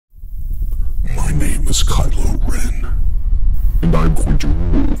is Kylo Ren, and I'm going to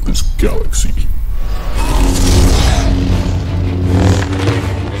rule this galaxy.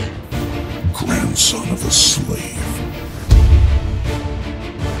 Grandson of a slave.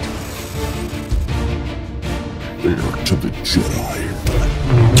 Heir to the Jedi.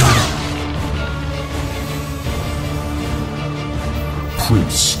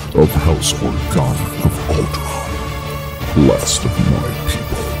 Prince of House Organa of Alderaan, last of my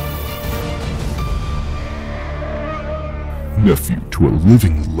people. Nephew to a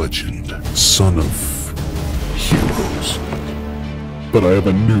living legend, son of heroes. But I have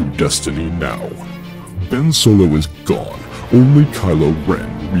a new destiny now. Ben Solo is gone, only Kylo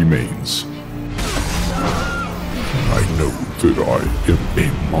Ren remains. I know that I am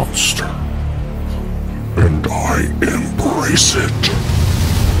a monster, and I embrace it.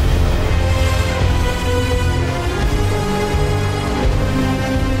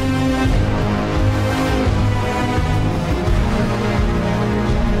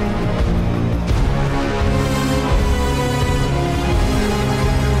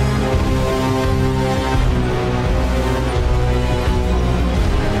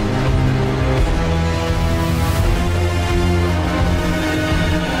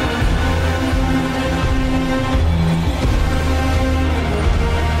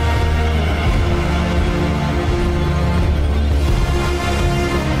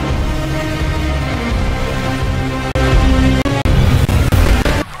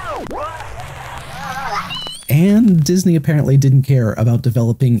 And Disney apparently didn't care about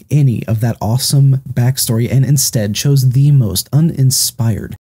developing any of that awesome backstory and instead chose the most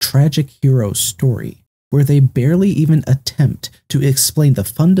uninspired, tragic hero story, where they barely even attempt to explain the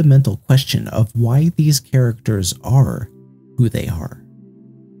fundamental question of why these characters are who they are.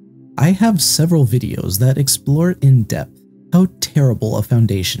 I have several videos that explore in depth how terrible a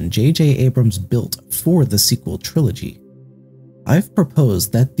foundation J.J. Abrams built for the sequel trilogy. I've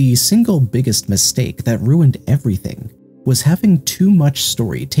proposed that the single biggest mistake that ruined everything was having too much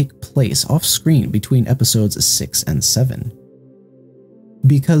story take place off-screen between episodes 6 and 7.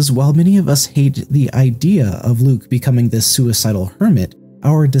 Because while many of us hate the idea of Luke becoming this suicidal hermit,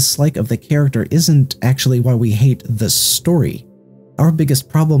 our dislike of the character isn't actually why we hate the story. Our biggest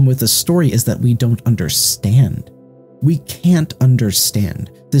problem with the story is that we don't understand. We can't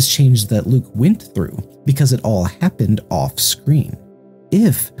understand this change that Luke went through because it all happened off-screen.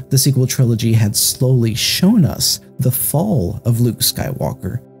 If the sequel trilogy had slowly shown us the fall of Luke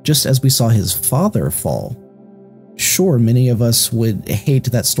Skywalker, just as we saw his father fall, sure, many of us would hate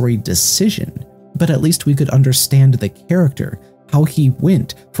that story decision, but at least we could understand the character, how he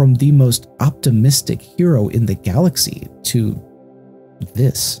went from the most optimistic hero in the galaxy to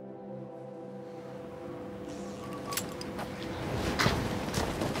this.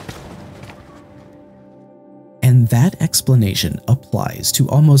 And that explanation applies to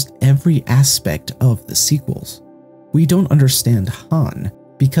almost every aspect of the sequels. We don't understand Han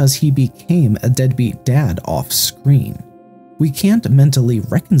because he became a deadbeat dad off-screen. We can't mentally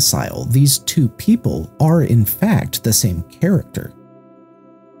reconcile these two people are in fact the same character.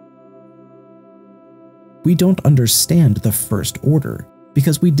 We don't understand the First Order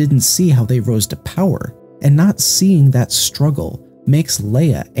because we didn't see how they rose to power, and not seeing that struggle makes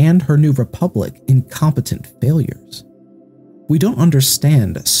Leia and her New Republic incompetent failures. We don't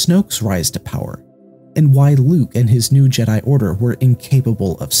understand Snoke's rise to power, and why Luke and his new Jedi Order were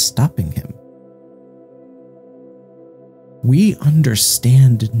incapable of stopping him. We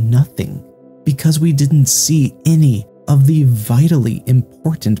understand nothing because we didn't see any of the vitally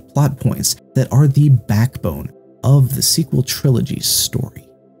important plot points that are the backbone of the sequel trilogy's story.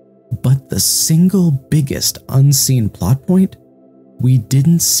 But the single biggest unseen plot point? We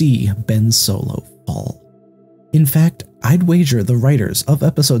didn't see Ben Solo fall. In fact, I'd wager the writers of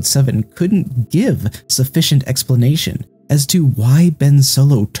Episode 7 couldn't give sufficient explanation as to why Ben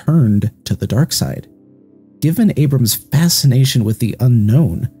Solo turned to the dark side. Given Abrams' fascination with the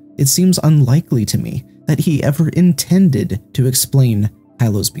unknown, it seems unlikely to me that he ever intended to explain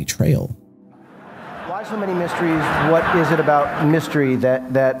Kylo's betrayal. Why so many mysteries? What is it about mystery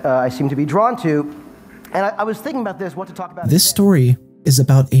that I seem to be drawn to? And I was thinking about this, what to talk about. This story is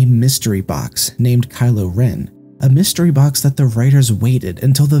about a mystery box named Kylo Ren, a mystery box that the writers waited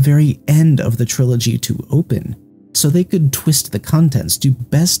until the very end of the trilogy to open, so they could twist the contents to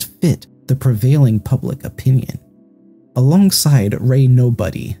best fit the prevailing public opinion. Alongside Rey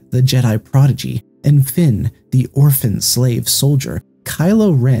Nobody, the Jedi prodigy, and Finn, the orphan slave soldier,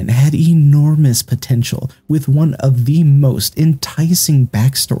 Kylo Ren had enormous potential with one of the most enticing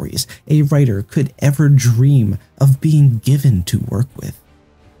backstories a writer could ever dream of being given to work with.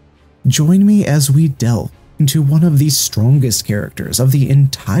 Join me as we delve into one of the strongest characters of the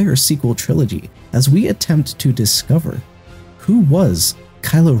entire sequel trilogy as we attempt to discover who was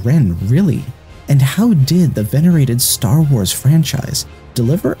Kylo Ren really, and how did the venerated Star Wars franchise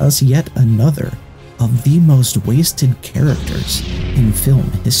deliver us yet another of the most wasted characters in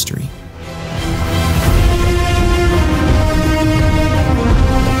film history.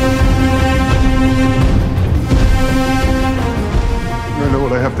 I know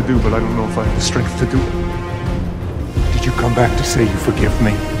what I have to do, but I don't know if I have the strength to do it. Did you come back to say you forgive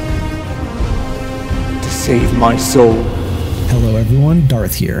me? To save my soul? Hello everyone,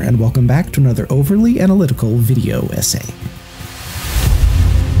 Darth here, and welcome back to another overly analytical video essay.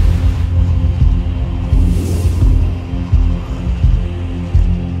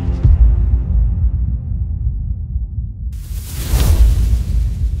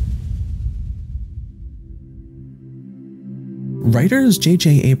 Writers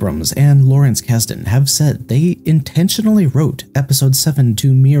J.J. Abrams and Lawrence Kasdan have said they intentionally wrote Episode 7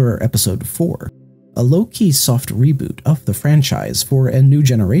 to mirror Episode 4, a low-key soft reboot of the franchise for a new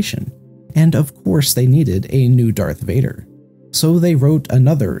generation, and of course they needed a new Darth Vader. So they wrote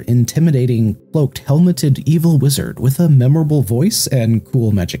another intimidating, cloaked, helmeted evil wizard with a memorable voice and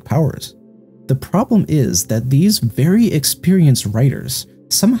cool magic powers. The problem is that these very experienced writers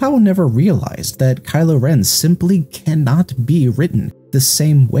somehow never realized that Kylo Ren simply cannot be written the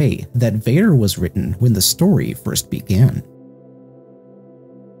same way that Vader was written when the story first began.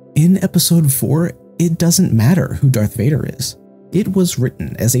 In Episode 4, it doesn't matter who Darth Vader is. It was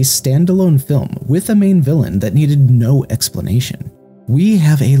written as a standalone film with a main villain that needed no explanation. We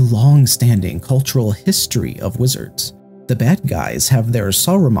have a long-standing cultural history of wizards. The bad guys have their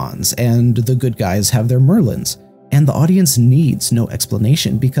Saurumans and the good guys have their Merlins, and the audience needs no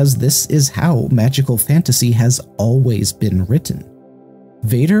explanation because this is how magical fantasy has always been written.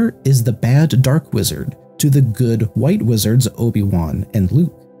 Vader is the bad dark wizard to the good white wizards Obi-Wan and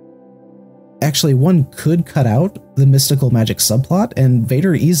Luke. Actually, one could cut out the mystical magic subplot and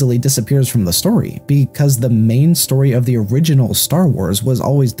Vader easily disappears from the story, because the main story of the original Star Wars was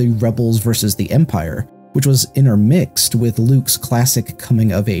always the Rebels versus the Empire, which was intermixed with Luke's classic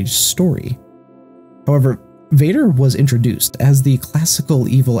coming-of-age story. However, Vader was introduced as the classical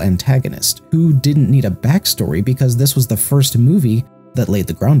evil antagonist who didn't need a backstory because this was the first movie that laid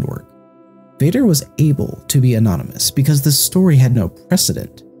the groundwork. Vader was able to be anonymous because the story had no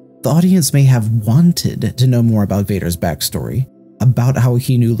precedent. The audience may have wanted to know more about Vader's backstory, about how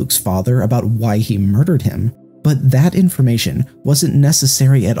he knew Luke's father, about why he murdered him, but that information wasn't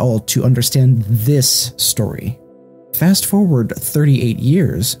necessary at all to understand this story. Fast forward 38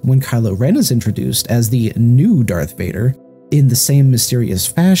 years when Kylo Ren is introduced as the new Darth Vader in the same mysterious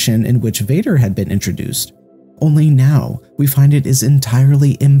fashion in which Vader had been introduced. Only now we find it is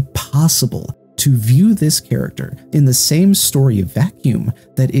entirely impossible to view this character in the same story vacuum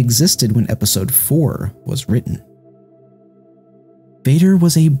that existed when Episode 4 was written. Vader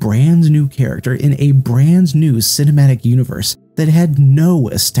was a brand new character in a brand new cinematic universe that had no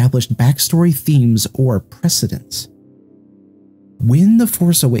established backstory, themes, or precedents. When The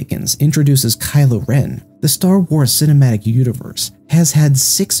Force Awakens introduces Kylo Ren, the Star Wars cinematic universe has had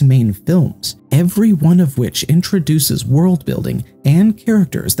 6 main films, every one of which introduces world building and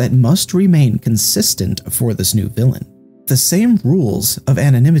characters that must remain consistent for this new villain. The same rules of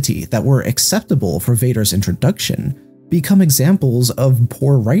anonymity that were acceptable for Vader's introduction become examples of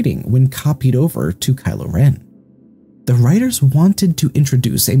poor writing when copied over to Kylo Ren. The writers wanted to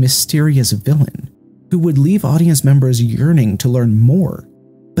introduce a mysterious villain who would leave audience members yearning to learn more,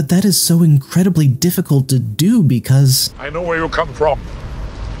 but that is so incredibly difficult to do because I know where you come from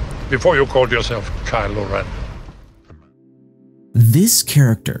before you called yourself Kylo Ren. This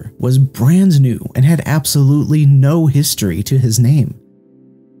character was brand new and had absolutely no history to his name.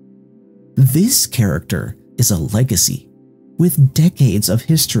 This character is a legacy with decades of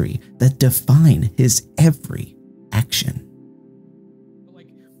history that define his every action.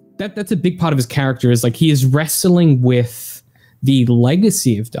 That's a big part of his character, is like he is wrestling with the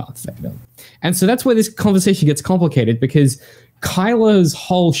legacy of Darth Vader. And so that's where this conversation gets complicated, because Kylo's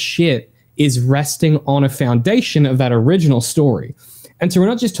whole shit is resting on a foundation of that original story. And so we're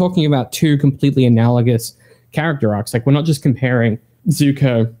not just talking about 2 completely analogous character arcs. Like, we're not just comparing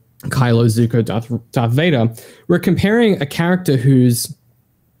Kylo, Darth Vader. We're comparing a character whose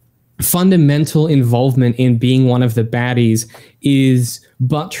fundamental involvement in being one of the baddies is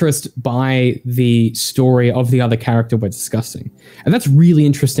buttressed by the story of the other character we're discussing. And that's really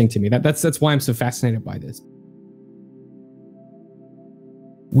interesting to me. That's why I'm so fascinated by this.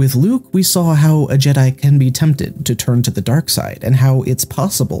 With Luke, we saw how a Jedi can be tempted to turn to the dark side and how it's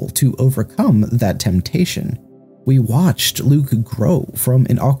possible to overcome that temptation. We watched Luke grow from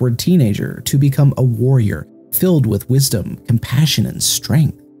an awkward teenager to become a warrior filled with wisdom, compassion, and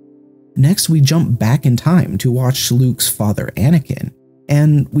strength. Next, we jump back in time to watch Luke's father Anakin,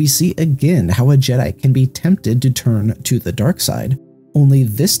 and we see again how a Jedi can be tempted to turn to the dark side, only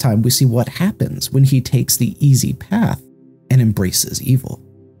this time we see what happens when he takes the easy path and embraces evil.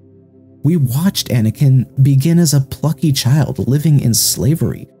 We watched Anakin begin as a plucky child living in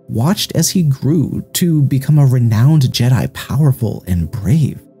slavery, watched as he grew to become a renowned Jedi, powerful and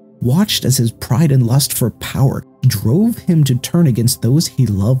brave, watched as his pride and lust for power drove him to turn against those he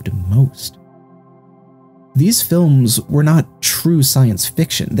loved most. These films were not true science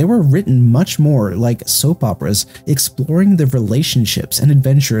fiction. They were written much more like soap operas, exploring the relationships and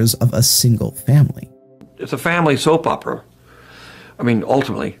adventures of a single family. It's a family soap opera. I mean,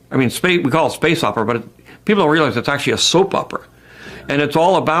 ultimately. I mean, we call it space opera, but people don't realize it's actually a soap opera. And it's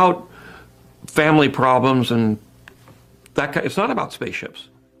all about family problems and that kind. It's not about spaceships.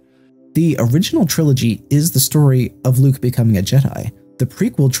 The original trilogy is the story of Luke becoming a Jedi. The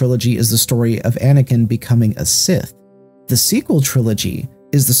prequel trilogy is the story of Anakin becoming a Sith. The sequel trilogy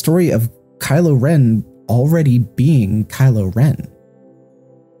is the story of Kylo Ren already being Kylo Ren.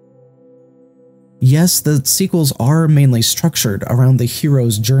 Yes, the sequels are mainly structured around the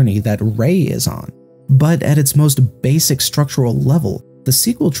hero's journey that Rey is on, but at its most basic structural level, the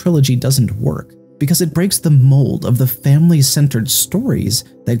sequel trilogy doesn't work because it breaks the mold of the family-centered stories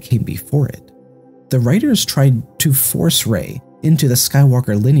that came before it. The writers tried to force Rey into the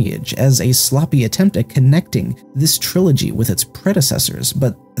Skywalker lineage as a sloppy attempt at connecting this trilogy with its predecessors,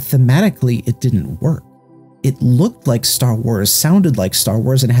 but thematically it didn't work. It looked like Star Wars, sounded like Star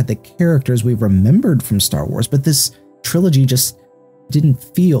Wars, and had the characters we remembered from Star Wars, but this trilogy just didn't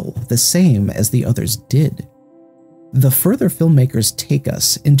feel the same as the others did. The further filmmakers take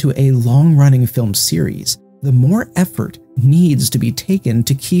us into a long-running film series, the more effort needs to be taken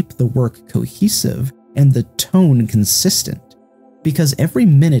to keep the work cohesive and the tone consistent, because every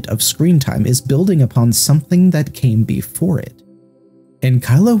minute of screen time is building upon something that came before it. And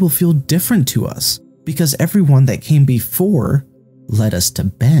Kylo will feel different to us, because everyone that came before led us to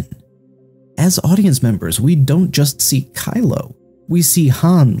Ben. As audience members, we don't just see Kylo. We see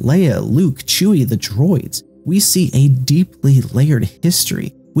Han, Leia, Luke, Chewie, the droids. We see a deeply layered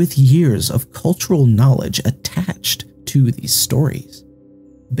history with years of cultural knowledge attached to these stories.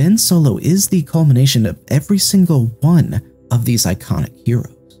 Ben Solo is the culmination of every single one of these iconic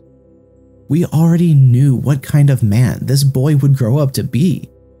heroes. We already knew what kind of man this boy would grow up to be.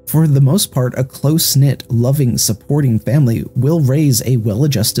 For the most part, a close-knit, loving, supporting family will raise a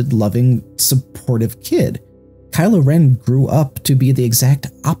well-adjusted, loving, supportive kid. Kylo Ren grew up to be the exact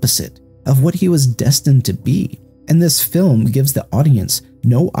opposite of what he was destined to be, and this film gives the audience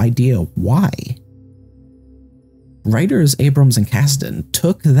no idea why. Writers Abrams and Kasdan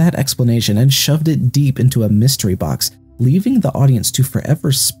took that explanation and shoved it deep into a mystery box, leaving the audience to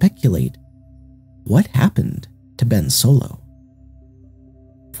forever speculate what happened to Ben Solo.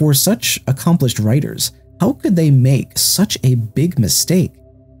 For such accomplished writers, how could they make such a big mistake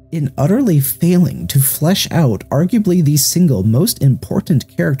in utterly failing to flesh out arguably the single most important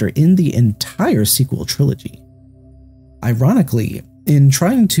character in the entire sequel trilogy? Ironically, in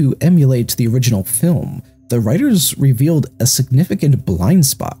trying to emulate the original film, the writers revealed a significant blind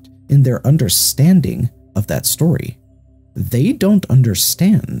spot in their understanding of that story. They don't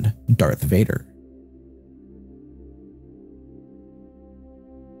understand Darth Vader.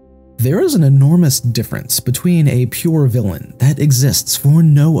 There is an enormous difference between a pure villain that exists for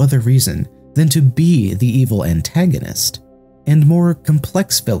no other reason than to be the evil antagonist, and more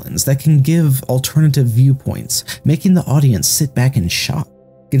complex villains that can give alternative viewpoints, making the audience sit back in shock,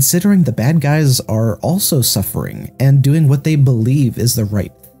 considering the bad guys are also suffering and doing what they believe is the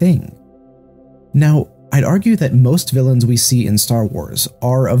right thing. Now, I'd argue that most villains we see in Star Wars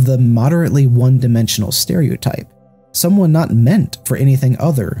are of the moderately one-dimensional stereotype, someone not meant for anything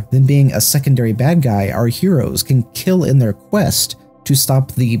other than being a secondary bad guy our heroes can kill in their quest to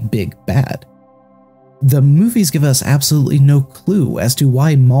stop the big bad. The movies give us absolutely no clue as to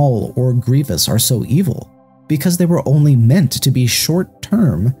why Maul or Grievous are so evil, because they were only meant to be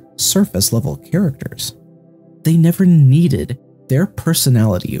short-term, surface-level characters. They never needed their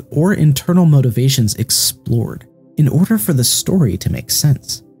personality or internal motivations explored in order for the story to make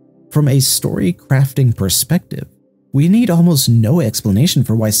sense. From a story crafting perspective, we need almost no explanation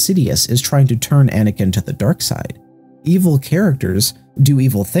for why Sidious is trying to turn Anakin to the dark side. Evil characters do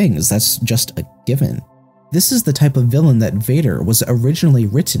evil things, that's just a given. This is the type of villain that Vader was originally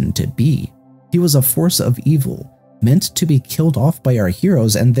written to be. He was a force of evil, meant to be killed off by our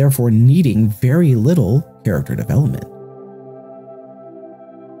heroes and therefore needing very little character development.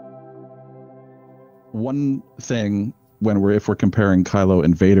 One thing if we're comparing Kylo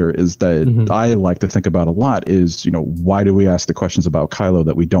and Vader is that I like to think about a lot is, why do we ask the questions about Kylo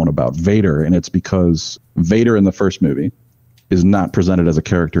that we don't about Vader? And it's because Vader in the first movie is not presented as a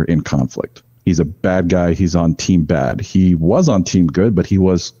character in conflict. He's a bad guy. He's on team bad. He was on team good, but he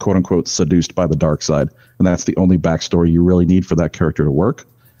was quote unquote seduced by the dark side. And that's the only backstory you really need for that character to work.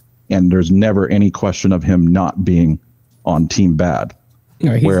 And there's never any question of him not being on team bad.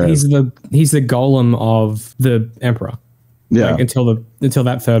 He's the golem of the Emperor. Yeah. Until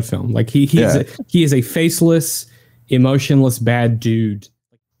that third film. He is a faceless, emotionless bad dude.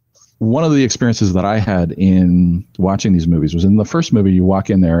 One of the experiences that I had in watching these movies was in the first movie. You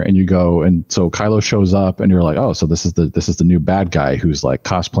walk in there and you go, and so Kylo shows up, and you're like, oh, so this is the new bad guy who's like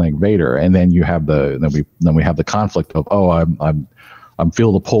cosplaying Vader. And then you have then we have the conflict of, oh, I'm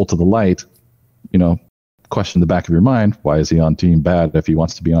feel the pull to the light, question in the back of your mind, why is he on team bad if he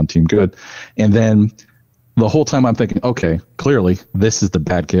wants to be on team good? And then the whole time I'm thinking, okay, clearly this is the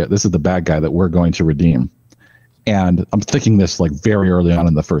bad guy. This is the bad guy that we're going to redeem. And I'm thinking this very early on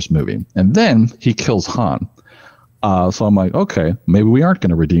in the first movie. And then he kills Han. So I'm like, okay, maybe we aren't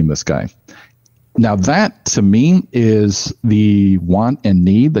going to redeem this guy. Now that to me is the want and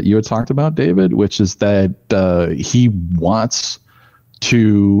need that you had talked about, David, which is that he wants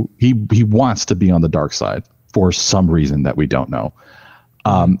to be on the dark side for some reason that we don't know.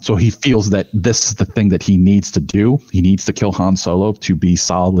 So he feels that this is the thing that he needs to do. He needs to kill Han Solo to be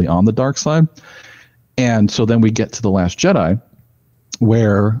solidly on the dark side. And so then we get to The Last Jedi,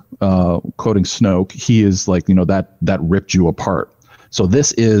 where, quoting Snoke, he is like, that ripped you apart. So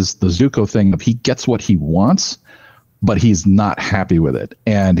this is the Zuko thing of he gets what he wants, but he's not happy with it.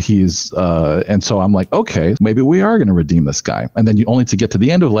 And and so I'm like, okay, maybe we are going to redeem this guy. And then you only to get to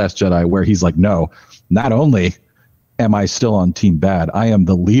the end of Last Jedi where he's like, no, not only am I still on Team Bad, I am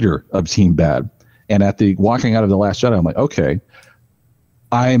the leader of Team Bad. And at the walking out of The Last Jedi, I'm like, okay,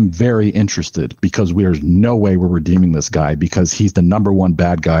 I'm very interested because there's no way we're redeeming this guy because he's the number one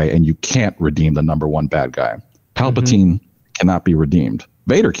bad guy and you can't redeem the number one bad guy. Palpatine cannot be redeemed.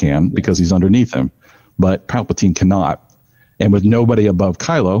 Vader can because he's underneath him, but Palpatine cannot. And with nobody above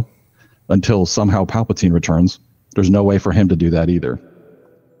Kylo, until somehow Palpatine returns, there's no way for him to do that either.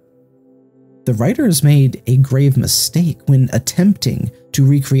 The writers made a grave mistake when attempting to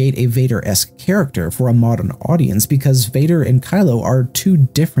recreate a Vader-esque character for a modern audience because Vader and Kylo are two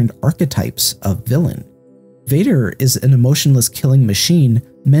different archetypes of villain. Vader is an emotionless killing machine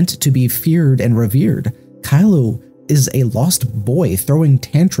meant to be feared and revered. Kylo is a lost boy throwing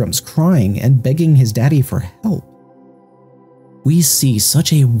tantrums, crying, and begging his daddy for help. We see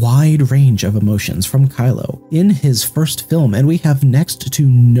such a wide range of emotions from Kylo in his first film, and we have next to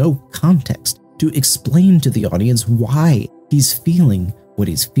no context to explain to the audience why he's feeling what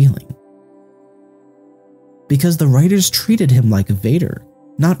he's feeling. Because the writers treated him like Vader,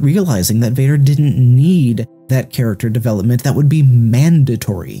 not realizing that Vader didn't need that character development that would be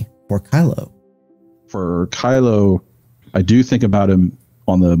mandatory for Kylo. For Kylo, I do think about him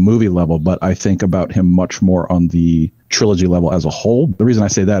on the movie level, but I think about him much more on the trilogy level as a whole. The reason I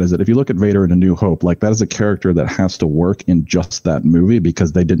say that is that if you look at Vader in A New Hope, that is a character that has to work in just that movie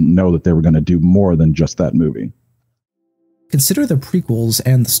because they didn't know that they were going to do more than just that movie. Consider the prequels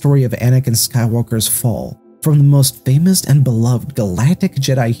and the story of Anakin Skywalker's fall from the most famous and beloved galactic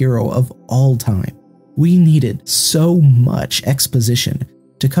Jedi hero of all time. We needed so much exposition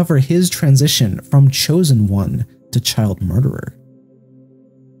to cover his transition from chosen one to child murderer.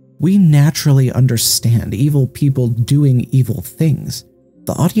 We naturally understand evil people doing evil things.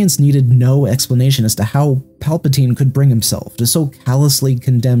 The audience needed no explanation as to how Palpatine could bring himself to so callously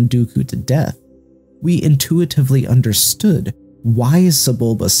condemn Dooku to death. We intuitively understood why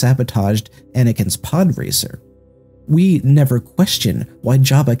Sebulba sabotaged Anakin's pod racer. We never questioned why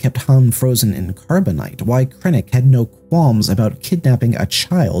Jabba kept Han frozen in carbonite, why Krennic had no qualms about kidnapping a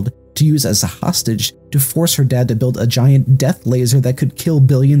child to use as a hostage to force her dad to build a giant death laser that could kill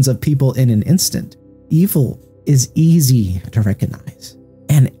billions of people in an instant. Evil is easy to recognize,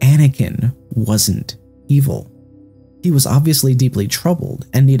 and Anakin wasn't evil. He was obviously deeply troubled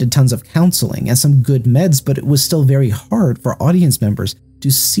and needed tons of counseling and some good meds, but it was still very hard for audience members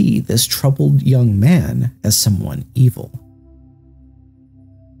to see this troubled young man as someone evil.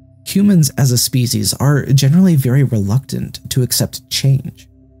 Humans as a species are generally very reluctant to accept change.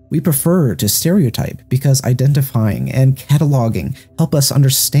 We prefer to stereotype because identifying and cataloging help us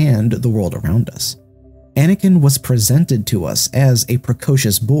understand the world around us. Anakin was presented to us as a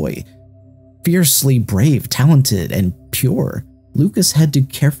precocious boy, fiercely brave, talented, and pure. Lucas had to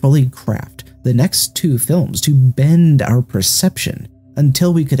carefully craft the next 2 films to bend our perception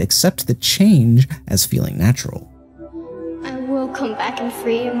until we could accept the change as feeling natural. I will come back and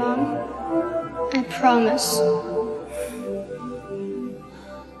free you, Mom. I promise.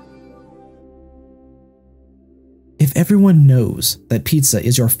 If everyone knows that pizza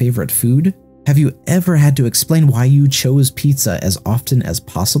is your favorite food, have you ever had to explain why you chose pizza as often as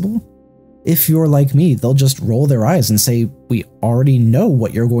possible? If you're like me, they'll just roll their eyes and say, "We already know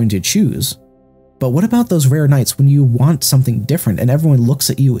what you're going to choose." But what about those rare nights when you want something different and everyone looks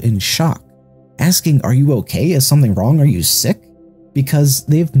at you in shock, asking, "Are you okay? Is something wrong? Are you sick?" Because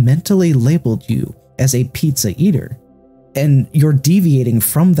they've mentally labeled you as a pizza eater. And you're deviating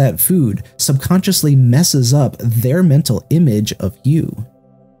from that food subconsciously messes up their mental image of you.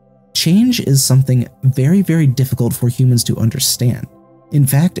 Change is something very, very difficult for humans to understand. In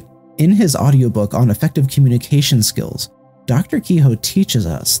fact, in his audiobook on effective communication skills, Dr. Kehoe teaches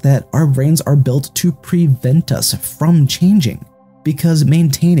us that our brains are built to prevent us from changing, because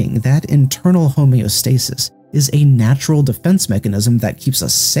maintaining that internal homeostasis is a natural defense mechanism that keeps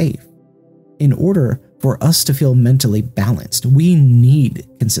us safe. In order for us to feel mentally balanced, we need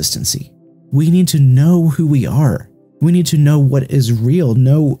consistency. We need to know who we are. We need to know what is real,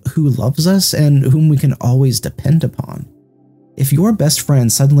 know who loves us, and whom we can always depend upon. If your best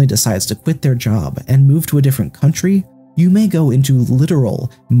friend suddenly decides to quit their job and move to a different country, you may go into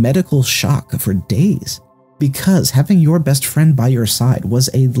literal medical shock for days, because having your best friend by your side was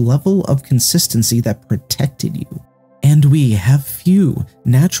a level of consistency that protected you. And we have few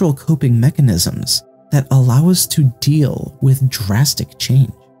natural coping mechanisms that allow us to deal with drastic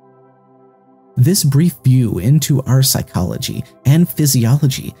change. This brief view into our psychology and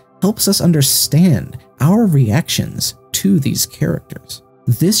physiology helps us understand our reactions to these characters.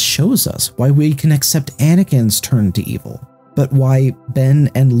 This shows us why we can accept Anakin's turn to evil, but why Ben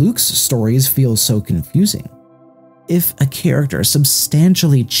and Luke's stories feel so confusing. If a character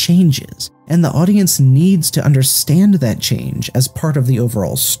substantially changes, and the audience needs to understand that change as part of the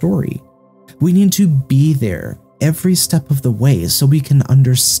overall story, we need to be there every step of the way so we can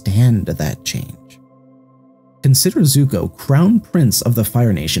understand that change. Consider Zuko, Crown Prince of the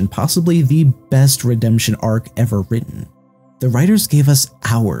Fire Nation, possibly the best redemption arc ever written. The writers gave us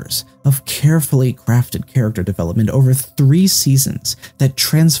hours of carefully crafted character development over 3 seasons that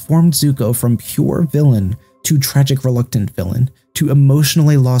transformed Zuko from pure villain to tragic reluctant villain, to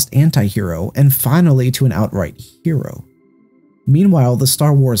emotionally lost anti-hero, and finally to an outright hero. Meanwhile, the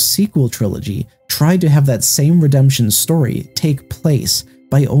Star Wars Sequel Trilogy tried to have that same redemption story take place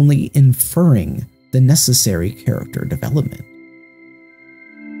by only inferring the necessary character development.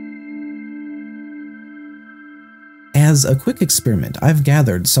 As a quick experiment, I've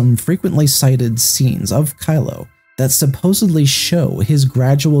gathered some frequently cited scenes of Kylo that supposedly show his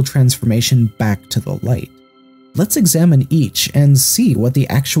gradual transformation back to the light. Let's examine each and see what the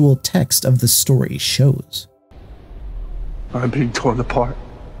actual text of the story shows. I'm being torn apart.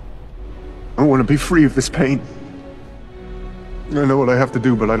 I want to be free of this pain. I know what I have to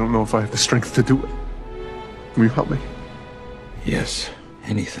do, but I don't know if I have the strength to do it. Will you help me? Yes,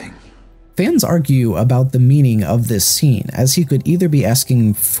 anything. Fans argue about the meaning of this scene, as he could either be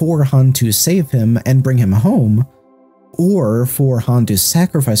asking for Han to save him and bring him home, or for Han to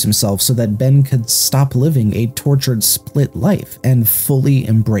sacrifice himself so that Ben could stop living a tortured split life and fully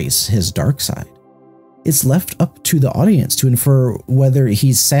embrace his dark side. It's left up to the audience to infer whether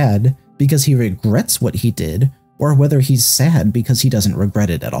he's sad because he regrets what he did, or whether he's sad because he doesn't regret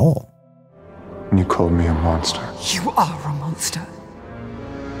it at all. You called me a monster. You are a monster.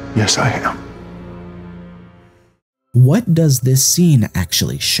 Yes, I am. What does this scene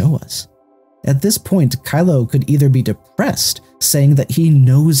actually show us? At this point, Kylo could either be depressed, saying that he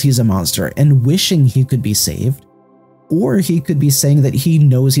knows he's a monster and wishing he could be saved, or he could be saying that he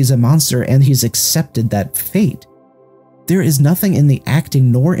knows he's a monster and he's accepted that fate. There is nothing in the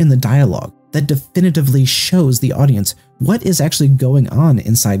acting nor in the dialogue that definitively shows the audience what is actually going on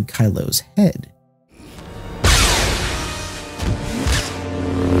inside Kylo's head.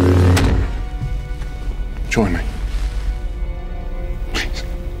 Join me.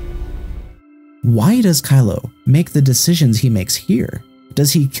 Why does Kylo make the decisions he makes here?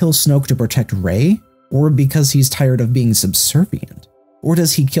 Does he kill Snoke to protect Rey? Or because he's tired of being subservient? Or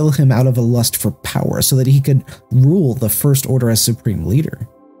does he kill him out of a lust for power so that he could rule the First Order as supreme leader?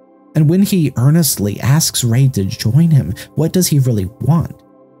 And when he earnestly asks Rey to join him, what does he really want?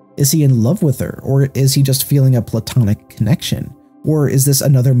 Is he in love with her, or is he just feeling a platonic connection? Or is this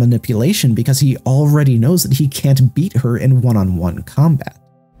another manipulation because he already knows that he can't beat her in one-on-one combat?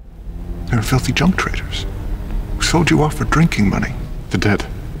 They're filthy junk traders who sold you off for drinking money. The dead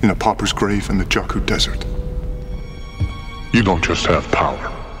in a pauper's grave in the Jakku desert. You don't just have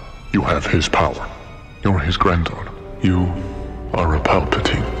power. You have his power. You're his granddaughter. You are a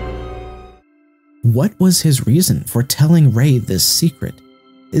Palpatine. What was his reason for telling Rey this secret?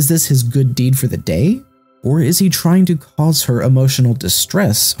 Is this his good deed for the day? Or is he trying to cause her emotional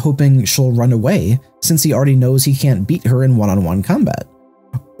distress, hoping she'll run away, since he already knows he can't beat her in one-on-one combat?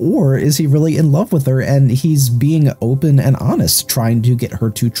 Or is he really in love with her and he's being open and honest, trying to get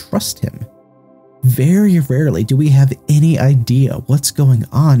her to trust him? Very rarely do we have any idea what's going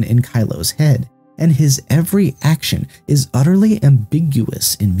on in Kylo's head, and his every action is utterly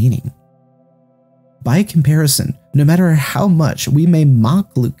ambiguous in meaning. By comparison, no matter how much we may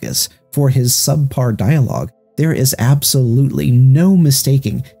mock Lucas for his subpar dialogue, there is absolutely no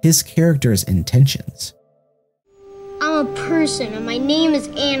mistaking his character's intentions. I'm a person and my name is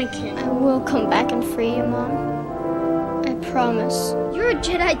Anakin. I will come back and free you, Mom. I promise. You're a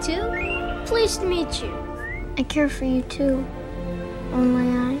Jedi too? Pleased to meet you. I care for you too. Only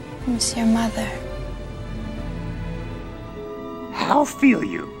I miss your mother. How feel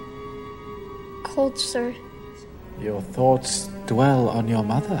you? Cold, sir. Your thoughts dwell on your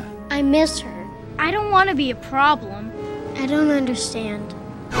mother. I miss her. I don't want to be a problem. I don't understand.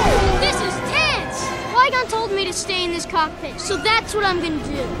 This is tense! Qui-Gon told me to stay in this cockpit, so that's what I'm gonna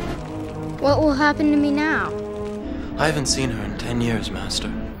do. What will happen to me now? I haven't seen her in 10 years,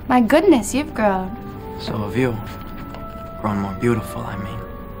 Master. My goodness, you've grown. So have you. Grown more beautiful, I mean.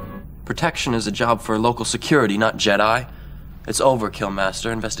 Protection is a job for local security, not Jedi. It's overkill,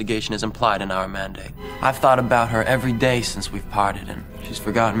 Master. Investigation is implied in our mandate. I've thought about her every day since we've parted, and she's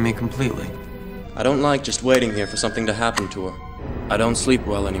forgotten me completely. I don't like just waiting here for something to happen to her. I don't sleep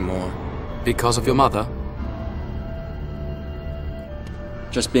well anymore. Because of your mother?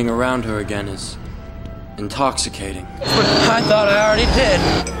 Just being around her again is intoxicating. I thought I already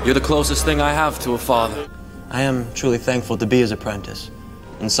did. You're the closest thing I have to a father. I am truly thankful to be his apprentice.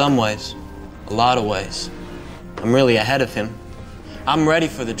 In some ways, a lot of ways. I'm really ahead of him. I'm ready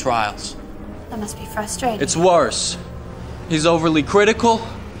for the trials. That must be frustrating. It's worse. He's overly critical.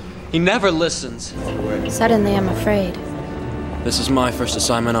 He never listens. Suddenly, I'm afraid. This is my first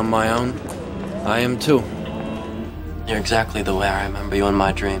assignment on my own. I am too. You're exactly the way I remember you in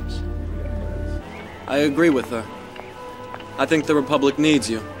my dreams. I agree with her. I think the Republic needs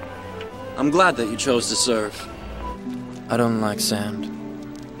you. I'm glad that you chose to serve. I don't like sand.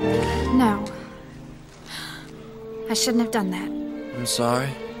 No. I shouldn't have done that. I'm sorry.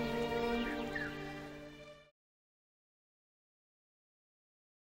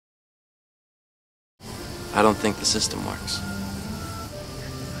 I don't think the system works.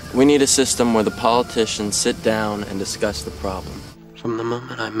 We need a system where the politicians sit down and discuss the problem. From the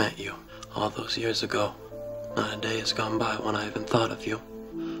moment I met you, all those years ago, not a day has gone by when I even thought of you.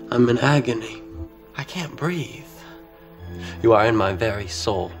 I'm in agony. I can't breathe. You are in my very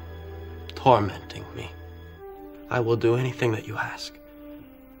soul, tormenting me. I will do anything that you ask.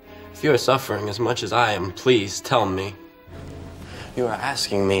 If you are suffering as much as I am, please tell me. You are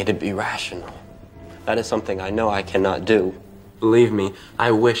asking me to be rational. That is something I know I cannot do. Believe me,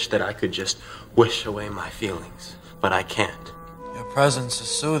 I wish that I could just wish away my feelings, but I can't. Your presence is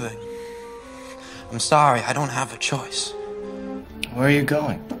soothing. I'm sorry, I don't have a choice. Where are you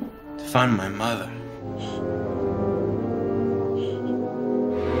going? To find my mother.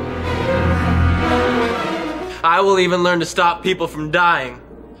 I will even learn to stop people from dying.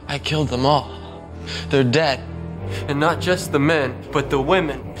 I killed them all. They're dead. And not just the men, but the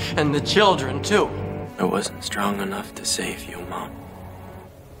women and the children, too. I wasn't strong enough to save you, Mom.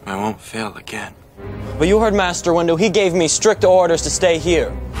 I won't fail again. But you heard Master Windu. He gave me strict orders to stay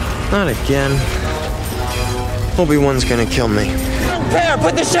here. Not again. Obi-Wan's gonna kill me. There,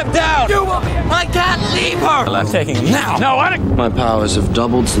 put the ship down! I can't leave her! I'm taking it now! No, my powers have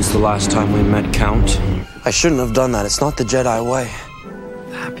doubled since the last time we met, Count. I shouldn't have done that. It's not the Jedi way.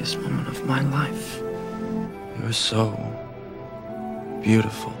 The happiest moment of my life. You're so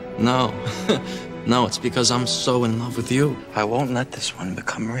beautiful. No. No, it's because I'm so in love with you. I won't let this one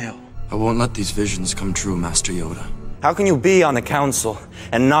become real. I won't let these visions come true, Master Yoda. How can you be on the Council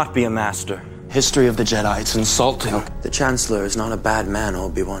and not be a Master? History of the Jedi, it's insulting. The Chancellor is not a bad man,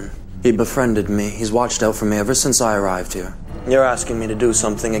 Obi-Wan. He befriended me. He's watched out for me ever since I arrived here. You're asking me to do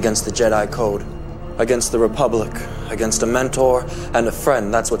something against the Jedi Code. Against the Republic. Against a mentor and a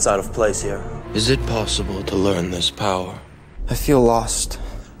friend. That's what's out of place here. Is it possible to learn this power? I feel lost.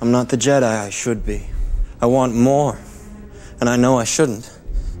 I'm not the Jedi I should be. I want more. And I know I shouldn't.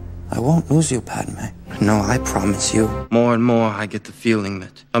 I won't lose you, Padme. No, I promise you. More and more, I get the feeling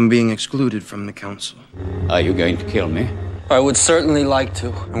that I'm being excluded from the Council. Are you going to kill me? I would certainly like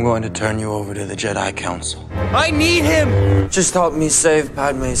to. I'm going to turn you over to the Jedi Council. I need him! Just help me save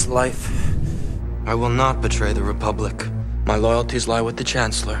Padme's life. I will not betray the Republic. My loyalties lie with the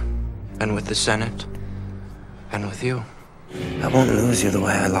Chancellor, and with the Senate, and with you. I won't lose you the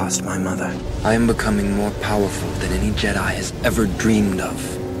way I lost my mother. I am becoming more powerful than any Jedi has ever dreamed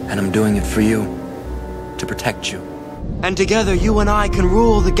of. And I'm doing it for you. To protect you. And together, you and I can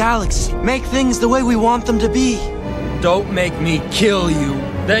rule the galaxy. Make things the way we want them to be. Don't make me kill you.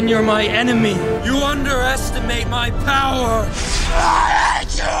 Then you're my enemy. You underestimate my power. I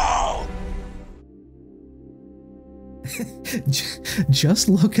hate you! Just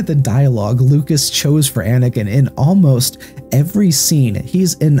look at the dialogue Lucas chose for Anakin. In almost every scene,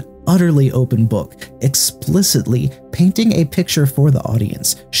 he's an utterly open book, explicitly painting a picture for the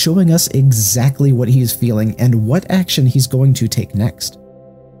audience, showing us exactly what he's feeling and what action he's going to take next.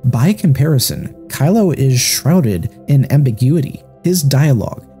 By comparison, Kylo is shrouded in ambiguity, his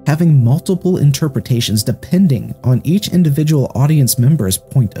dialogue having multiple interpretations depending on each individual audience member's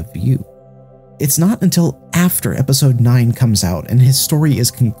point of view. It's not until after Episode 9 comes out and his story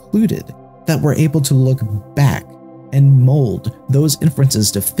is concluded that we're able to look back and mold those inferences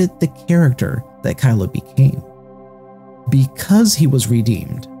to fit the character that Kylo became. Because he was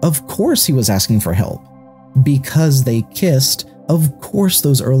redeemed, of course he was asking for help. Because they kissed, of course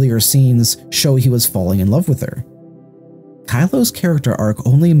those earlier scenes show he was falling in love with her. Kylo's character arc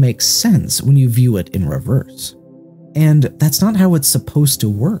only makes sense when you view it in reverse. And that's not how it's supposed to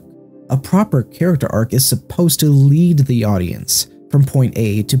work. A proper character arc is supposed to lead the audience from point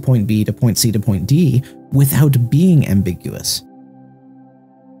A to point B to point C to point D without being ambiguous.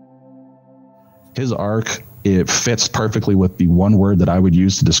 His arc, it fits perfectly with the one word that I would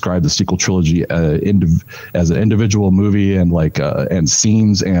use to describe the sequel trilogy as an individual movie and and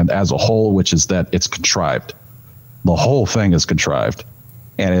scenes and as a whole, which is that it's contrived. The whole thing is contrived.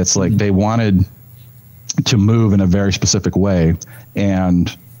 And it's like they wanted to move in a very specific way,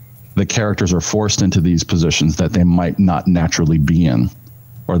 and the characters are forced into these positions that they might not naturally be in.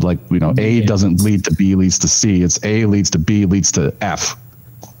 Or A doesn't lead to B leads to C. It's A leads to B leads to F.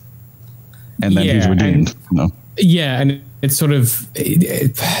 And then he's redeemed. Yeah, and it's sort of,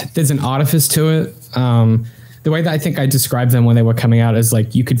 there's an artifice to it. The way that I think I described them when they were coming out is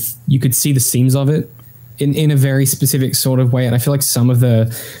like you could see the seams of it in a very specific sort of way. And I feel like some of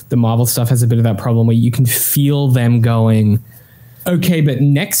the Marvel stuff has a bit of that problem where you can feel them going, okay, but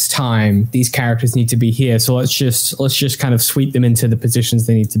next time these characters need to be here, so let's just kind of sweep them into the positions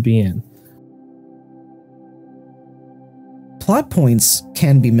they need to be in. Plot points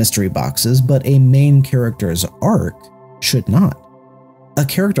can be mystery boxes, but a main character's arc should not. A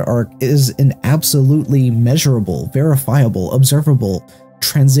character arc is an absolutely measurable, verifiable, observable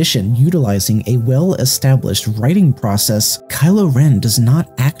transition utilizing a well-established writing process. Kylo Ren does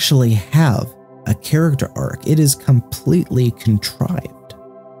not actually have a character arc. It is completely contrived.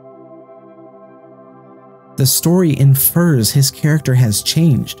 The story infers his character has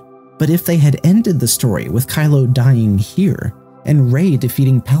changed, but if they had ended the story with Kylo dying here and Rey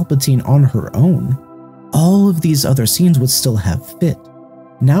defeating Palpatine on her own, all of these other scenes would still have fit.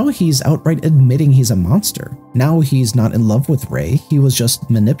 Now he's outright admitting he's a monster. Now he's not in love with Rey, he was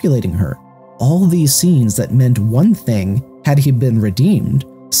just manipulating her. All these scenes that meant one thing had he been redeemed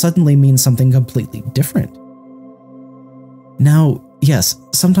suddenly mean something completely different. Now, yes,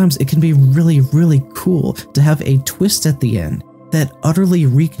 sometimes it can be really, really cool to have a twist at the end that utterly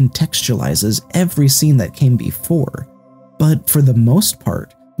recontextualizes every scene that came before. But for the most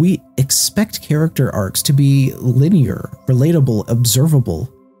part, we expect character arcs to be linear, relatable, observable,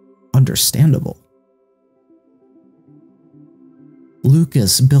 understandable.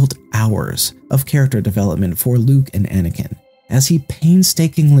 Lucas built hours of character development for Luke and Anakin, as he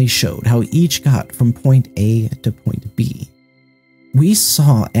painstakingly showed how each got from point A to point B. We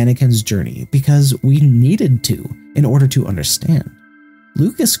saw Anakin's journey because we needed to in order to understand.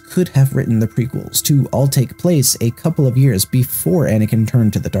 Lucas could have written the prequels to all take place a couple of years before Anakin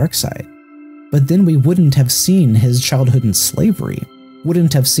turned to the dark side, but then we wouldn't have seen his childhood in slavery,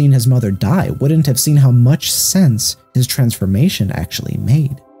 wouldn't have seen his mother die, wouldn't have seen how much sense his transformation actually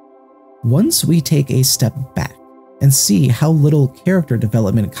made. Once we take a step back and see how little character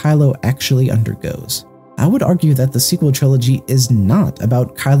development Kylo actually undergoes, I would argue that the sequel trilogy is not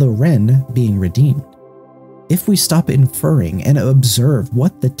about Kylo Ren being redeemed. If we stop inferring and observe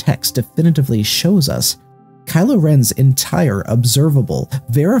what the text definitively shows us, Kylo Ren's entire observable,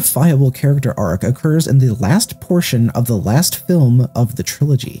 verifiable character arc occurs in the last portion of the last film of the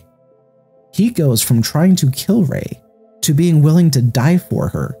trilogy. He goes from trying to kill Rey to being willing to die for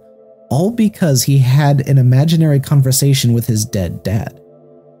her, all because he had an imaginary conversation with his dead dad.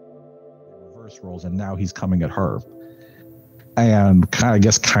 Reverse roles, and now he's coming at her. And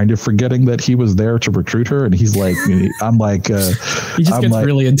kind of forgetting that he was there to recruit her. And he's like, he just gets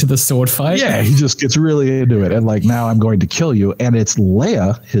really into the sword fight. Yeah, he just gets really into it. And like, now I'm going to kill you. And it's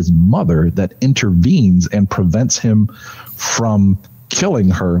Leia, his mother, that intervenes and prevents him from killing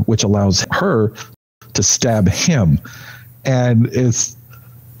her, which allows her to stab him. And it's,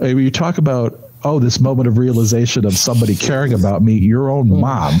 I mean, you talk about, oh, this moment of realization of somebody caring about me. Your own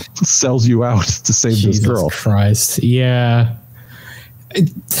mom sells you out to save this girl. Jesus Christ. Yeah.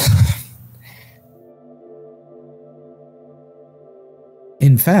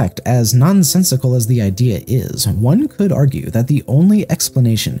 In fact, as nonsensical as the idea is, one could argue that the only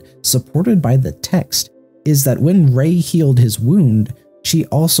explanation supported by the text is that when Rey healed his wound, she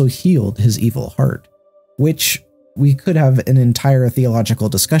also healed his evil heart, which we could have an entire theological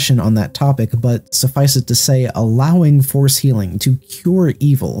discussion on that topic, but suffice it to say, allowing Force healing to cure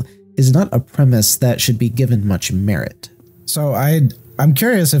evil is not a premise that should be given much merit. So I'm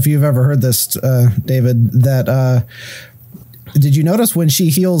curious if you've ever heard this, David, that did you notice when she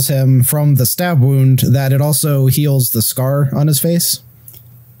heals him from the stab wound that it also heals the scar on his face?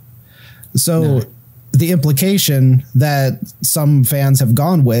 So no. The implication that some fans have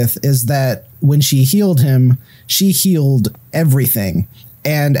gone with is that when she healed him, she healed everything.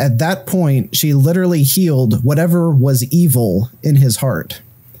 And at that point, she literally healed whatever was evil in his heart.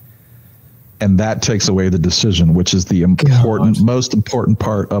 And that takes away the decision, which is the most important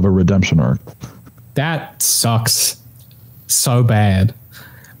part of a redemption arc. That sucks so bad.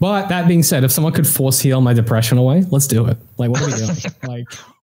 But that being said, if someone could force heal my depression away, let's do it. Like, what are we doing? Like,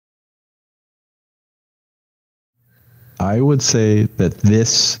 I would say that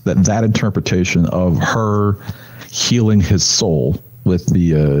that interpretation of her healing his soul with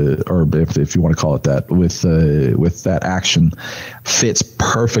the or if you want to call it that, with that action fits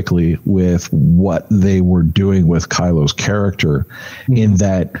perfectly with what they were doing with Kylo's character, in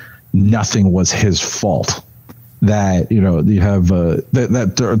that nothing was his fault. That, you have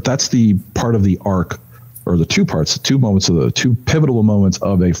that's the part of the arc, or the two parts, the two pivotal moments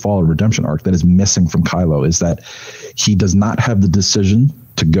of a fallen redemption arc that is missing from Kylo, is that he does not have the decision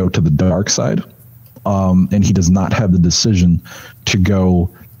to go to the dark side, and he does not have the decision to go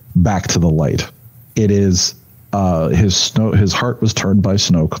back to the light. It is his heart was turned by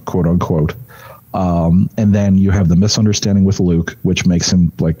Snoke, quote unquote, and then you have the misunderstanding with Luke, which makes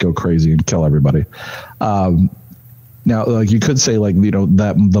him like go crazy and kill everybody. Now, like, you could say, like,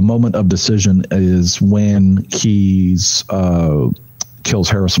 that the moment of decision is when he's kills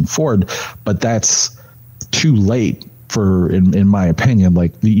Harrison Ford, but that's too late in my opinion.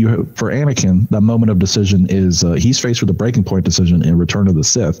 Like, for Anakin, the moment of decision is he's faced with a breaking point decision in Return of the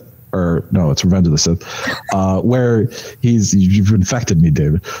Sith, or no, it's Revenge of the Sith, where you've infected me,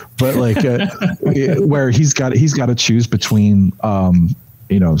 David, but like where he's got to choose between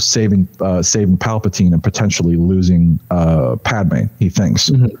saving Palpatine and potentially losing Padme, he thinks.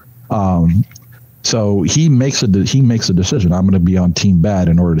 Mm-hmm. So he makes a decision. I'm going to be on Team Bad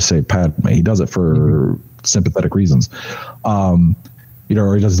in order to save Padme. He does it for sympathetic reasons, or he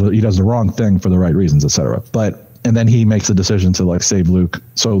does the wrong thing for the right reasons, etc. And then he makes a decision to like save Luke.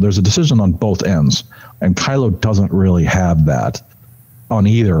 So there's a decision on both ends, and Kylo doesn't really have that on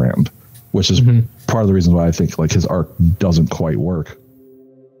either end, which is part of the reason why I think like his arc doesn't quite work.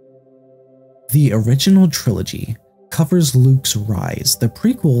 The original trilogy covers Luke's rise, the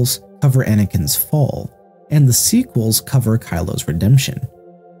prequels cover Anakin's fall, and the sequels cover Kylo's redemption.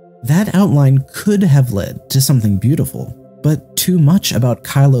 That outline could have led to something beautiful, but too much about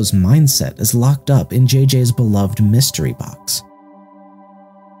Kylo's mindset is locked up in JJ's beloved mystery box.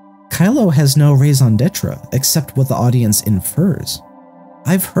 Kylo has no raison d'etre except what the audience infers.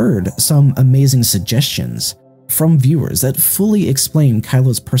 I've heard some amazing suggestions from viewers that fully explain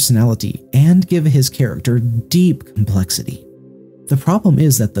Kylo's personality and give his character deep complexity. The problem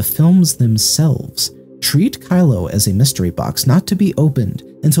is that the films themselves treat Kylo as a mystery box not to be opened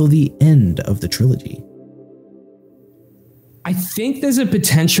until the end of the trilogy. I think there's a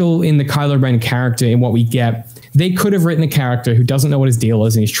potential in the Kylo Ren character in what we get. They could have written a character who doesn't know what his deal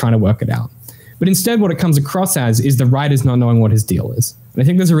is and he's trying to work it out. But instead what it comes across as is the writers not knowing what his deal is. And I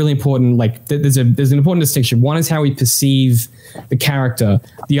think there's a really important, like, there's an important distinction. One is how we perceive the character.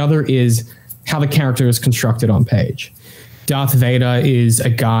 The other is how the character is constructed on page. Darth Vader is a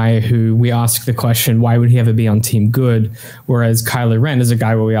guy who we ask the question, why would he ever be on Team Good? Whereas Kylo Ren is a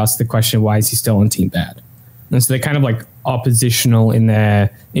guy where we ask the question, why is he still on Team Bad? And so they're kind of like oppositional in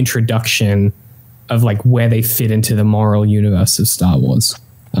their introduction of like where they fit into the moral universe of Star Wars.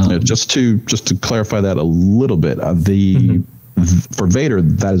 Just to clarify that a little bit, for Vader,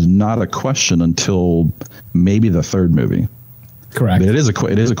 that is not a question until maybe the third movie. Correct. It is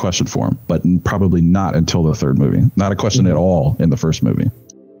a question for him, but probably not until the third movie. Not a question at all in the first movie.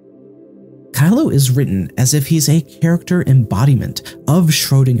 Kylo is written as if he's a character embodiment of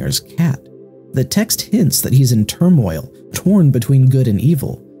Schrodinger's cat. The text hints that he's in turmoil, torn between good and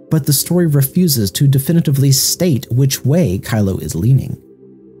evil, but the story refuses to definitively state which way Kylo is leaning.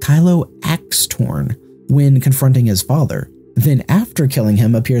 Kylo acts torn when confronting his father, then after killing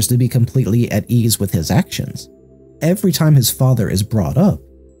him appears to be completely at ease with his actions. Every time his father is brought up,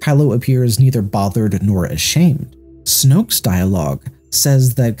 Kylo appears neither bothered nor ashamed. Snoke's dialogue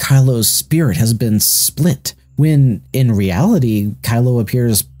says that Kylo's spirit has been split, when in reality, Kylo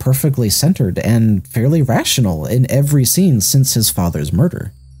appears perfectly centered and fairly rational in every scene since his father's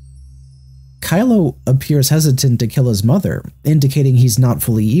murder. Kylo appears hesitant to kill his mother, indicating he's not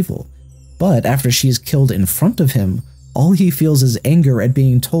fully evil, but after she's killed in front of him, all he feels is anger at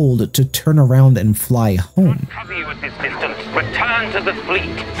being told to turn around and fly home. Cover you at this distance. Return to the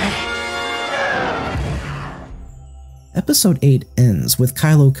fleet. Episode 8 ends with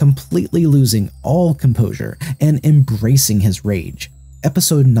Kylo completely losing all composure and embracing his rage.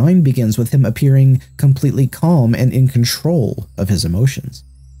 Episode 9 begins with him appearing completely calm and in control of his emotions.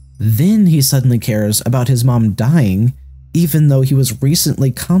 Then he suddenly cares about his mom dying, even though he was recently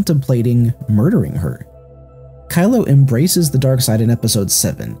contemplating murdering her. Kylo embraces the dark side in episode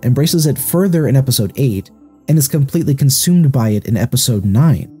 7, embraces it further in episode 8, and is completely consumed by it in episode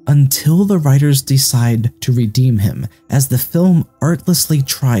 9, until the writers decide to redeem him, as the film artlessly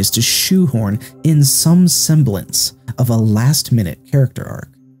tries to shoehorn in some semblance of a last-minute character arc.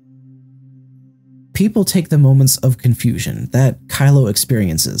 People take the moments of confusion that Kylo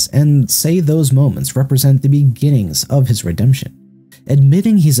experiences and say those moments represent the beginnings of his redemption.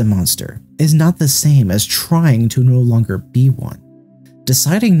 Admitting he's a monster is not the same as trying to no longer be one.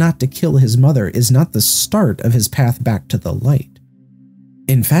 Deciding not to kill his mother is not the start of his path back to the light.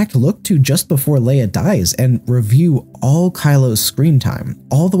 In fact, look to just before Leia dies and review all Kylo's screen time,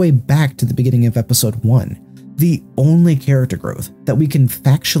 all the way back to the beginning of episode 1. The only character growth that we can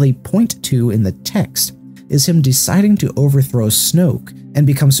factually point to in the text is him deciding to overthrow Snoke and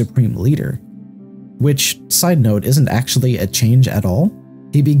become Supreme Leader. Which, side note, isn't actually a change at all.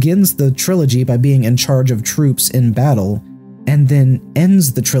 He begins the trilogy by being in charge of troops in battle, and then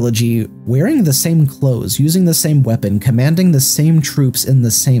ends the trilogy wearing the same clothes, using the same weapon, commanding the same troops in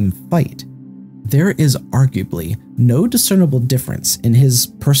the same fight. There is arguably no discernible difference in his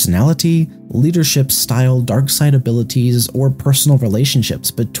personality, leadership style, dark side abilities, or personal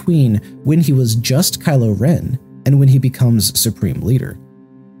relationships between when he was just Kylo Ren and when he becomes Supreme Leader.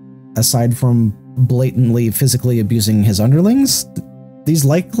 Aside from blatantly physically abusing his underlings, these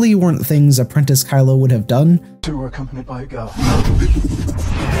likely weren't things Apprentice Kylo would have done. Two were accompanied by a girl.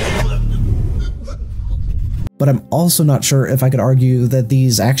 But I'm also not sure if I could argue that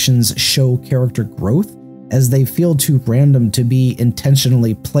these actions show character growth, as they feel too random to be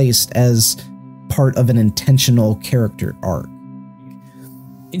intentionally placed as part of an intentional character arc.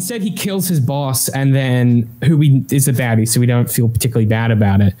 Instead, he kills his boss, and then is a baddie, so we don't feel particularly bad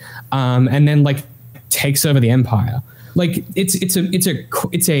about it. And then like takes over the Empire. Like it's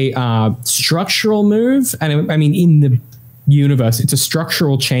a structural move, and I mean in the universe, it's a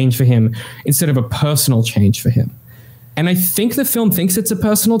structural change for him instead of a personal change for him. And I think the film thinks it's a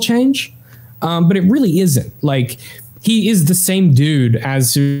personal change, but it really isn't. Like he is the same dude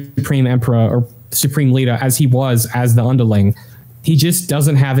as Supreme Emperor or Supreme Leader as he was as the underling. He just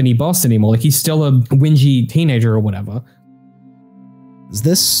doesn't have any boss anymore. Like he's still a whingy teenager or whatever.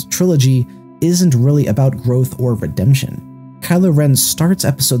 This trilogy isn't really about growth or redemption. Kylo Ren starts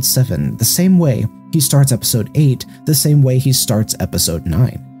episode 7 the same way he starts episode 8, the same way he starts episode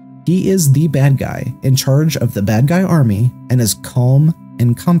 9. He is the bad guy in charge of the bad guy army and is calm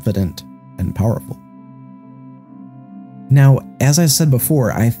and confident and powerful. Now, as I said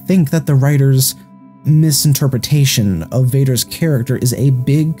before, I think that the writers' misinterpretation of Vader's character is a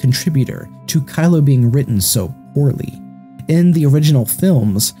big contributor to Kylo being written so poorly. In the original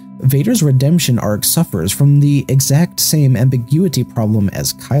films, Vader's redemption arc suffers from the exact same ambiguity problem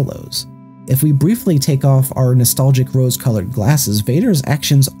as Kylo's. If we briefly take off our nostalgic rose-colored glasses, Vader's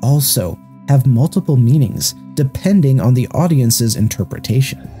actions also have multiple meanings depending on the audience's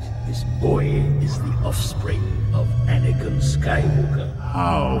interpretation. This boy is the offspring of Anakin Skywalker.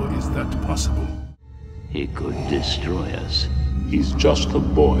 How is that possible? He could destroy us. He's just a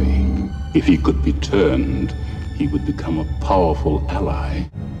boy. If he could be turned, he would become a powerful ally.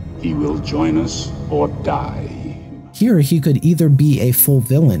 He will join us or die. Here, he could either be a full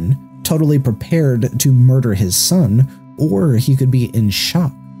villain, totally prepared to murder his son, or he could be in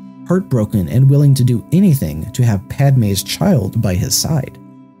shock, heartbroken, and willing to do anything to have Padmé's child by his side.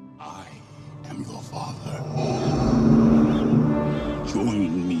 I am your father.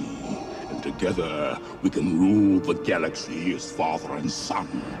 Join me, and together we can rule the galaxy as father and son.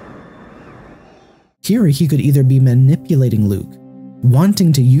 Here, he could either be manipulating Luke,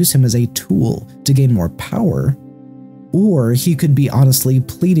 wanting to use him as a tool to gain more power, or he could be honestly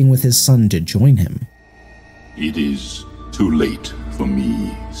pleading with his son to join him. It is too late for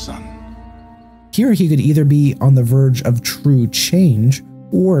me, son. Here, he could either be on the verge of true change,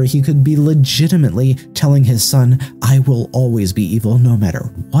 or he could be legitimately telling his son, "I will always be evil no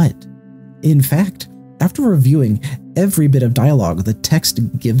matter what." In fact, after reviewing every bit of dialogue the text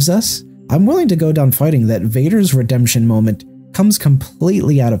gives us, I'm willing to go down fighting that Vader's redemption moment comes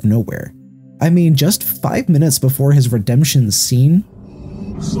completely out of nowhere. I mean, just 5 minutes before his redemption scene.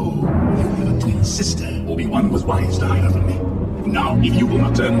 So, you were the twin sister Obi-Wan was wise to hide from me. Now, if you will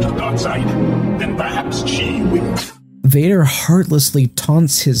not turn to the dark side, then perhaps she will. Vader heartlessly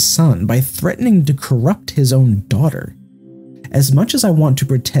taunts his son by threatening to corrupt his own daughter. As much as I want to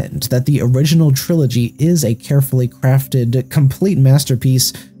pretend that the original trilogy is a carefully crafted, complete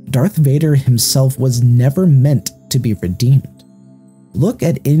masterpiece, Darth Vader himself was never meant to be redeemed. Look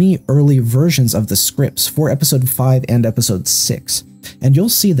at any early versions of the scripts for Episode 5 and Episode 6, and you'll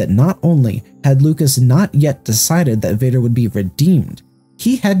see that not only had Lucas not yet decided that Vader would be redeemed,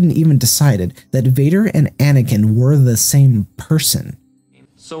 he hadn't even decided that Vader and Anakin were the same person.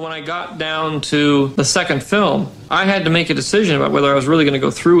 So when I got down to the second film, I had to make a decision about whether I was really going to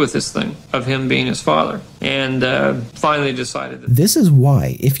go through with this thing of him being his father, and finally decided that. This is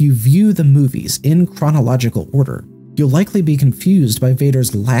why, if you view the movies in chronological order, you'll likely be confused by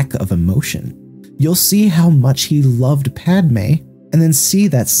Vader's lack of emotion. You'll see how much he loved Padmé, and then see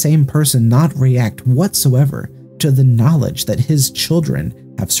that same person not react whatsoever to the knowledge that his children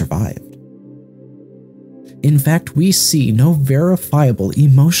have survived. In fact, we see no verifiable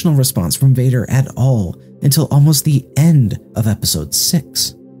emotional response from Vader at all until almost the end of Episode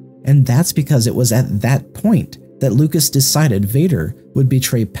 6. And that's because it was at that point that Lucas decided Vader would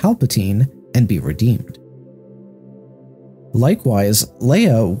betray Palpatine and be redeemed. Likewise,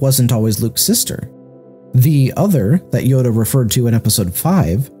 Leia wasn't always Luke's sister. The other that Yoda referred to in Episode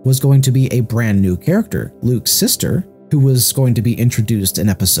 5 was going to be a brand new character, Luke's sister, who was going to be introduced in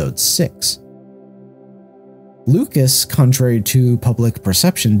Episode 6. Lucas, contrary to public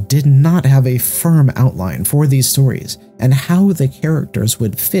perception, did not have a firm outline for these stories and how the characters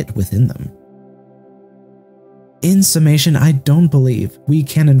would fit within them. In summation, I don't believe we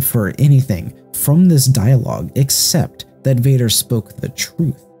can infer anything from this dialogue except that Vader spoke the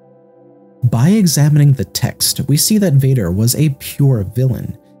truth. By examining the text, we see that Vader was a pure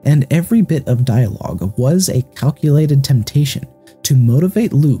villain, and every bit of dialogue was a calculated temptation to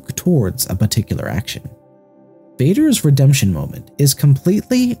motivate Luke towards a particular action. Vader's redemption moment is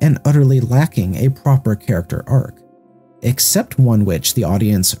completely and utterly lacking a proper character arc, except one which the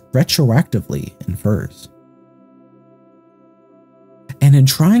audience retroactively infers. And in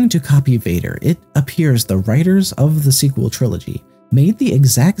trying to copy Vader, it appears the writers of the sequel trilogy made the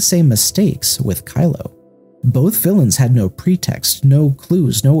exact same mistakes with Kylo. Both villains had no pretext, no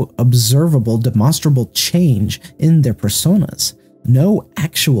clues, no observable, demonstrable change in their personas, no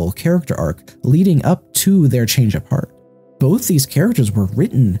actual character arc leading up to their change of heart. Both these characters were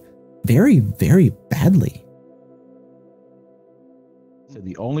written very, very badly.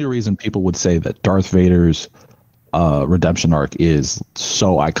 The only reason people would say that Darth Vader's redemption arc is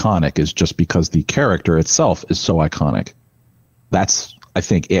so iconic is just because the character itself is so iconic. That's, I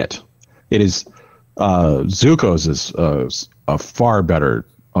think, it. It is Zuko's is a far better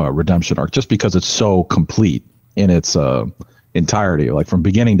redemption arc just because it's so complete in its entirety, like from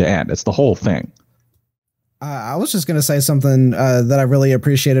beginning to end. It's the whole thing. I was just going to say something that I really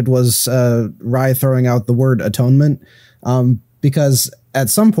appreciated was Rye throwing out the word atonement, because at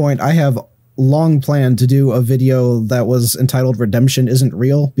some point I have long planned to do a video that was entitled Redemption Isn't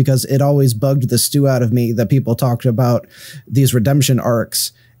Real, because it always bugged the stew out of me that people talked about these redemption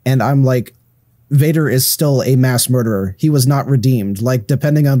arcs. And I'm like, Vader is still a mass murderer. He was not redeemed. Like,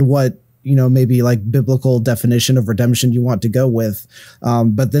 depending on what maybe like biblical definition of redemption you want to go with.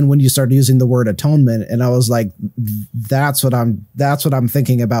 But then when you start using the word atonement, and I was like, that's what I'm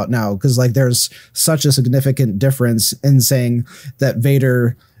thinking about now. Cause like there's such a significant difference in saying that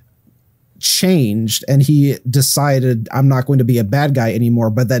Vader changed and he decided I'm not going to be a bad guy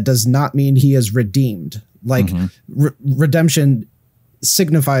anymore, but that does not mean he is redeemed. Like redemption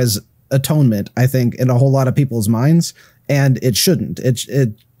signifies atonement, I think, in a whole lot of people's minds, and it shouldn't.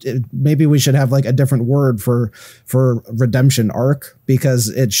 It maybe we should have like a different word for redemption arc, because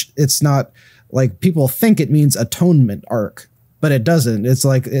it's not like people think it means atonement arc, but it doesn't. It's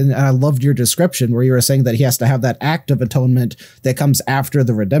like, and I loved your description where you were saying that he has to have that act of atonement that comes after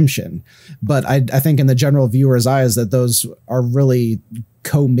the redemption. But I think in the general viewer's eyes that those are really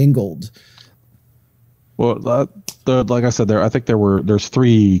commingled. Well, like I said, I think there's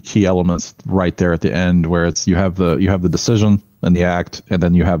three key elements right there at the end, where it's you have the decision and the act, and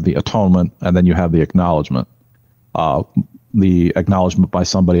then you have the atonement, and then you have the acknowledgement. The acknowledgement by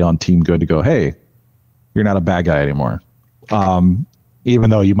somebody on Team Good to go, hey, you're not a bad guy anymore. Even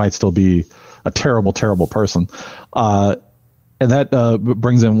though you might still be a terrible, terrible person. And that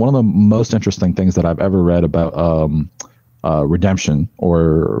brings in one of the most interesting things that I've ever read about redemption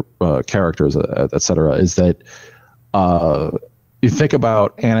or characters, etc., is that you think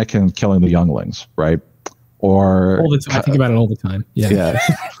about Anakin killing the younglings, right? Or all the time. I think about it all the time. Yeah.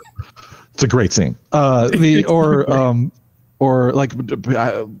 It's a great scene. Or like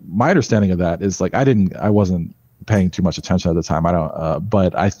my understanding of that is like I wasn't paying too much attention at the time.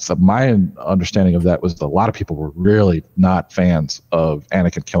 But my understanding of that was that a lot of people were really not fans of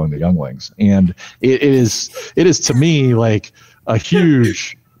Anakin killing the younglings, and it is to me like a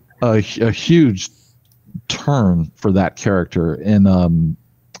huge turn for that character. And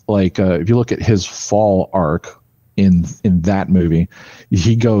if you look at his fall arc in that movie,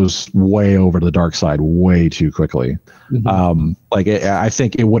 he goes way over to the dark side way too quickly. I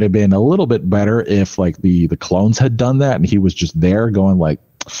think it would have been a little bit better if like the clones had done that and he was just there going like,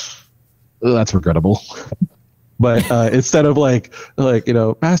 oh, that's regrettable. But instead of like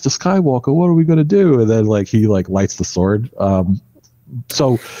Master Skywalker, what are we gonna do? And then like he like lights the sword.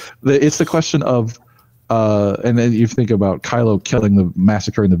 So it's the question of and then you think about Kylo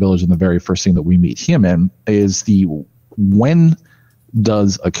massacring the village in the very first scene that we meet him in, is when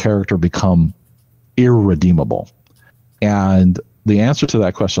does a character become irredeemable? And the answer to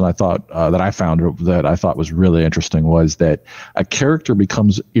that question I thought that I found that I thought was really interesting was that a character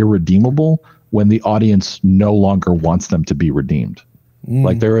becomes irredeemable when the audience no longer wants them to be redeemed.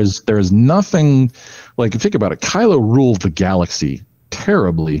 Like there is nothing, like think about it. Kylo ruled the galaxy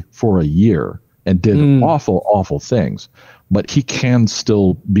terribly for a year and did awful things, but he can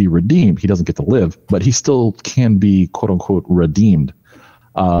still be redeemed. He doesn't get to live, but he still can be quote unquote redeemed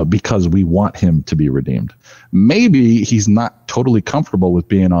because we want him to be redeemed. Maybe he's not totally comfortable with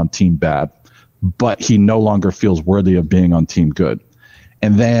being on Team Bad, but he no longer feels worthy of being on Team Good.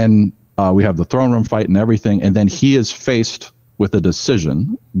 And then we have the throne room fight and everything, and then he is faced with a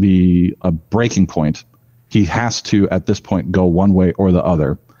decision, a breaking point. He has to, at this point, go one way or the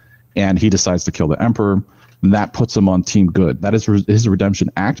other. And he decides to kill the Emperor. And that puts him on Team Good. That is his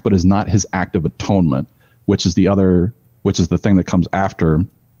redemption act, but is not his act of atonement, which is the thing that comes after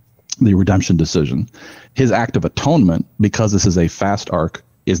the redemption decision. His act of atonement, because this is a fast arc,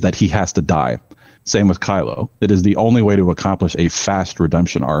 is that he has to die. Same with Kylo. It is the only way to accomplish a fast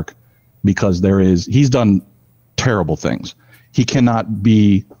redemption arc, because he's done terrible things. He cannot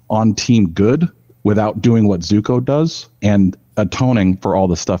be on Team Good without doing what Zuko does and atoning for all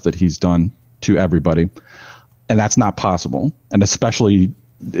the stuff that he's done to everybody. And that's not possible. And especially,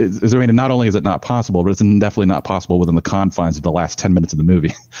 not only is it not possible, but it's definitely not possible within the confines of the last 10 minutes of the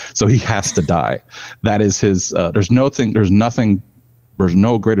movie. So he has to die. That is his, there's no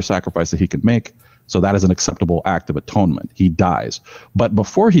greater sacrifice that he could make. So that is an acceptable act of atonement. He dies. But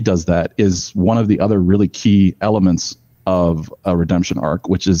before he does that is one of the other really key elements of a redemption arc,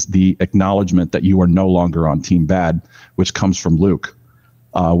 which is the acknowledgement that you are no longer on Team Bad, which comes from Luke.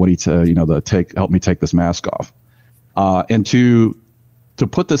 Help me take this mask off. And to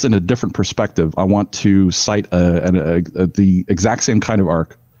put this in a different perspective, I want to cite the exact same kind of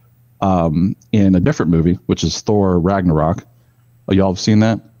arc in a different movie, which is Thor Ragnarok. Y'all have seen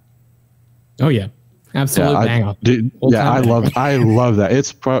that? Oh yeah, absolutely. I love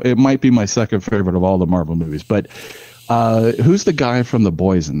that. It might be my second favorite of all the Marvel movies. But who's the guy from The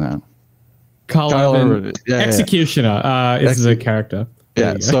Boys in that? Kylo Executioner is the character.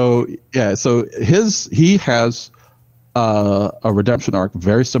 So he has a redemption arc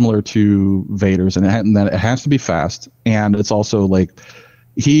very similar to Vader's, and then it has to be fast, and it's also like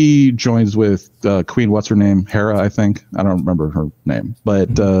he joins with Queen, what's her name? Hera, I think. I don't remember her name.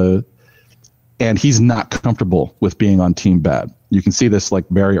 But and he's not comfortable with being on Team Bad. You can see this like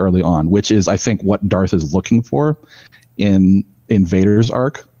very early on, which is, I think, what Darth is looking for in Vader's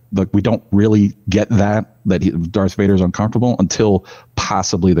arc. Like, we don't really get that Darth Vader's uncomfortable until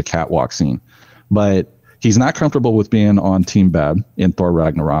possibly the catwalk scene. But he's not comfortable with being on Team Bad in Thor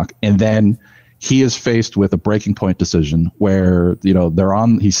Ragnarok. And then he is faced with a breaking point decision where, you know,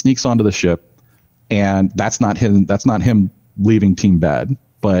 he sneaks onto the ship, and that's not him leaving Team Bad.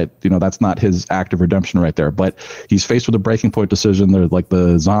 But, you know, that's not his act of redemption right there. But he's faced with a breaking point decision. They're like,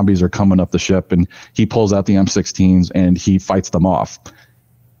 the zombies are coming up the ship, and he pulls out the M16s and he fights them off.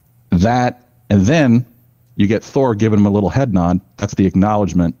 That, and then you get Thor giving him a little head nod. That's the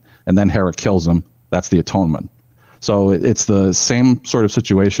acknowledgement. And then Hera kills him. That's the atonement. So it's the same sort of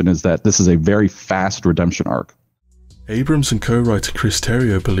situation, is that this is a very fast redemption arc. Abrams and co-writer Chris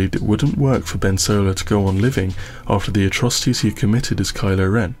Terrio believed it wouldn't work for Ben Solo to go on living after the atrocities he committed as Kylo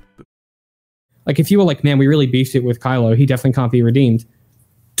Ren. Like, if you were like, man, we really beefed it with Kylo, he definitely can't be redeemed,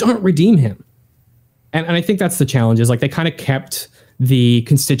 don't redeem him. And I think that's the challenge, is like they kind of kept the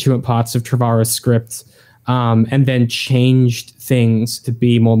constituent parts of Trevorrow's script and then changed things to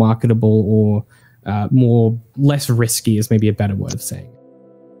be more marketable or less risky is maybe a better word of saying.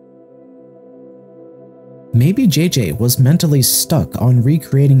 Maybe JJ was mentally stuck on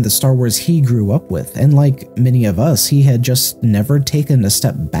recreating the Star Wars he grew up with, and like many of us, he had just never taken a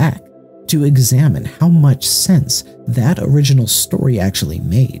step back to examine how much sense that original story actually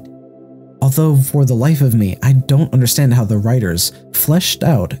made. Although, for the life of me, I don't understand how the writers fleshed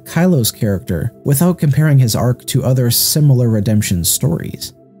out Kylo's character without comparing his arc to other similar redemption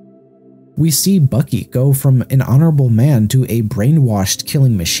stories. We see Bucky go from an honorable man to a brainwashed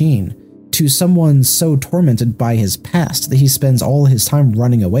killing machine, to someone so tormented by his past that he spends all his time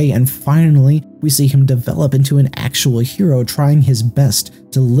running away, and finally we see him develop into an actual hero trying his best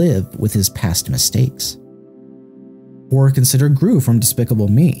to live with his past mistakes. Or consider Gru from Despicable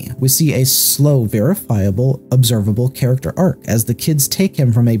Me. We see a slow, verifiable, observable character arc as the kids take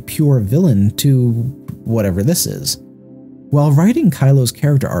him from a pure villain to whatever this is. While writing Kylo's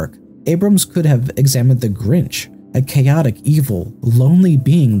character arc, Abrams could have examined the Grinch, a chaotic, evil, lonely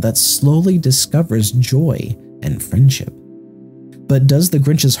being that slowly discovers joy and friendship. But does the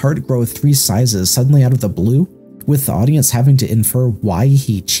Grinch's heart grow 3 sizes suddenly out of the blue, with the audience having to infer why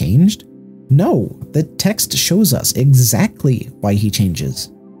he changed? No, the text shows us exactly why he changes.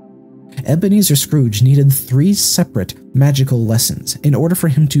 Ebenezer Scrooge needed 3 separate magical lessons in order for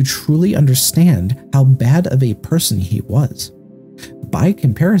him to truly understand how bad of a person he was. By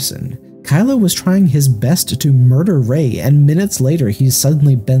comparison, Kylo was trying his best to murder Rey, and minutes later he's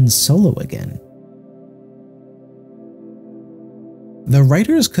suddenly Ben Solo again. The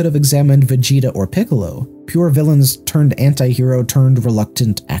writers could have examined Vegeta or Piccolo, pure villains turned anti-hero turned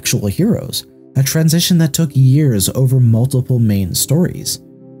reluctant actual heroes, a transition that took years over multiple main stories.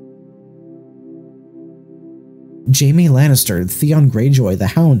 Jaime Lannister, Theon Greyjoy, the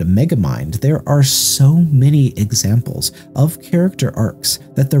Hound, Megamind, there are so many examples of character arcs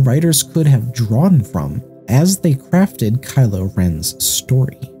that the writers could have drawn from as they crafted Kylo Ren's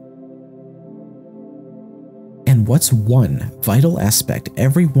story. And what's one vital aspect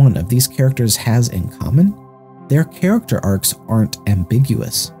every one of these characters has in common? Their character arcs aren't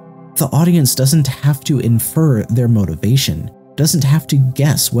ambiguous. The audience doesn't have to infer their motivation, doesn't have to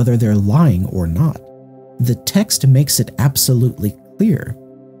guess whether they're lying or not. The text makes it absolutely clear,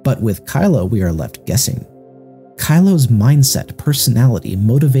 but with Kylo we are left guessing. Kylo's mindset, personality,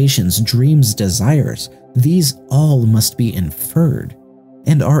 motivations, dreams, desires, these all must be inferred,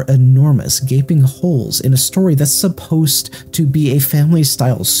 and are enormous gaping holes in a story that's supposed to be a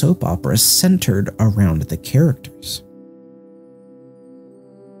family-style soap opera centered around the characters.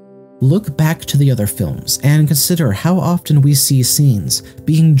 Look back to the other films and consider how often we see scenes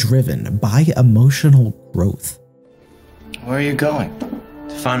being driven by emotional growth. Where are you going?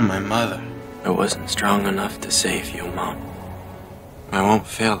 To find my mother. I wasn't strong enough to save you, Mom. I won't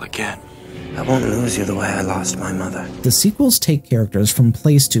fail again. I won't lose you the way I lost my mother. The sequels take characters from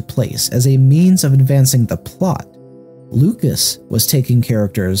place to place as a means of advancing the plot. Lucas was taking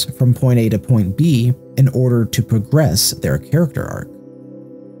characters from point A to point B in order to progress their character arc.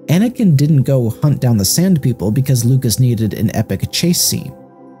 Anakin didn't go hunt down the Sand People because Lucas needed an epic chase scene.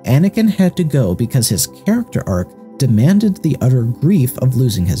 Anakin had to go because his character arc demanded the utter grief of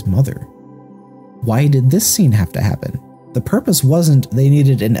losing his mother. Why did this scene have to happen? The purpose wasn't they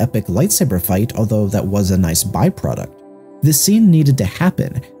needed an epic lightsaber fight, although that was a nice byproduct. This scene needed to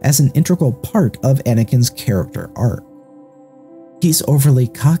happen as an integral part of Anakin's character arc. He's overly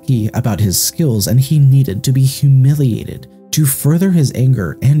cocky about his skills, and he needed to be humiliated to further his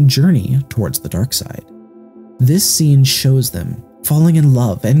anger and journey towards the dark side. This scene shows them falling in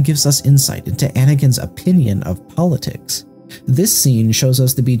love and gives us insight into Anakin's opinion of politics. This scene shows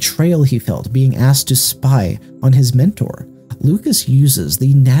us the betrayal he felt being asked to spy on his mentor. Lucas uses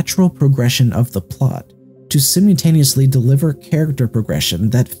the natural progression of the plot to simultaneously deliver character progression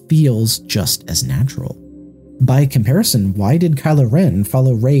that feels just as natural. By comparison, why did Kylo Ren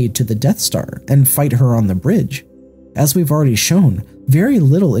follow Rey to the Death Star and fight her on the bridge? As we've already shown, very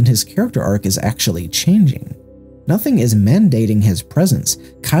little in his character arc is actually changing. Nothing is mandating his presence.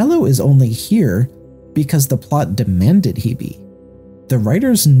 Kylo is only here because the plot demanded he be. The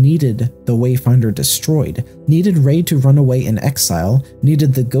writers needed the Wayfinder destroyed, needed Rey to run away in exile,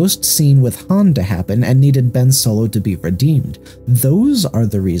 needed the ghost scene with Han to happen, and needed Ben Solo to be redeemed. Those are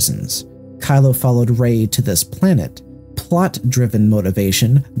the reasons Kylo followed Rey to this planet. Plot-driven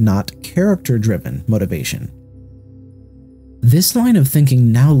motivation, not character-driven motivation. This line of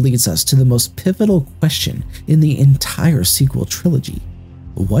thinking now leads us to the most pivotal question in the entire sequel trilogy.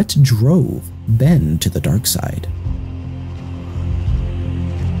 What drove Ben to the dark side?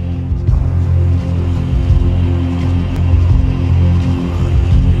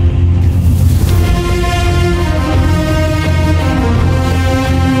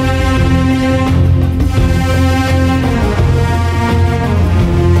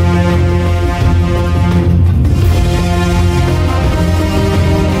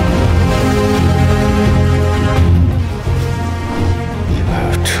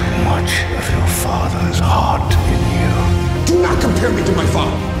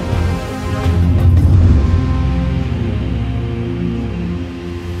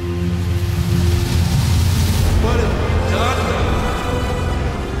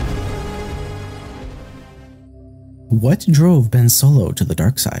 What drove Ben Solo to the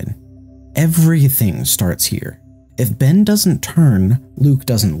dark side? Everything starts here. If Ben doesn't turn, Luke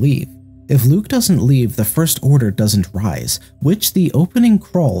doesn't leave. If Luke doesn't leave, the First Order doesn't rise, which the opening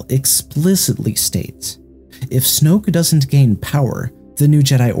crawl explicitly states. If Snoke doesn't gain power, the New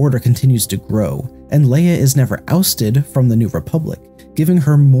Jedi Order continues to grow, and Leia is never ousted from the New Republic, giving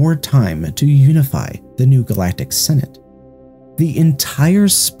her more time to unify the New Galactic Senate. The entire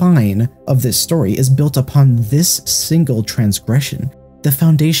spine of this story is built upon this single transgression, the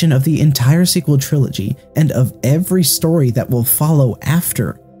foundation of the entire sequel trilogy and of every story that will follow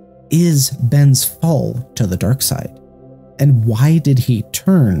after is Ben's fall to the dark side. And why did he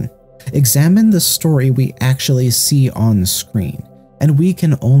turn? Examine the story we actually see on screen, and we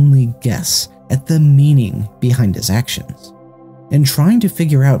can only guess at the meaning behind his actions. In trying to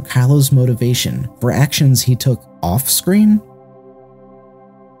figure out Kylo's motivation for actions he took off-screen,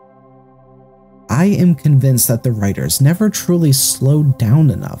 I am convinced that the writers never truly slowed down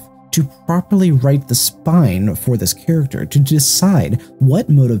enough to properly write the spine for this character to decide what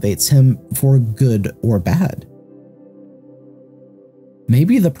motivates him for good or bad.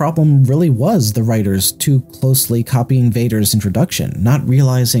 Maybe the problem really was the writers too closely copying Vader's introduction, not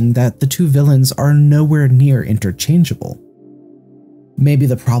realizing that the two villains are nowhere near interchangeable. Maybe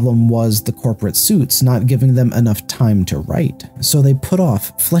the problem was the corporate suits not giving them enough time to write, so they put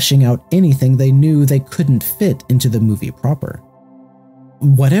off fleshing out anything they knew they couldn't fit into the movie proper.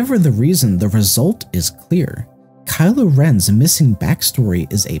 Whatever the reason, the result is clear. Kylo Ren's missing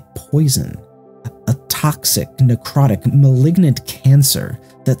backstory is a poison, a toxic, necrotic, malignant cancer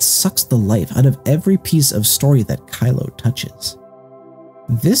that sucks the life out of every piece of story that Kylo touches.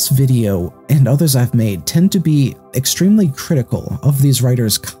 This video and others I've made tend to be extremely critical of these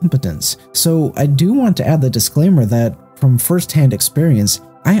writers' competence, so I do want to add the disclaimer that, from first-hand experience,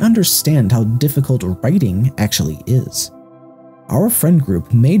 I understand how difficult writing actually is. Our friend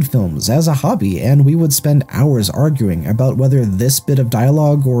group made films as a hobby, and we would spend hours arguing about whether this bit of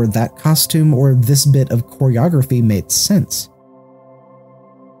dialogue or that costume or this bit of choreography made sense.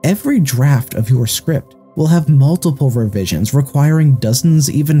 Every draft of your script will have multiple revisions requiring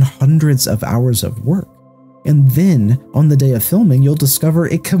dozens, even hundreds of hours of work. And then, on the day of filming, you'll discover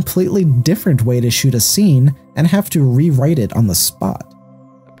a completely different way to shoot a scene and have to rewrite it on the spot.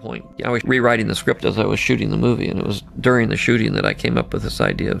 Point. I was rewriting the script as I was shooting the movie, and it was during the shooting that I came up with this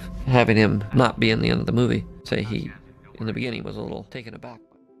idea of having him not be in the end of the movie. Say he, in the beginning, was a little taken aback.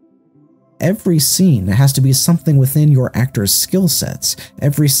 Every scene has to be something within your actor's skill sets.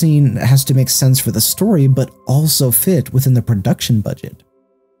 Every scene has to make sense for the story, but also fit within the production budget.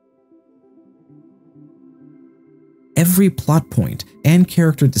 Every plot point and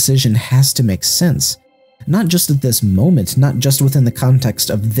character decision has to make sense. Not just at this moment, not just within the context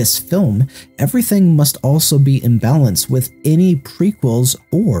of this film, everything must also be in balance with any prequels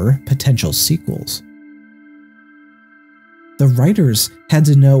or potential sequels. The writers had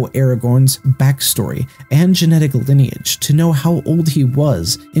to know Aragorn's backstory and genetic lineage to know how old he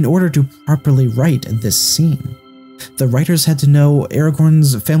was in order to properly write this scene. The writers had to know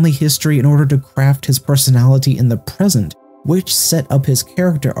Aragorn's family history in order to craft his personality in the present, which set up his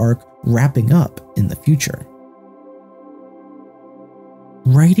character arc wrapping up in the future.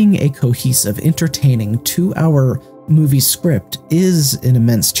 Writing a cohesive, entertaining 2-hour movie script is an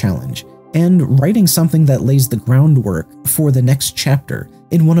immense challenge, and writing something that lays the groundwork for the next chapter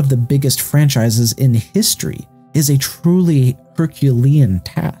in one of the biggest franchises in history is a truly Herculean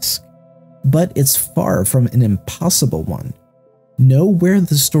task. But it's far from an impossible one. Know where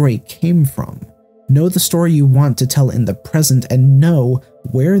the story came from. Know the story you want to tell in the present, and know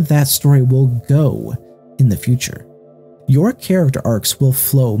where that story will go in the future. Your character arcs will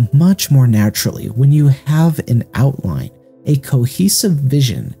flow much more naturally when you have an outline, a cohesive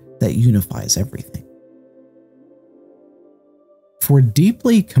vision that unifies everything. For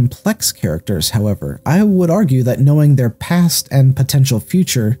deeply complex characters, however, I would argue that knowing their past and potential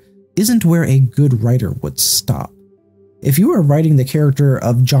future isn't where a good writer would stop. If you are writing the character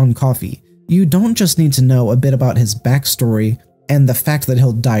of John Coffey, you don't just need to know a bit about his backstory and the fact that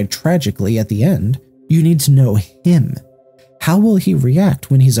he'll die tragically at the end. You need to know him. How will he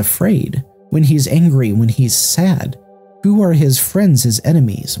react when he's afraid, when he's angry, when he's sad? Who are his friends, his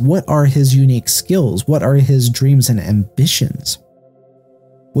enemies? What are his unique skills? What are his dreams and ambitions?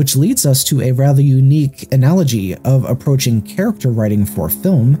 Which leads us to a rather unique analogy of approaching character writing for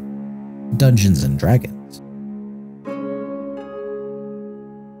film: Dungeons and Dragons.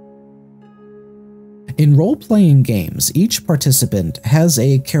 In role-playing games, each participant has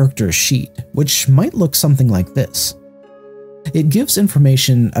a character sheet, which might look something like this. It gives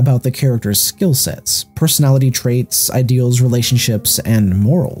information about the character's skill sets, personality traits, ideals, relationships, and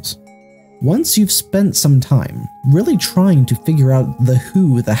morals. Once you've spent some time really trying to figure out the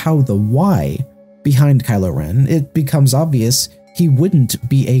who, the how, the why behind Kylo Ren, it becomes obvious he wouldn't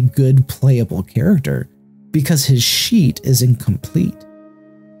be a good playable character because his sheet is incomplete.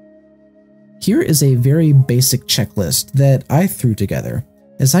 Here is a very basic checklist that I threw together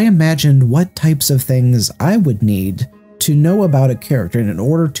as I imagined what types of things I would need to know about a character in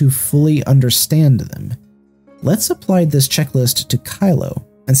order to fully understand them. Let's apply this checklist to Kylo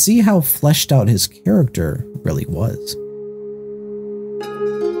and see how fleshed out his character really was.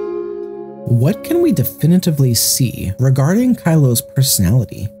 What can we definitively see regarding Kylo's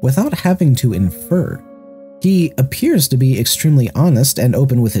personality without having to infer? He appears to be extremely honest and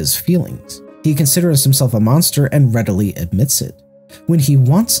open with his feelings. He considers himself a monster and readily admits it. When he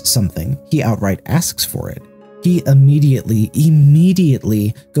wants something, he outright asks for it. He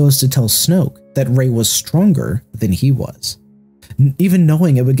immediately goes to tell Snoke that Rey was stronger than he was. Even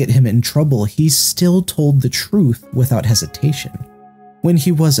knowing it would get him in trouble, he still told the truth without hesitation. When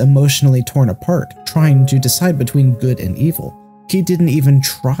he was emotionally torn apart, trying to decide between good and evil, he didn't even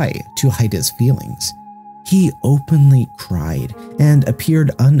try to hide his feelings. He openly cried and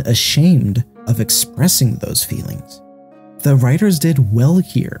appeared unashamed of expressing those feelings. The writers did well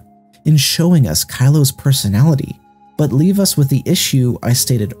here in showing us Kylo's personality, but leave us with the issue I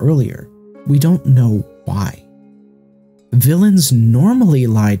stated earlier. We don't know why. Villains normally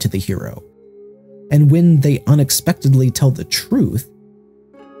lie to the hero, and when they unexpectedly tell the truth,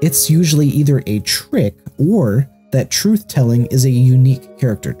 it's usually either a trick or that truth-telling is a unique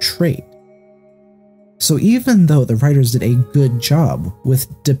character trait. So even though the writers did a good job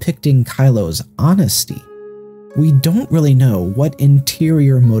with depicting Kylo's honesty, we don't really know what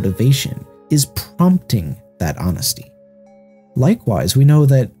interior motivation is prompting that honesty. Likewise, we know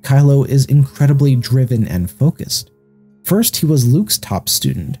that Kylo is incredibly driven and focused. First, he was Luke's top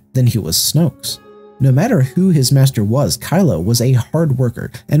student, then he was Snoke's. No matter who his master was, Kylo was a hard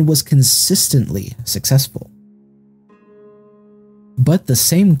worker and was consistently successful. But the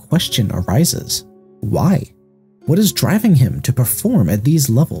same question arises. Why? What is driving him to perform at these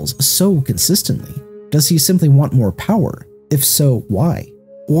levels so consistently? Does he simply want more power? If so, why?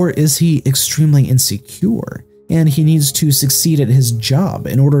 Or is he extremely insecure and he needs to succeed at his job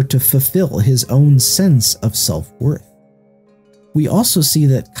in order to fulfill his own sense of self-worth? We also see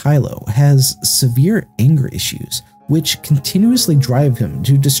that Kylo has severe anger issues, which continuously drive him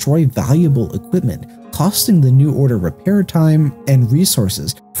to destroy valuable equipment, costing the New Order repair time and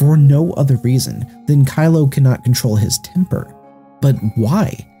resources for no other reason than Kylo cannot control his temper. But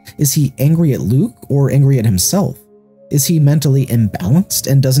why? Is he angry at Luke or angry at himself? Is he mentally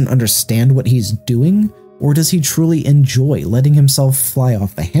imbalanced and doesn't understand what he's doing? Or does he truly enjoy letting himself fly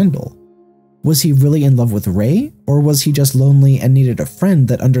off the handle? Was he really in love with Rey, or was he just lonely and needed a friend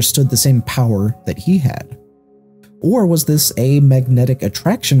that understood the same power that he had? Or was this a magnetic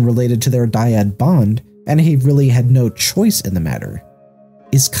attraction related to their dyad bond, and he really had no choice in the matter?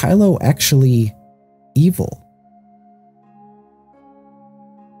 Is Kylo actually evil?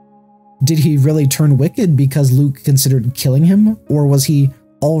 Did he really turn wicked because Luke considered killing him, or was he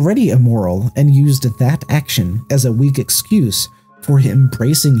already immoral and used that action as a weak excuse for him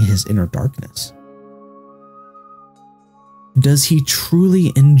embracing his inner darkness? Does he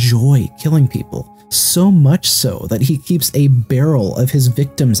truly enjoy killing people, so much so that he keeps a barrel of his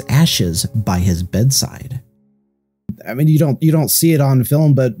victims' ashes by his bedside? I mean, you don't see it on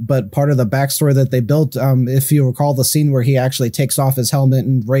film, but part of the backstory that they built, if you recall the scene where he actually takes off his helmet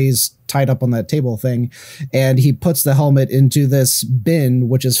and Rey's tied up on that table thing, and he puts the helmet into this bin,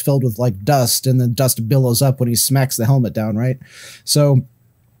 which is filled with like dust, and the dust billows up when he smacks the helmet down, right? So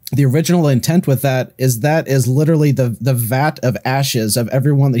the original intent with that is literally the vat of ashes of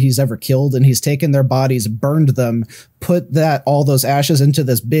everyone that he's ever killed, and he's taken their bodies, burned them, put all those ashes into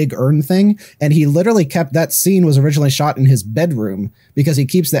this big urn thing, and he literally kept that scene was originally shot in his bedroom because he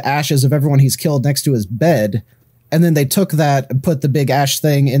keeps the ashes of everyone he's killed next to his bed. And then they took that and put the big ash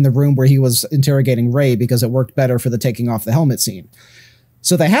thing in the room where he was interrogating Rey because it worked better for the taking off the helmet scene.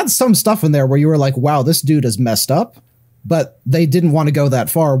 So they had some stuff in there where you were like, wow, this dude is messed up. But they didn't want to go that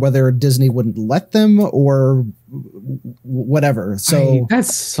far, whether Disney wouldn't let them or whatever. So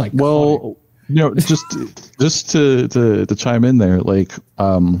that's like, well, you know, just to chime in there, like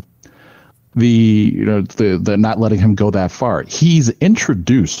the not letting him go that far. He's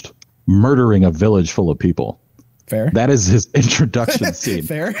introduced murdering a village full of people. Fair. That is his introduction scene.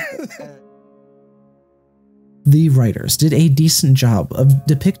 Fair. The writers did a decent job of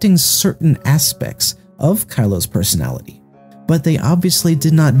depicting certain aspects of Kylo's personality, but they obviously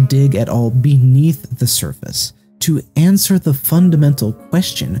did not dig at all beneath the surface to answer the fundamental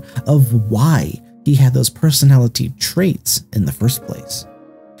question of why he had those personality traits in the first place.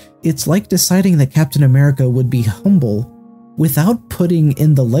 It's like deciding that Captain America would be humble without putting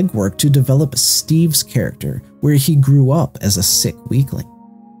in the legwork to develop Steve's character, where he grew up as a sick weakling.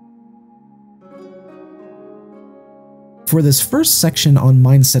 For this first section on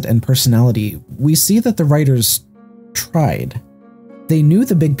mindset and personality, we see that the writers tried. They knew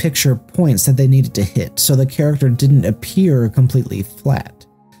the big picture points that they needed to hit, so the character didn't appear completely flat.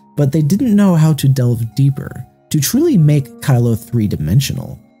 But they didn't know how to delve deeper, to truly make Kylo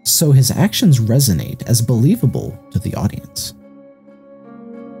three-dimensional, so his actions resonate as believable to the audience.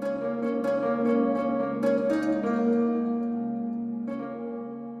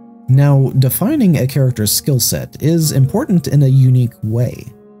 Now, defining a character's skill set is important in a unique way.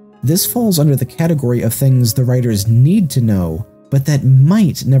 This falls under the category of things the writers need to know, but that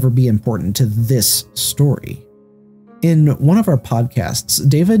might never be important to this story. In one of our podcasts,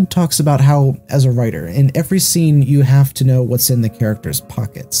 David talks about how, as a writer, in every scene you have to know what's in the character's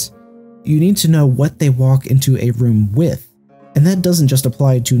pockets. You need to know what they walk into a room with, and that doesn't just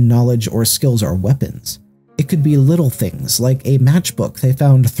apply to knowledge or skills or weapons. It could be little things like a matchbook they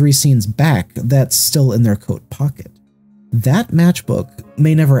found 3 scenes back that's still in their coat pocket. That matchbook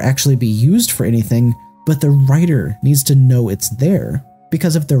may never actually be used for anything, but the writer needs to know it's there,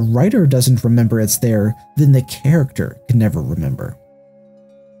 because if the writer doesn't remember it's there, then the character can never remember.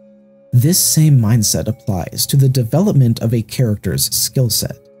 This same mindset applies to the development of a character's skill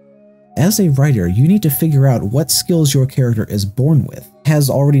set. As a writer, you need to figure out what skills your character is born with, has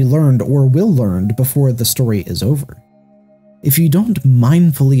already learned, or will learn before the story is over. If you don't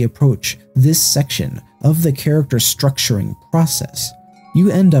mindfully approach this section of the character structuring process, you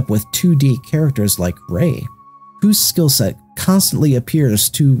end up with 2D characters like Rey, whose skill set constantly appears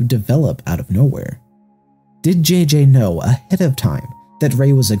to develop out of nowhere. Did JJ know ahead of time that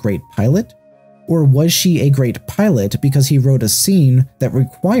Rey was a great pilot? Or was she a great pilot because he wrote a scene that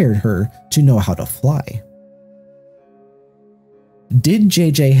required her to know how to fly? Did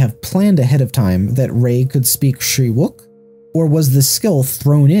JJ have planned ahead of time that Rey could speak Shriwook? Or was the skill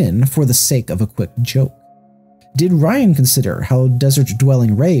thrown in for the sake of a quick joke? Did Ryan consider how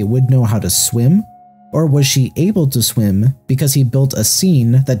desert-dwelling Rey would know how to swim? Or was she able to swim because he built a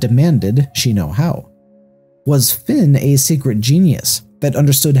scene that demanded she know how? Was Finn a secret genius that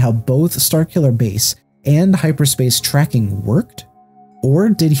understood how both Starkiller Base and hyperspace tracking worked? Or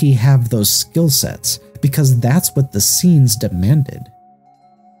did he have those skill sets because that's what the scenes demanded?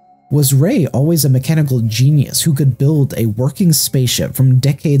 Was Rey always a mechanical genius who could build a working spaceship from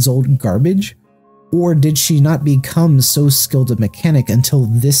decades-old garbage? Or did she not become so skilled a mechanic until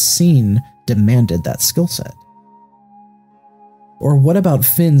this scene demanded that skill set. Or what about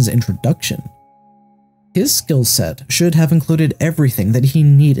Finn's introduction? His skill set should have included everything that he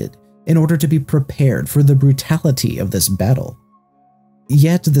needed in order to be prepared for the brutality of this battle.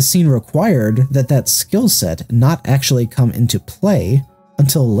 Yet the scene required that that skill set not actually come into play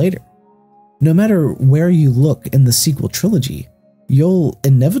until later. No matter where you look in the sequel trilogy, you'll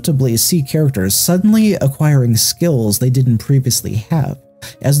inevitably see characters suddenly acquiring skills they didn't previously have,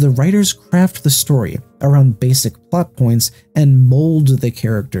 as the writers craft the story around basic plot points and mold the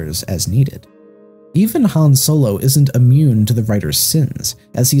characters as needed. Even Han Solo isn't immune to the writer's sins,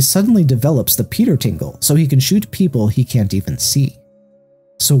 as he suddenly develops the Peter tingle so he can shoot people he can't even see.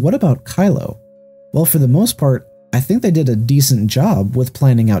 So what about Kylo? Well, for the most part, I think they did a decent job with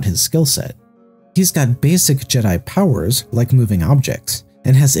planning out his skill set. He's got basic Jedi powers, like moving objects,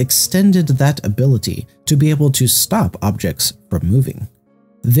 and has extended that ability to be able to stop objects from moving.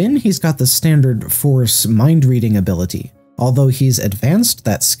 Then he's got the standard Force mind-reading ability, although he's advanced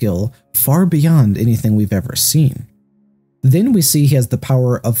that skill far beyond anything we've ever seen. Then we see he has the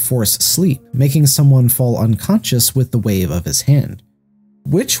power of Force sleep, making someone fall unconscious with the wave of his hand,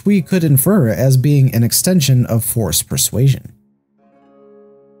 which we could infer as being an extension of Force persuasion.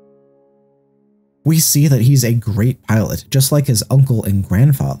 We see that he's a great pilot, just like his uncle and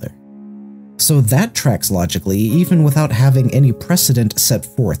grandfather. So that tracks logically, even without having any precedent set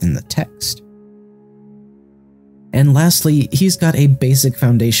forth in the text. And lastly, he's got a basic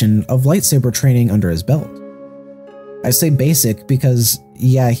foundation of lightsaber training under his belt. I say basic because,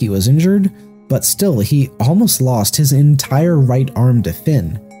 yeah, he was injured, but still, he almost lost his entire right arm to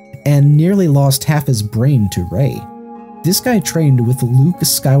Finn, and nearly lost half his brain to Rey. This guy trained with Luke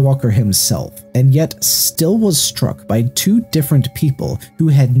Skywalker himself, and yet still was struck by two different people who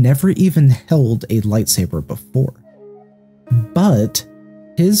had never even held a lightsaber before. But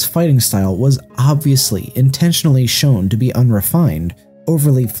his fighting style was obviously intentionally shown to be unrefined,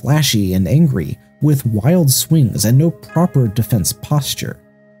 overly flashy and angry, with wild swings and no proper defense posture.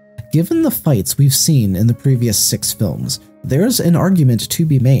 Given the fights we've seen in the previous 6 films, there's an argument to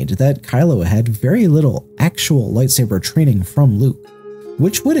be made that Kylo had very little actual lightsaber training from Luke,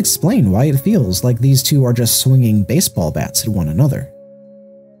 which would explain why it feels like these two are just swinging baseball bats at one another.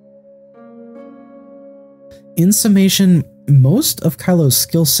 In summation, most of Kylo's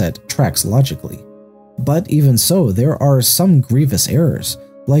skill set tracks logically, but even so, there are some grievous errors,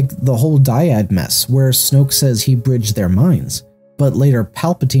 like the whole dyad mess where Snoke says he bridged their minds, but later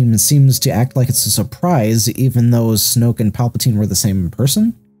Palpatine seems to act like it's a surprise even though Snoke and Palpatine were the same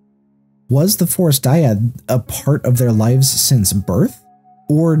person? Was the Force dyad a part of their lives since birth?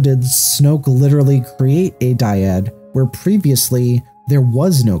 Or did Snoke literally create a dyad where previously there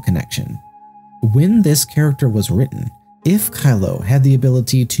was no connection? When this character was written, if Kylo had the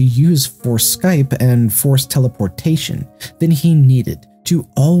ability to use Force Skype and Force teleportation, then he needed to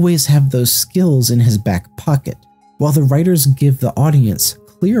always have those skills in his back pocket, while the writers give the audience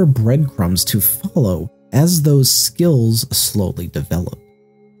clear breadcrumbs to follow as those skills slowly develop.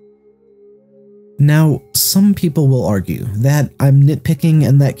 Now, some people will argue that I'm nitpicking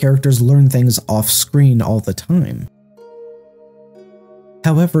and that characters learn things off-screen all the time.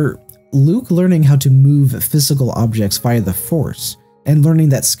 However, Luke learning how to move physical objects via the Force and learning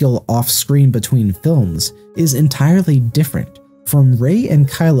that skill off-screen between films is entirely different from Rey and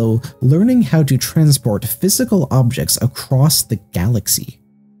Kylo learning how to transport physical objects across the galaxy.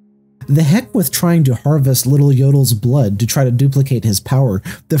 The heck with trying to harvest little Yodel's blood to try to duplicate his power,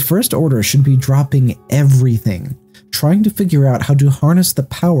 the First Order should be dropping everything, trying to figure out how to harness the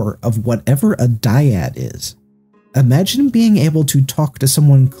power of whatever a dyad is. Imagine being able to talk to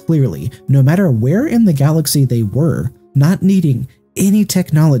someone clearly, no matter where in the galaxy they were, not needing any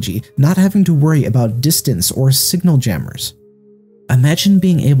technology, not having to worry about distance or signal jammers. Imagine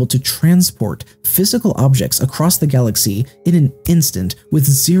being able to transport physical objects across the galaxy in an instant with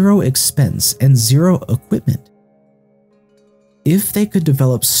zero expense and zero equipment. If they could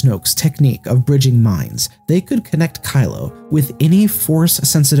develop Snoke's technique of bridging minds, they could connect Kylo with any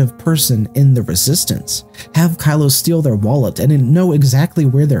Force-sensitive person in the Resistance, have Kylo steal their wallet and know exactly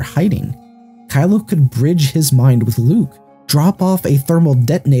where they're hiding. Kylo could bridge his mind with Luke, drop off a thermal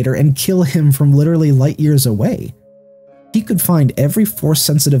detonator and kill him from literally light years away. He could find every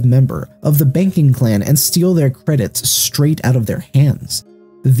Force-sensitive member of the banking clan and steal their credits straight out of their hands.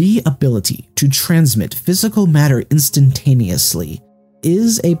 The ability to transmit physical matter instantaneously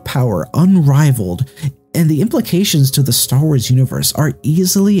is a power unrivaled, and the implications to the Star Wars universe are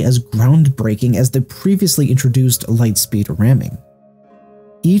easily as groundbreaking as the previously introduced lightspeed ramming.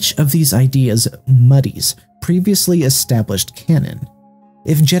 Each of these ideas muddies previously established canon.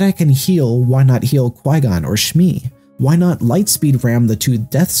 If Jedi can heal, why not heal Qui-Gon or Shmi? Why not lightspeed ram the 2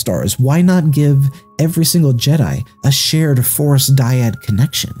 Death Stars? Why not give every single Jedi a shared Force dyad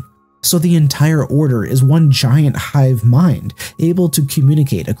connection? So the entire Order is one giant hive mind, able to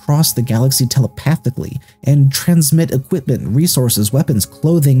communicate across the galaxy telepathically and transmit equipment, resources, weapons,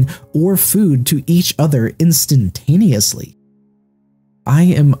 clothing, or food to each other instantaneously. I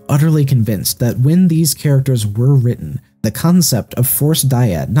am utterly convinced that when these characters were written, the concept of Force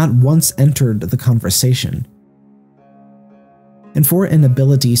dyad not once entered the conversation. And for an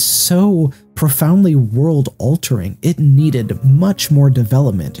ability so profoundly world-altering, it needed much more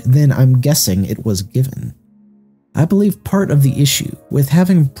development than I'm guessing it was given. I believe part of the issue with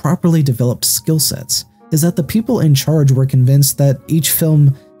having properly developed skill sets is that the people in charge were convinced that each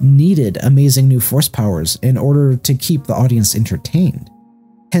film needed amazing new Force powers in order to keep the audience entertained.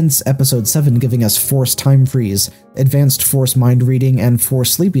 Hence Episode 7 giving us Force Time Freeze, Advanced Force Mind Reading, and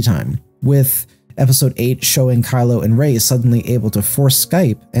Force Sleepy Time, with Episode 8 showing Kylo and Rey suddenly able to Force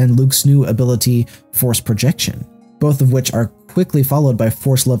Skype and Luke's new ability, Force Projection, both of which are quickly followed by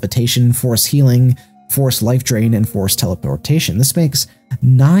Force Levitation, Force Healing, Force Life Drain, and Force Teleportation. This makes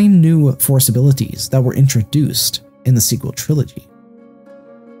 9 new Force abilities that were introduced in the sequel trilogy.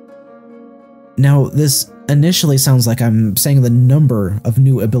 Now, this initially sounds like I'm saying the number of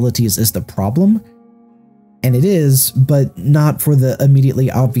new abilities is the problem, and it is, but not for the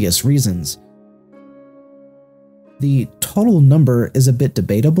immediately obvious reasons. The total number is a bit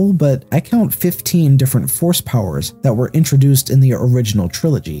debatable, but I count 15 different Force powers that were introduced in the original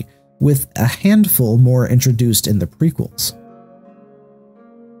trilogy, with a handful more introduced in the prequels.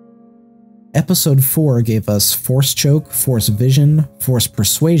 Episode 4 gave us Force Choke, Force Vision, Force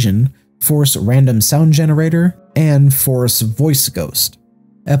Persuasion, Force Random Sound Generator, and Force Voice Ghost.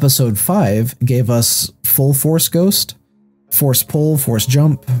 Episode 5 gave us Full Force Ghost, Force Pull, Force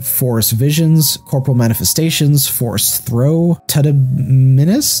Jump, Force Visions, Corporal Manifestations, Force Throw,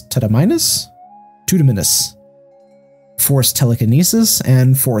 Tutaminis, Force Telekinesis,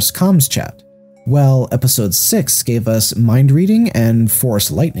 and Force Comms Chat, while Episode 6 gave us Mind Reading and Force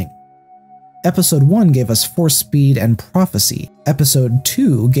Lightning. Episode 1 gave us Force Speed and Prophecy. Episode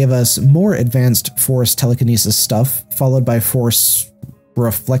 2 gave us more advanced Force Telekinesis stuff, followed by Force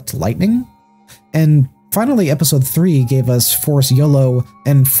Reflect Lightning. And finally, Episode 3 gave us Force YOLO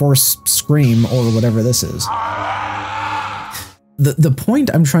and Force Scream, or whatever this is. The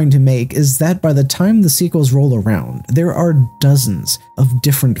point I'm trying to make is that by the time the sequels roll around, there are dozens of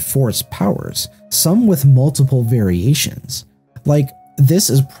different Force powers, some with multiple variations. Like,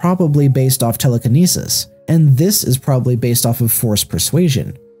 this is probably based off telekinesis, and this is probably based off of Force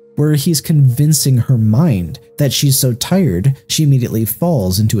Persuasion, where he's convincing her mind that she's so tired she immediately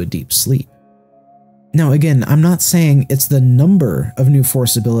falls into a deep sleep. Now again, I'm not saying it's the number of new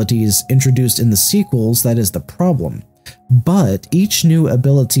Force abilities introduced in the sequels that is the problem, but each new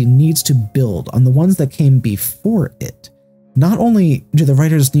ability needs to build on the ones that came before it. Not only do the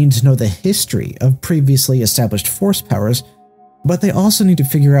writers need to know the history of previously established Force powers, but they also need to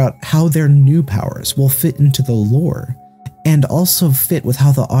figure out how their new powers will fit into the lore, and also fit with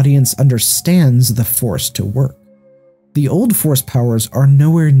how the audience understands the Force to work. The old Force powers are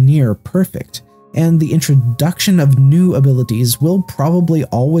nowhere near perfect, and the introduction of new abilities will probably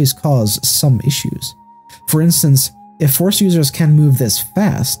always cause some issues. For instance, if Force users can move this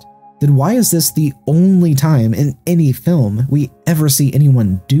fast, then why is this the only time in any film we ever see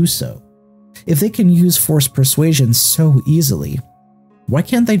anyone do so? If they can use Force Persuasion so easily, why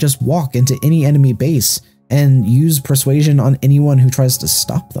can't they just walk into any enemy base and use Persuasion on anyone who tries to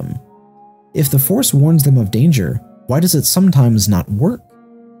stop them? If the Force warns them of danger, why does it sometimes not work?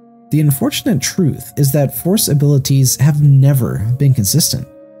 The unfortunate truth is that Force abilities have never been consistent.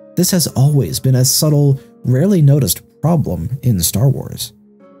 This has always been a subtle, rarely noticed problem in Star Wars.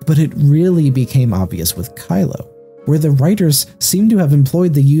 But it really became obvious with Kylo, where the writers seem to have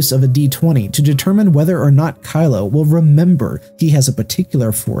employed the use of a D20 to determine whether or not Kylo will remember he has a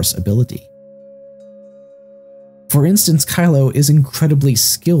particular Force ability. For instance, Kylo is incredibly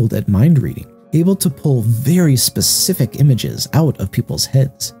skilled at mind reading, able to pull very specific images out of people's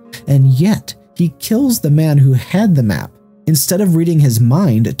heads, and yet he kills the man who had the map instead of reading his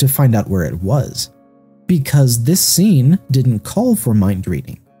mind to find out where it was. Because this scene didn't call for mind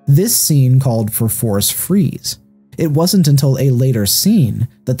reading. This scene called for Force Freeze. It wasn't until a later scene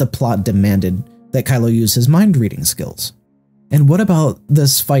that the plot demanded that Kylo use his mind-reading skills. And what about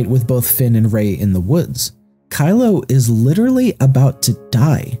this fight with both Finn and Rey in the woods? Kylo is literally about to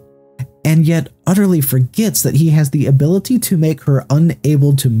die, and yet utterly forgets that he has the ability to make her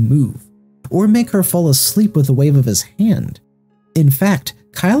unable to move, or make her fall asleep with a wave of his hand. In fact,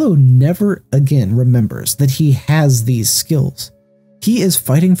 Kylo never again remembers that he has these skills. He is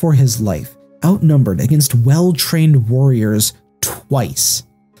fighting for his life, outnumbered against well-trained warriors twice.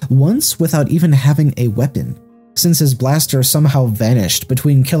 Once without even having a weapon, since his blaster somehow vanished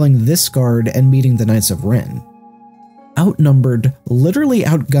between killing this guard and meeting the Knights of Ren. Outnumbered, literally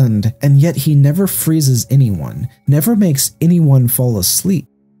outgunned, and yet he never freezes anyone, never makes anyone fall asleep.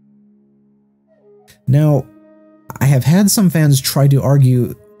 Now, I have had some fans try to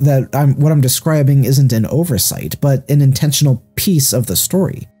argue that what I'm describing isn't an oversight, but an intentional piece of the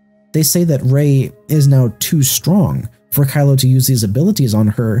story. They say that Rey is now too strong for Kylo to use these abilities on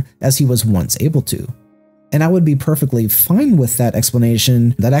her as he was once able to. And I would be perfectly fine with that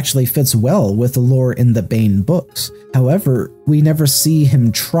explanation. That actually fits well with the lore in the Bane books. However, we never see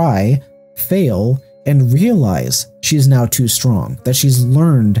him try, fail, and realize she's now too strong, that she's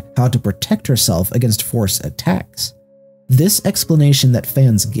learned how to protect herself against Force attacks. This explanation that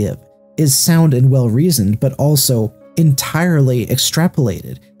fans give is sound and well-reasoned, but also entirely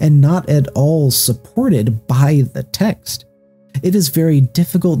extrapolated and not at all supported by the text. It is very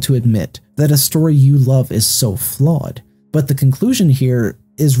difficult to admit that a story you love is so flawed, but the conclusion here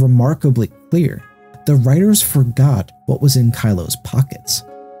is remarkably clear. The writers forgot what was in Kylo's pockets.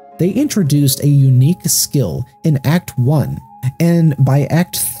 They introduced a unique skill in Act 1, and by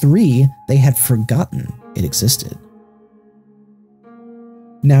Act 3, they had forgotten it existed.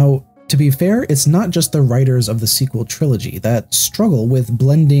 Now, to be fair, it's not just the writers of the sequel trilogy that struggle with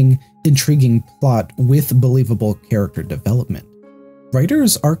blending intriguing plot with believable character development.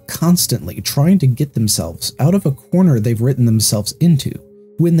 Writers are constantly trying to get themselves out of a corner they've written themselves into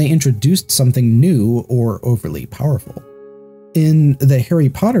when they introduced something new or overly powerful. In the Harry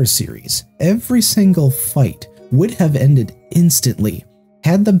Potter series, every single fight would have ended instantly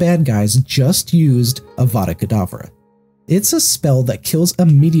had the bad guys just used Avada Kedavra. It's a spell that kills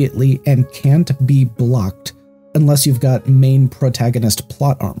immediately and can't be blocked unless you've got main protagonist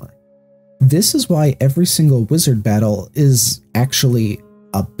plot armor. This is why every single wizard battle is actually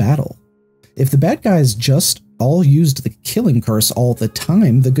a battle. If the bad guys just all used the killing curse all the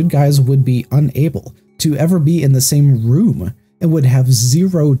time, the good guys would be unable to ever be in the same room and would have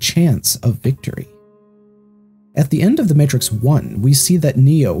zero chance of victory. At the end of The Matrix 1, we see that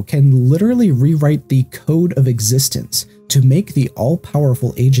Neo can literally rewrite the code of existence to make the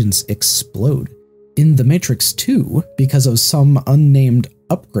all-powerful agents explode. In The Matrix 2, because of some unnamed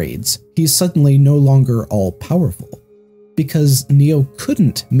upgrades, he's suddenly no longer all-powerful. Because Neo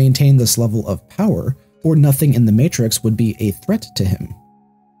couldn't maintain this level of power, or nothing in The Matrix would be a threat to him.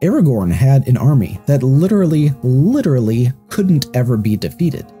 Aragorn had an army that literally couldn't ever be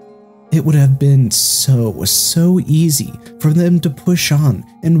defeated. It would have been so easy for them to push on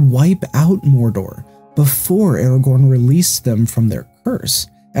and wipe out Mordor before Aragorn released them from their curse.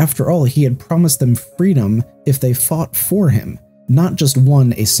 After all, he had promised them freedom if they fought for him, not just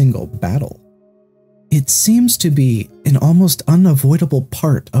won a single battle. It seems to be an almost unavoidable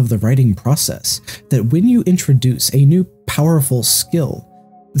part of the writing process that when you introduce a new powerful skill,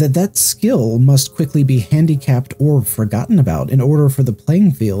 that skill must quickly be handicapped or forgotten about in order for the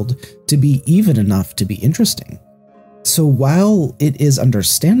playing field to be even enough to be interesting. So while it is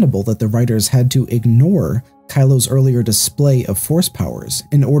understandable that the writers had to ignore Kylo's earlier display of force powers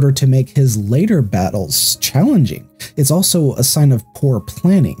in order to make his later battles challenging, it's also a sign of poor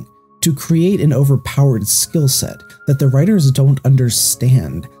planning to create an overpowered skill set that the writers don't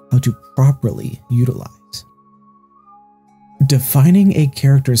understand how to properly utilize. Defining a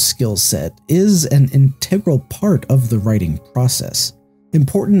character's skill set is an integral part of the writing process,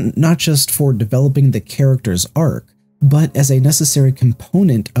 important not just for developing the character's arc, but as a necessary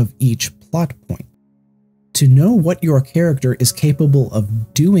component of each plot point. To know what your character is capable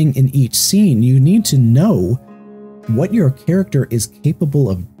of doing in each scene, you need to know what your character is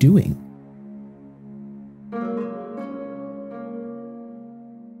capable of doing.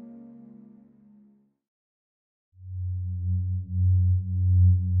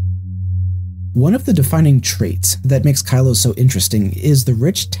 One of the defining traits that makes Kylo so interesting is the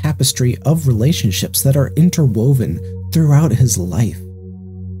rich tapestry of relationships that are interwoven throughout his life.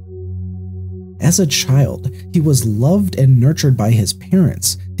 As a child, he was loved and nurtured by his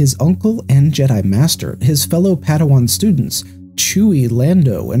parents, his uncle and Jedi Master, his fellow Padawan students, Chewie,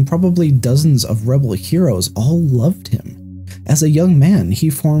 Lando, and probably dozens of rebel heroes all loved him. As a young man, he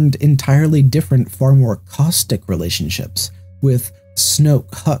formed entirely different, far more caustic relationships with Snoke,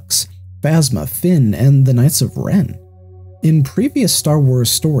 Hux, Phasma, Finn, and the Knights of Ren. In previous Star Wars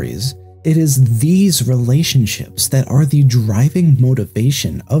stories, it is these relationships that are the driving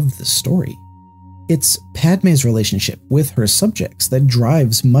motivation of the story. It's Padmé's relationship with her subjects that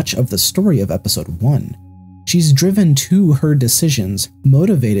drives much of the story of Episode 1. She's driven to her decisions,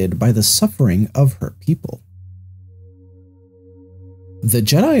 motivated by the suffering of her people. The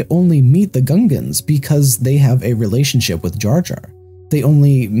Jedi only meet the Gungans because they have a relationship with Jar Jar. They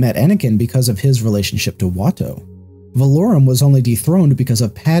only met Anakin because of his relationship to Watto. Valorum was only dethroned because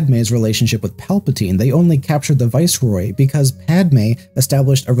of Padmé's relationship with Palpatine. They only captured the Viceroy because Padmé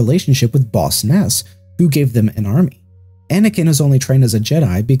established a relationship with Boss Nass, who gave them an army. Anakin is only trained as a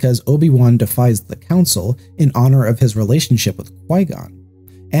Jedi because Obi-Wan defies the Council in honor of his relationship with Qui-Gon.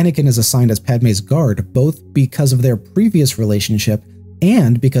 Anakin is assigned as Padmé's guard both because of their previous relationship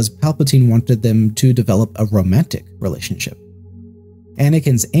and because Palpatine wanted them to develop a romantic relationship.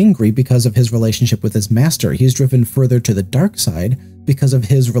 Anakin's angry because of his relationship with his master. He's driven further to the dark side because of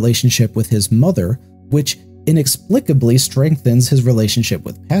his relationship with his mother, which inexplicably strengthens his relationship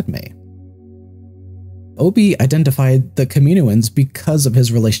with Padmé. Obi identified the Kaminoans because of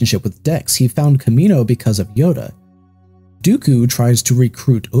his relationship with Dex. He found Kamino because of Yoda. Dooku tries to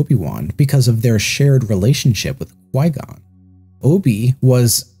recruit Obi-Wan because of their shared relationship with Qui-Gon. Obi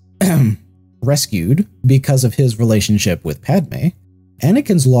was rescued because of his relationship with Padmé.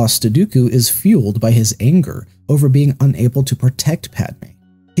 Anakin's loss to Dooku is fueled by his anger over being unable to protect Padmé.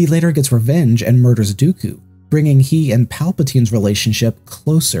 He later gets revenge and murders Dooku, bringing he and Palpatine's relationship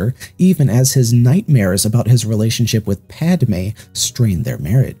closer, even as his nightmares about his relationship with Padmé strain their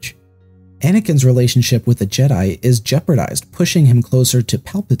marriage. Anakin's relationship with the Jedi is jeopardized, pushing him closer to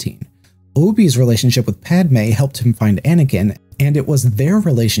Palpatine. Obi's relationship with Padmé helped him find Anakin, and it was their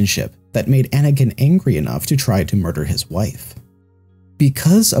relationship that made Anakin angry enough to try to murder his wife.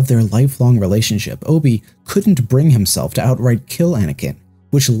 Because of their lifelong relationship, Obi couldn't bring himself to outright kill Anakin,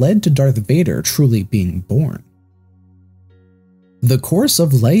 which led to Darth Vader truly being born. The course of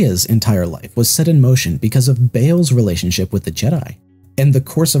Leia's entire life was set in motion because of Bail's relationship with the Jedi, and the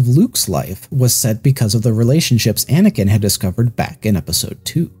course of Luke's life was set because of the relationships Anakin had discovered back in Episode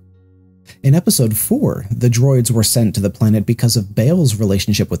 2. In Episode 4, the droids were sent to the planet because of Bail's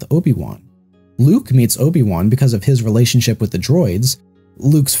relationship with Obi-Wan. Luke meets Obi-Wan because of his relationship with the droids.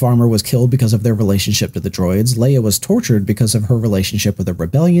 Luke's farmer was killed because of their relationship to the droids. Leia was tortured because of her relationship with the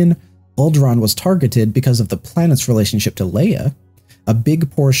rebellion. Alderaan was targeted because of the planet's relationship to Leia. A big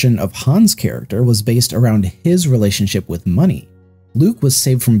portion of Han's character was based around his relationship with money. Luke was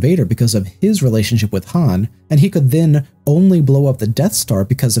saved from Vader because of his relationship with Han, and he could then only blow up the Death Star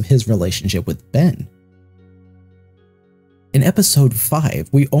because of his relationship with Ben. In Episode 5,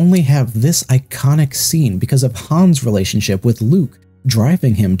 we only have this iconic scene because of Han's relationship with Luke,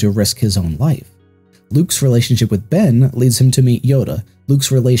 driving him to risk his own life. Luke's relationship with Ben leads him to meet Yoda.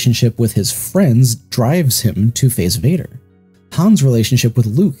 Luke's relationship with his friends drives him to face Vader. Han's relationship with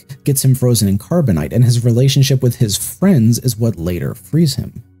Luke gets him frozen in carbonite, and his relationship with his friends is what later frees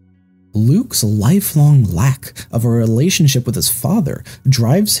him. Luke's lifelong lack of a relationship with his father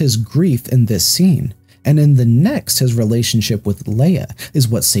drives his grief in this scene, and in the next, his relationship with Leia is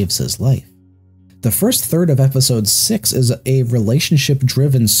what saves his life. The first third of Episode 6 is a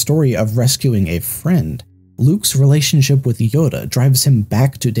relationship-driven story of rescuing a friend. Luke's relationship with Yoda drives him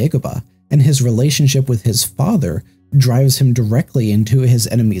back to Dagobah, and his relationship with his father drives him directly into his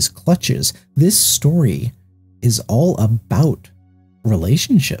enemy's clutches. This story is all about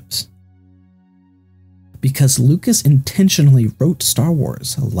relationships. Because Lucas intentionally wrote Star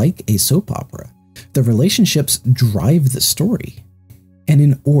Wars like a soap opera, the relationships drive the story. And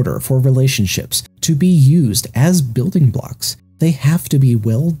in order for relationships to be used as building blocks, they have to be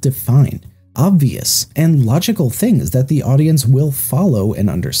well-defined, obvious, and logical things that the audience will follow and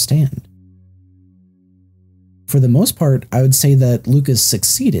understand. For the most part, I would say that Lucas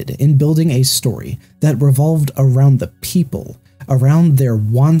succeeded in building a story that revolved around the people, around their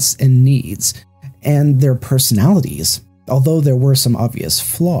wants and needs, and their personalities, although there were some obvious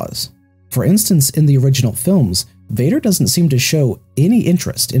flaws. For instance, in the original films, Vader doesn't seem to show any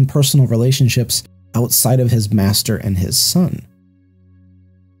interest in personal relationships outside of his master and his son.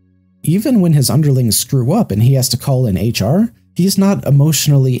 Even when his underlings screw up and he has to call in HR, he's not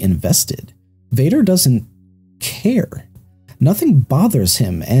emotionally invested. Vader doesn't care. Nothing bothers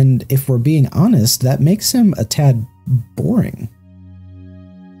him, and if we're being honest, that makes him a tad boring.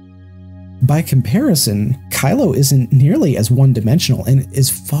 By comparison, Kylo isn't nearly as one-dimensional and is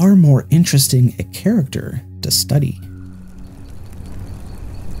far more interesting a character to study.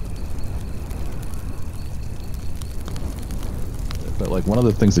 But like one of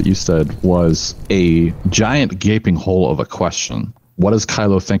the things that you said was a giant gaping hole of a question. What does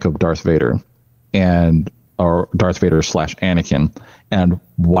Kylo think of Darth Vader? And or Darth Vader / Anakin, and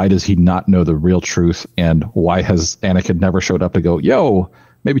why does he not know the real truth, and why has Anakin never showed up to go, yo,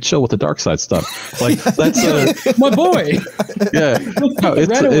 maybe chill with the dark side stuff? Like, that's my boy. Yeah, no,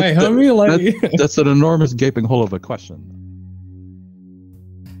 right away, homie. That's an enormous gaping hole of a question.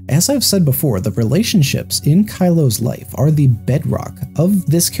 As I've said before, the relationships in Kylo's life are the bedrock of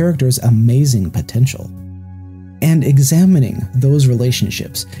this character's amazing potential. And examining those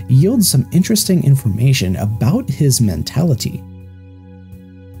relationships yields some interesting information about his mentality.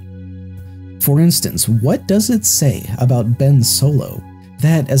 For instance, what does it say about Ben Solo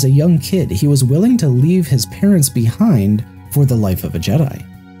that as a young kid he was willing to leave his parents behind for the life of a Jedi?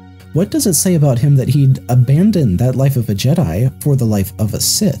 What does it say about him that he'd abandon that life of a Jedi for the life of a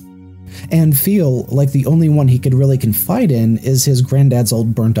Sith, and feel like the only one he could really confide in is his granddad's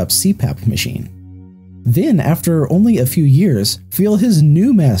old burnt-up CPAP machine? Then, after only a few years, feel his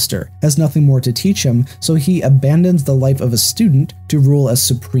new master has nothing more to teach him, so he abandons the life of a student to rule as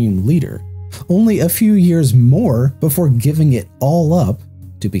supreme leader, only a few years more before giving it all up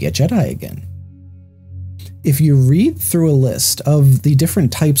to be a Jedi again. If you read through a list of the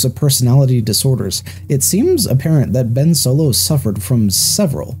different types of personality disorders, it seems apparent that Ben Solo suffered from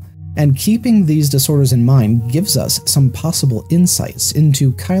several, and keeping these disorders in mind gives us some possible insights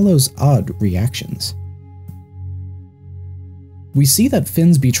into Kylo's odd reactions. We see that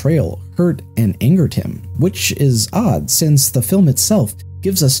Finn's betrayal hurt and angered him, which is odd since the film itself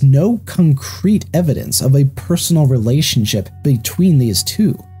gives us no concrete evidence of a personal relationship between these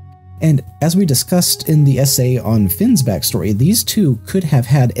two. And as we discussed in the essay on Finn's backstory, these two could have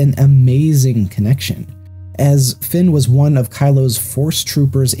had an amazing connection, as Finn was one of Kylo's Force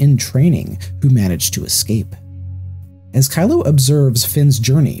troopers in training who managed to escape. As Kylo observes Finn's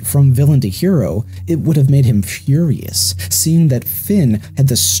journey from villain to hero, it would have made him furious, seeing that Finn had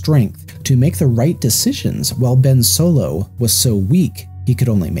the strength to make the right decisions while Ben Solo was so weak he could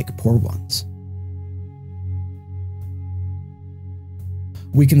only make poor ones.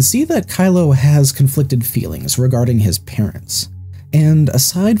 We can see that Kylo has conflicted feelings regarding his parents, and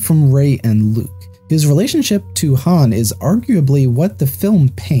aside from Rey and Luke, his relationship to Han is arguably what the film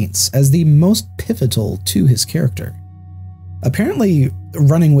paints as the most pivotal to his character. Apparently,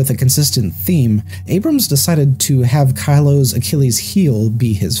 running with a consistent theme, Abrams decided to have Kylo's Achilles heel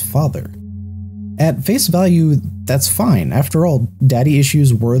be his father. At face value, that's fine. After all, daddy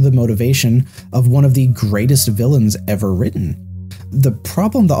issues were the motivation of one of the greatest villains ever written. The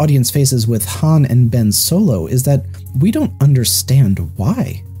problem the audience faces with Han and Ben Solo is that we don't understand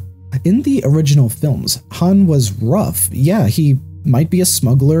why. In the original films, Han was rough. Yeah, he might be a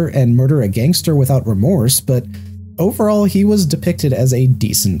smuggler and murder a gangster without remorse, but overall he was depicted as a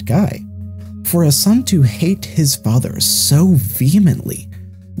decent guy. For a son to hate his father so vehemently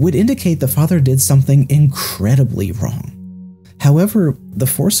would indicate the father did something incredibly wrong. However, The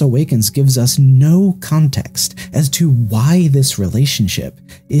Force Awakens gives us no context as to why this relationship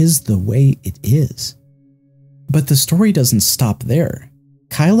is the way it is. But the story doesn't stop there.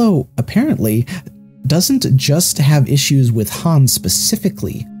 Kylo apparently doesn't just have issues with Han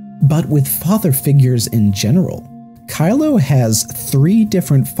specifically, but with father figures in general. Kylo has 3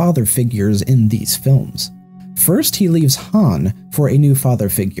 different father figures in these films. First, he leaves Han for a new father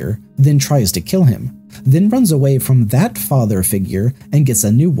figure, then tries to kill him, then runs away from that father figure and gets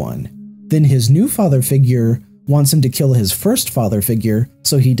a new one. Then his new father figure wants him to kill his first father figure,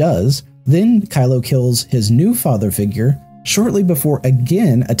 so he does. Then Kylo kills his new father figure, shortly before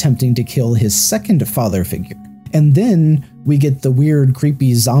again attempting to kill his second father figure. And then we get the weird,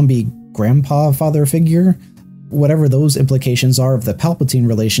 creepy zombie grandpa father figure, whatever those implications are of the Palpatine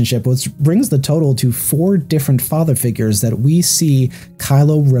relationship, which brings the total to 4 different father figures that we see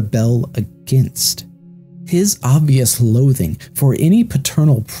Kylo rebel against. His obvious loathing for any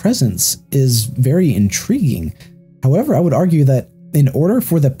paternal presence is very intriguing. However, I would argue that in order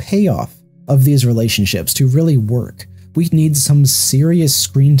for the payoff of these relationships to really work, we need some serious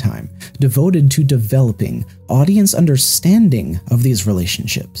screen time devoted to developing audience understanding of these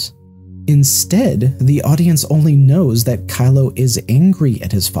relationships. Instead, the audience only knows that Kylo is angry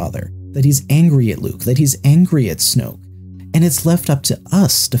at his father, that he's angry at Luke, that he's angry at Snoke, and it's left up to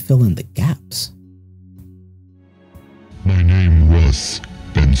us to fill in the gaps. My name was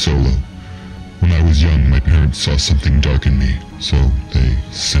Ben Solo. When I was young, my parents saw something dark in me, so they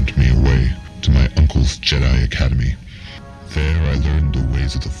sent me away to my uncle's Jedi Academy. There I learned the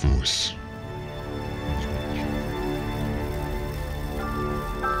ways of the Force.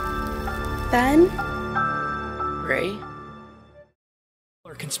 Ben? Rey?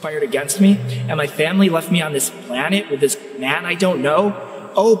 Conspired against me, and my family left me on this planet with this man I don't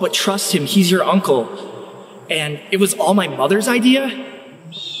know. Oh, but trust him, he's your uncle. and it was all my mother's idea.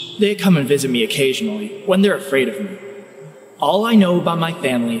 They come and visit me occasionally when they're afraid of me. All I know about my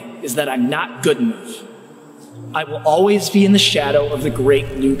family is that I'm not good enough. I will always be in the shadow of the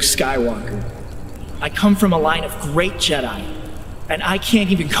great Luke Skywalker. I come from a line of great Jedi, and I can't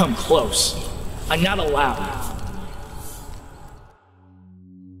even come close. I'm not allowed.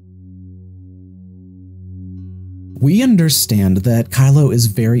 We understand that Kylo is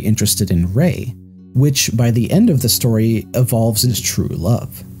very interested in Rey, which by the end of the story evolves into true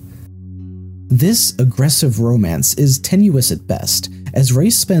love. This aggressive romance is tenuous at best, as Rey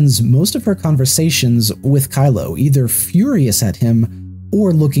spends most of her conversations with Kylo either furious at him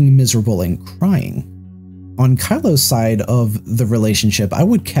or looking miserable and crying. On Kylo's side of the relationship, I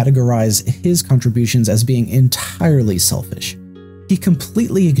would categorize his contributions as being entirely selfish. He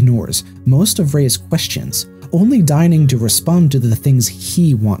completely ignores most of Rey's questions, only deigning to respond to the things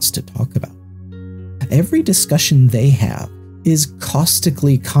he wants to talk about. Every discussion they have is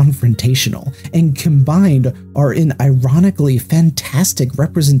caustically confrontational, and combined are an ironically fantastic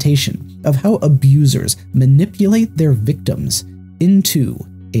representation of how abusers manipulate their victims into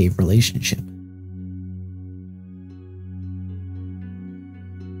a relationship.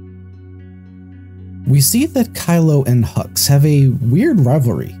 We see that Kylo and Hux have a weird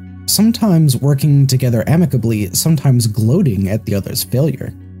rivalry, sometimes working together amicably, sometimes gloating at the other's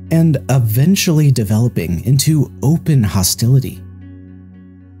failure, and eventually developing into open hostility.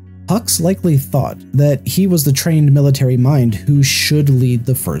 Hux likely thought that he was the trained military mind who should lead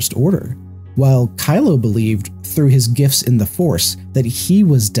the First Order, while Kylo believed through his gifts in the Force that he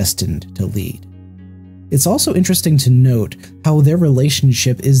was destined to lead. It's also interesting to note how their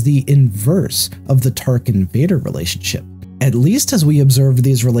relationship is the inverse of the Tarkin-Vader relationship, at least as we observed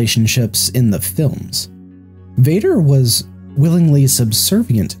these relationships in the films. Vader was willingly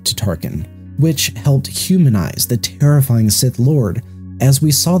subservient to Tarkin, which helped humanize the terrifying Sith Lord, as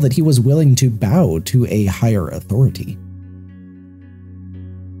we saw that he was willing to bow to a higher authority.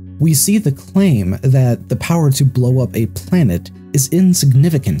 We see the claim that the power to blow up a planet is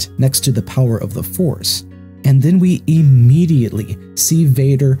insignificant next to the power of the Force, and then we immediately see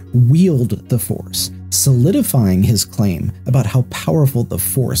Vader wield the Force, solidifying his claim about how powerful the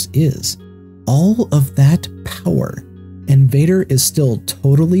Force is. All of that power, and Vader is still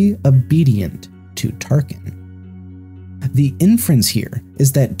totally obedient to Tarkin. The inference here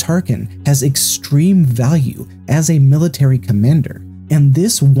is that Tarkin has extreme value as a military commander, and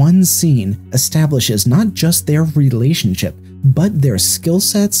this one scene establishes not just their relationship, but their skill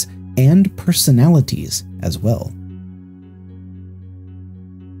sets and personalities as well.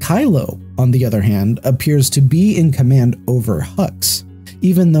 Kylo, on the other hand, appears to be in command over Hux,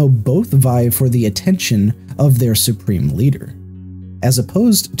 even though both vie for the attention of their supreme leader. As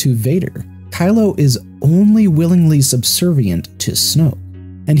opposed to Vader, Kylo is only willingly subservient to Snoke,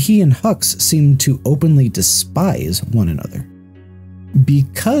 and he and Hux seem to openly despise one another.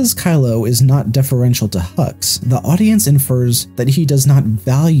 Because Kylo is not deferential to Hux, the audience infers that he does not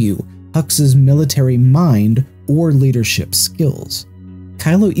value Hux's military mind or leadership skills.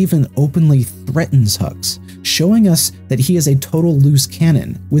 Kylo even openly threatens Hux, showing us that he is a total loose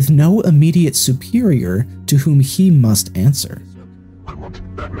cannon with no immediate superior to whom he must answer. I want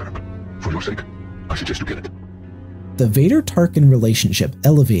that map. For your sake, I suggest you get it. The Vader-Tarkin relationship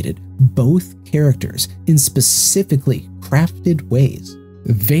elevated both characters in specifically crafted ways.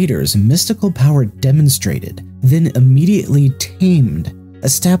 Vader's mystical power demonstrated, then immediately tamed,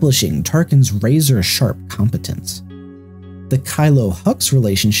 establishing Tarkin's razor-sharp competence. The Kylo-Hux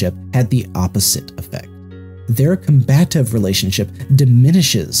relationship had the opposite effect. Their combative relationship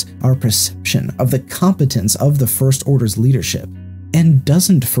diminishes our perception of the competence of the First Order's leadership, and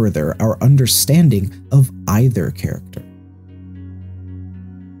doesn't further our understanding of either character.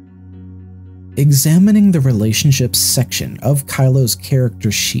 Examining the relationships section of Kylo's character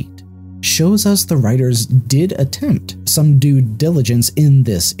sheet shows us the writers did attempt some due diligence in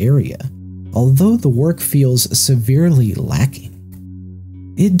this area, although the work feels severely lacking.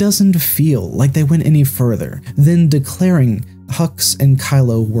 It doesn't feel like they went any further than declaring Hux and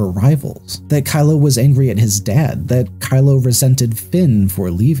Kylo were rivals, that Kylo was angry at his dad, that Kylo resented Finn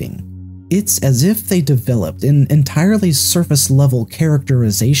for leaving. It's as if they developed an entirely surface-level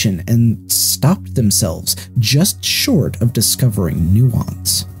characterization and stopped themselves just short of discovering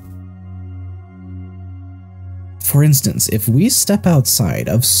nuance. For instance, if we step outside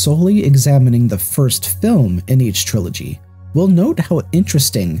of solely examining the first film in each trilogy, we'll note how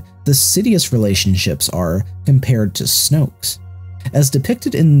interesting the Sidious relationships are compared to Snoke's. As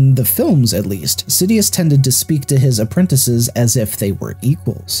depicted in the films at least, Sidious tended to speak to his apprentices as if they were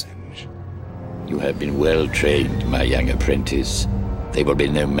equals. You have been well trained, my young apprentice. They will be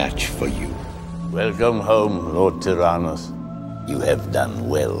no match for you. Welcome home, Lord Tyrannus. You have done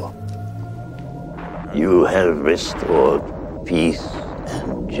well. You have restored peace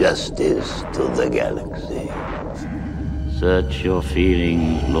and justice to the galaxy. Search your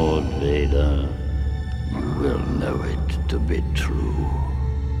feelings, Lord Vader. You will know it to be true.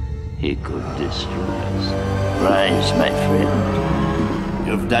 He could destroy us. Rise, my friend.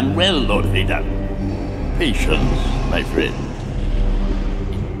 You've done well, Lord Vader. Patience, my friend.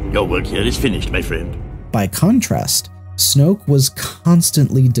 Your work here is finished, my friend. By contrast, Snoke was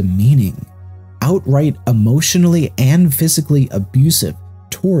constantly demeaning, outright emotionally and physically abusive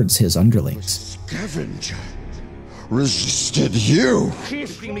towards his underlings. Scavenger resisted you.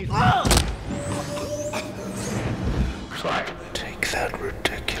 Take that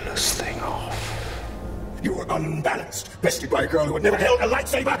ridiculous thing off. You were unbalanced, bested by a girl who had never held a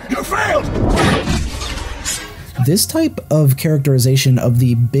lightsaber. You failed! This type of characterization of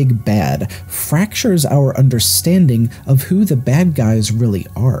the big bad fractures our understanding of who the bad guys really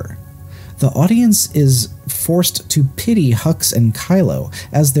are. The audience is forced to pity Hux and Kylo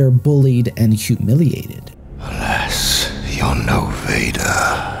as they're bullied and humiliated. Alas, you're no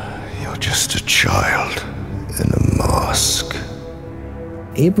Vader. You're just a child in a mask.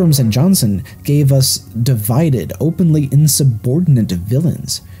 Abrams and Johnson gave us divided, openly insubordinate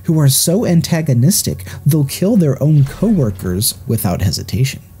villains who are so antagonistic they'll kill their own co-workers without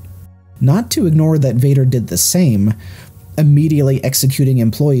hesitation. Not to ignore that Vader did the same, immediately executing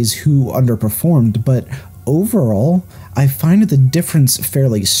employees who underperformed, but overall, I find the difference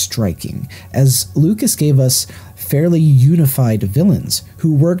fairly striking, as Lucas gave us fairly unified villains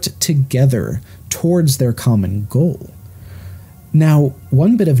who worked together towards their common goal. Now,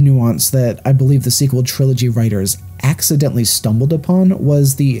 one bit of nuance that I believe the sequel trilogy writers accidentally stumbled upon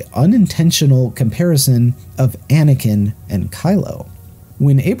was the unintentional comparison of Anakin and Kylo.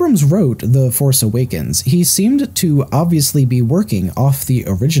 When Abrams wrote The Force Awakens, he seemed to obviously be working off the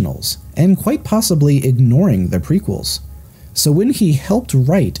originals, and quite possibly ignoring the prequels. So when he helped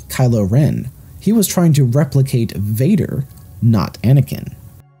write Kylo Ren, he was trying to replicate Vader, not Anakin.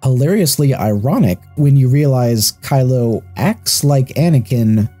 Hilariously ironic when you realize Kylo acts like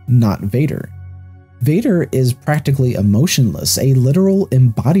Anakin, not Vader. Vader is practically emotionless, a literal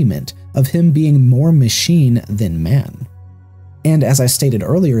embodiment of him being more machine than man. And as I stated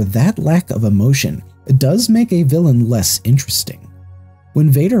earlier, that lack of emotion does make a villain less interesting. When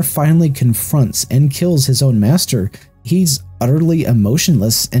Vader finally confronts and kills his own master, he's utterly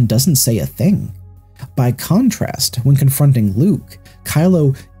emotionless and doesn't say a thing. By contrast, when confronting Luke,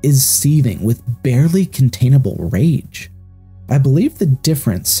 Kylo is seething with barely containable rage. I believe the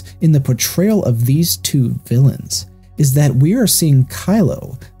difference in the portrayal of these two villains is that we are seeing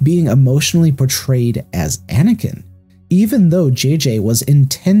Kylo being emotionally portrayed as Anakin, even though JJ was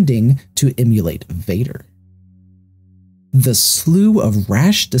intending to emulate Vader. The slew of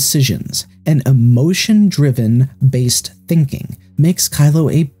rash decisions and emotion-driven based thinking makes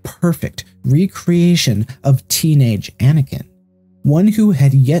Kylo a perfect recreation of teenage Anakin, one who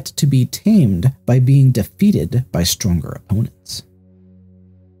had yet to be tamed by being defeated by stronger opponents.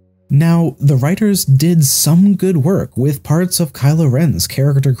 Now, the writers did some good work with parts of Kylo Ren's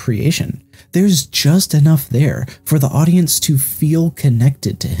character creation. There's just enough there for the audience to feel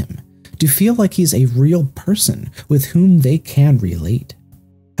connected to him, to feel like he's a real person with whom they can relate.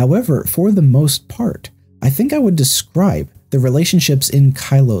 However, for the most part, I think I would describe the relationships in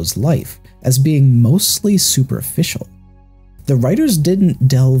Kylo's life as being mostly superficial. The writers didn't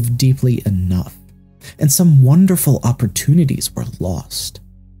delve deeply enough, and some wonderful opportunities were lost.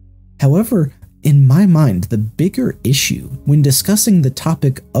 However, in my mind, the bigger issue when discussing the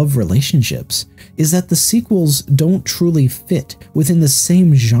topic of relationships is that the sequels don't truly fit within the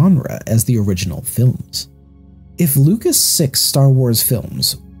same genre as the original films. If Lucas' 6 Star Wars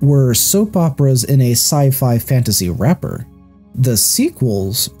films were soap operas in a sci-fi fantasy wrapper, the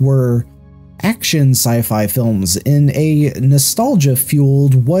sequels were action sci-fi films in a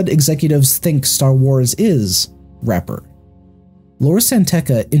nostalgia-fueled what executives think Star Wars is wrapper. Lore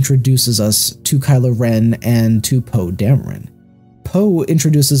Santeca introduces us to Kylo Ren and to Poe Dameron. Poe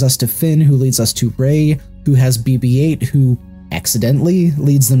introduces us to Finn, who leads us to Rey, who has BB-8, who accidentally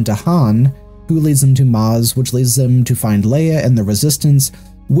leads them to Han, who leads them to Maz, which leads them to find Leia and the Resistance,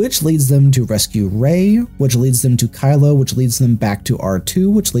 which leads them to rescue Rey, which leads them to Kylo, which leads them back to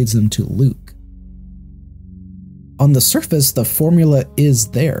R2, which leads them to Luke. On the surface, the formula is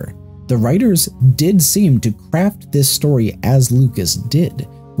there. The writers did seem to craft this story as Lucas did,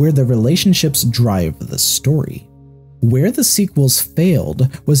 where the relationships drive the story. Where the sequels failed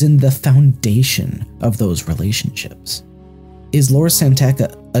was in the foundation of those relationships. Is Lor San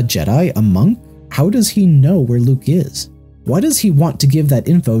Tekka a Jedi, a monk? How does he know where Luke is? Why does he want to give that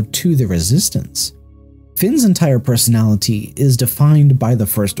info to the Resistance? Finn's entire personality is defined by the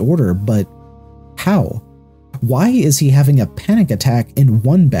First Order, but how? Why is he having a panic attack in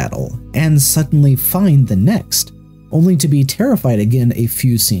one battle and suddenly fine the next, only to be terrified again a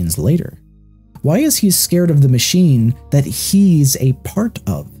few scenes later? Why is he scared of the machine that he's a part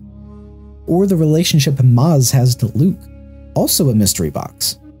of? Or the relationship Maz has to Luke, also a mystery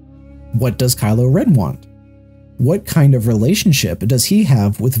box. What does Kylo Ren want? What kind of relationship does he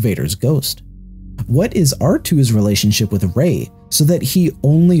have with Vader's ghost? What is R2's relationship with Rey so that he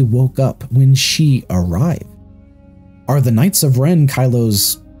only woke up when she arrived? Are the Knights of Ren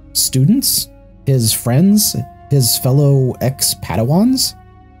Kylo's students? His friends? His fellow ex-Padawans?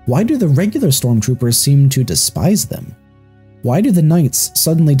 Why do the regular stormtroopers seem to despise them? Why do the Knights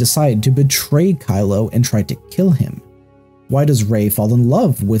suddenly decide to betray Kylo and try to kill him? Why does Rey fall in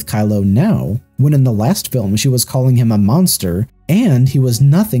love with Kylo now, when in the last film she was calling him a monster and he was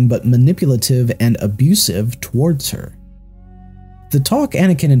nothing but manipulative and abusive towards her? The talk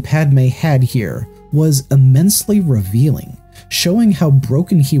Anakin and Padme had here was immensely revealing, showing how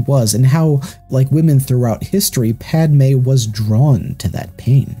broken he was and how, like women throughout history, Padme was drawn to that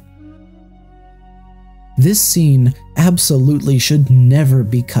pain. This scene absolutely should never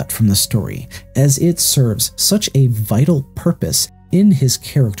be cut from the story, as it serves such a vital purpose in his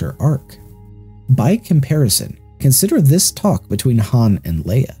character arc. By comparison, consider this talk between Han and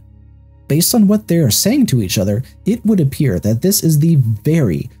Leia. Based on what they are saying to each other, it would appear that this is the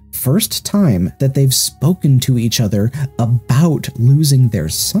very first time that they've spoken to each other about losing their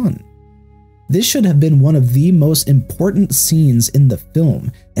son. This should have been one of the most important scenes in the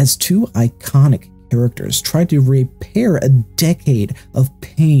film, as two iconic characters tried to repair a decade of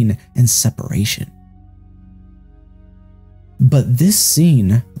pain and separation. But this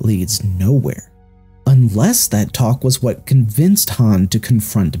scene leads nowhere, unless that talk was what convinced Han to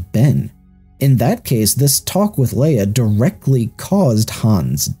confront Ben. In that case, this talk with Leia directly caused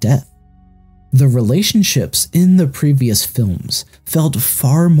Han's death. The relationships in the previous films felt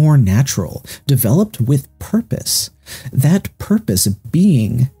far more natural, developed with purpose, that purpose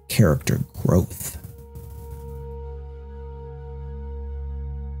being character growth.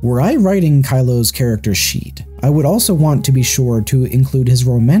 Were I writing Kylo's character sheet, I would also want to be sure to include his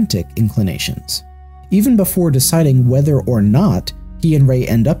romantic inclinations. Even before deciding whether or not he and Rey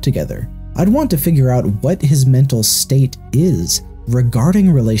end up together, I'd want to figure out what his mental state is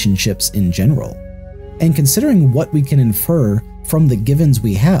regarding relationships in general. And considering what we can infer from the givens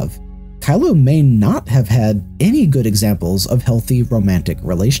we have, Kylo may not have had any good examples of healthy romantic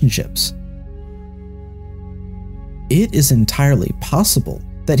relationships. It is entirely possible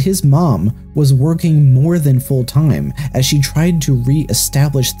that his mom was working more than full-time as she tried to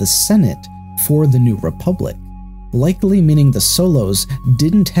re-establish the Senate for the New Republic, likely meaning the Solos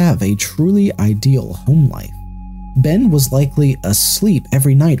didn't have a truly ideal home life. Ben was likely asleep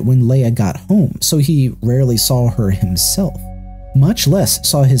every night when Leia got home, so he rarely saw her himself, much less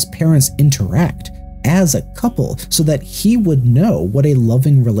saw his parents interact as a couple so that he would know what a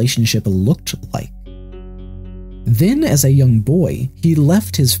loving relationship looked like. Then, as a young boy, he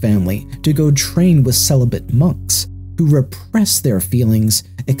left his family to go train with celibate monks who repress their feelings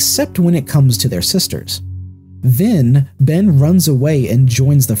except when it comes to their sisters. Then, Ben runs away and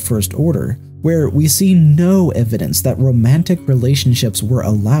joins the First Order, where we see no evidence that romantic relationships were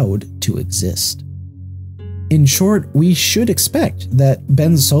allowed to exist. In short, we should expect that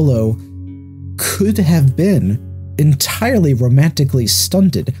Ben Solo could have been entirely romantically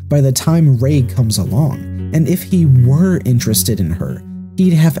stunted by the time Rey comes along, and if he were interested in her,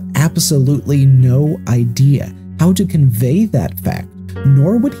 he'd have absolutely no idea how to convey that fact,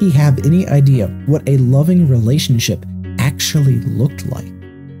 nor would he have any idea what a loving relationship actually looked like.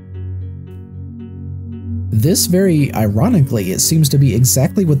 This, very ironically, it seems to be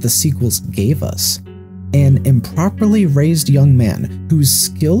exactly what the sequels gave us. An improperly raised young man whose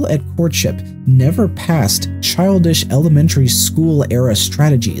skill at courtship never passed childish elementary school era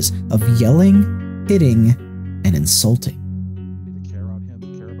strategies of yelling, hitting, and insulting. Care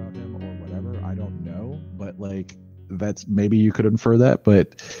about him or whatever, I don't know, but like that's maybe you could infer that,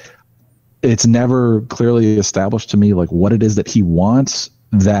 but it's never clearly established to me like what it is that he wants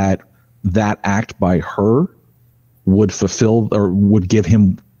that act by her would fulfill or would give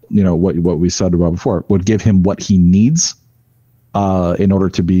him, you know, what we said about before, would give him what he needs in order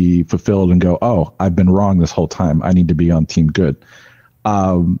to be fulfilled and go, oh, I've been wrong this whole time. I need to be on team good.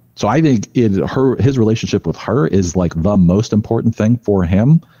 So I think his relationship with her is like the most important thing for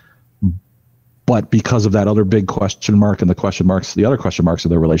him. But because of that other big question mark and the other question marks of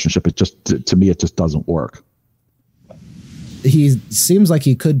their relationship, it just, to me, it just doesn't work. He seems like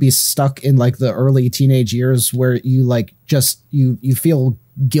he could be stuck in like the early teenage years where you like just you feel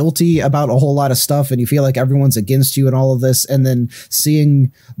guilty about a whole lot of stuff and you feel like everyone's against you and all of this, and then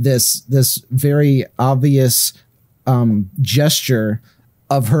seeing this very obvious gesture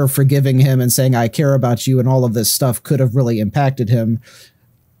of her forgiving him and saying I care about you and all of this stuff could have really impacted him.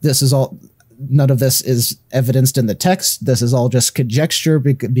 None of this is evidenced in the text. This is all just conjecture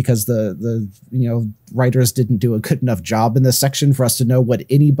because the writers didn't do a good enough job in this section for us to know what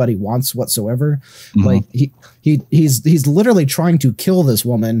anybody wants whatsoever. Mm-hmm. Like he's literally trying to kill this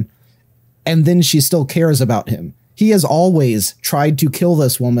woman, and then she still cares about him. He has always tried to kill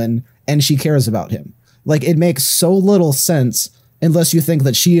this woman, and she cares about him. Like, it makes so little sense unless you think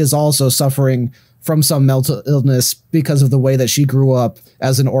that she is also suffering from some mental illness because of the way that she grew up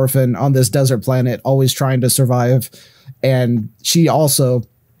as an orphan on this desert planet, always trying to survive. And she also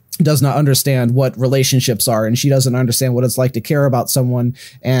does not understand what relationships are, and she doesn't understand what it's like to care about someone.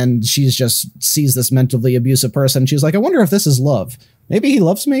 And she's just sees this mentally abusive person. She's like, I wonder if this is love. Maybe he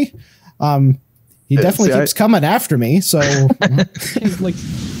loves me. He definitely keeps coming after me. So like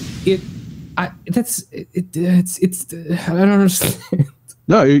I don't understand.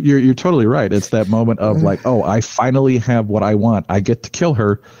 No, you're totally right. It's that moment of like, oh, I finally have what I want. I get to kill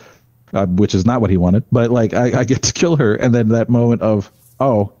her, which is not what he wanted, but like I get to kill her. And then that moment of,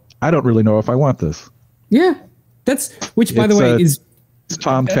 oh, I don't really know if I want this. Yeah, which by the way is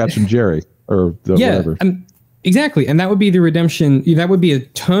Tom catching Jerry or whatever. Exactly. And that would be the redemption. That would be a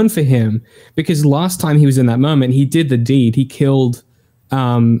turn for him, because last time he was in that moment, he did the deed. He killed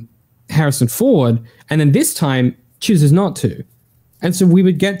Harrison Ford. And then this time chooses not to. And so we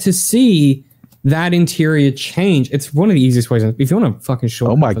would get to see that interior change. It's one of the easiest ways. If you want to fucking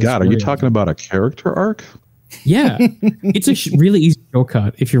shortcut. Oh my God. Are you talking about a character arc? Yeah. It's a really easy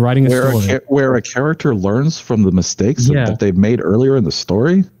shortcut if you're writing a story. Where a character learns from the mistakes that they've made earlier in the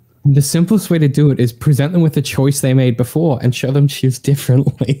story? The simplest way to do it is present them with the choice they made before and show them choose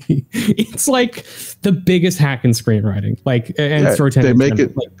differently. It's like the biggest hack in screenwriting.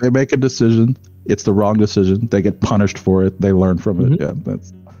 They make a decision. It's the wrong decision. They get punished for it. They learn from it.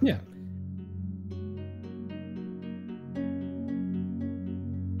 Yeah.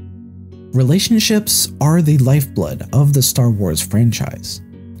 Relationships are the lifeblood of the Star Wars franchise.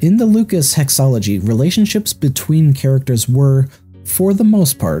 In the Lucas hexology, relationships between characters were, for the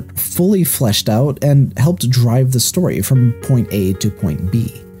most part, fully fleshed out and helped drive the story from point A to point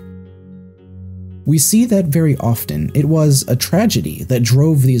B. We see that very often. It was a tragedy that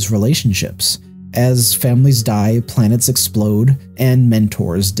drove these relationships. As families die, planets explode, and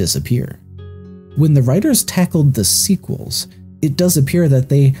mentors disappear. When the writers tackled the sequels, it does appear that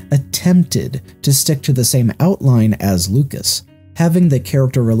they attempted to stick to the same outline as Lucas, having the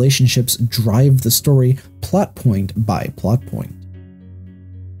character relationships drive the story plot point by plot point.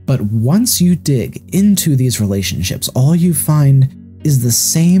 But once you dig into these relationships, all you find is the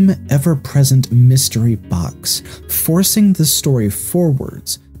same ever-present mystery box, forcing the story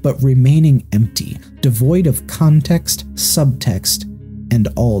forwards, but remaining empty, devoid of context, subtext, and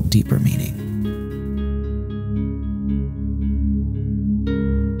all deeper meaning.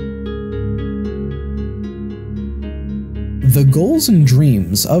 The goals and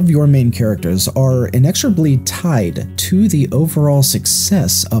dreams of your main characters are inexorably tied to the overall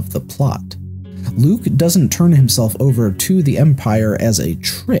success of the plot. Luke doesn't turn himself over to the Empire as a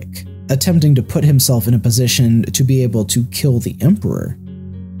trick, attempting to put himself in a position to be able to kill the Emperor.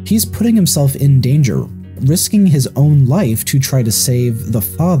 He's putting himself in danger, risking his own life to try to save the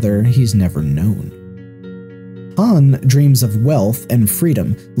father he's never known. Han dreams of wealth and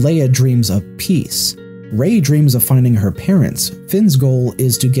freedom, Leia dreams of peace. Rey dreams of finding her parents. Finn's goal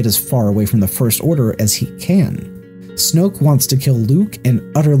is to get as far away from the First Order as he can. Snoke wants to kill Luke and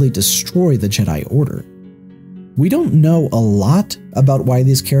utterly destroy the Jedi Order. We don't know a lot about why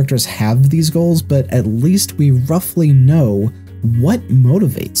these characters have these goals, but at least we roughly know what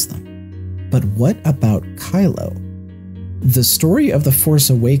motivates them. But what about Kylo? The story of The Force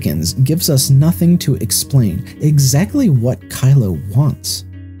Awakens gives us nothing to explain exactly what Kylo wants.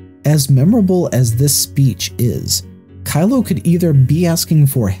 As memorable as this speech is, Kylo could either be asking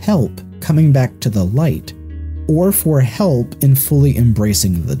for help coming back to the light, or for help in fully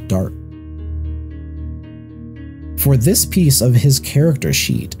embracing the dark. For this piece of his character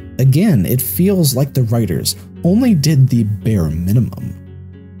sheet, again, it feels like the writers only did the bare minimum.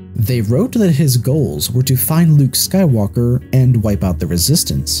 They wrote that his goals were to find Luke Skywalker and wipe out the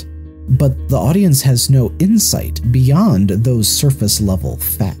Resistance, but the audience has no insight beyond those surface-level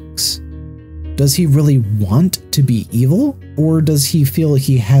facts. Does he really want to be evil, or does he feel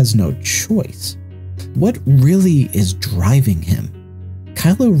he has no choice? What really is driving him?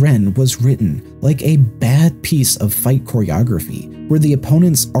 Kylo Ren was written like a bad piece of fight choreography, where the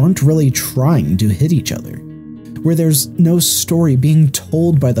opponents aren't really trying to hit each other, where there's no story being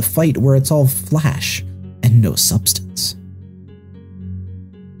told by the fight, where it's all flash and no substance.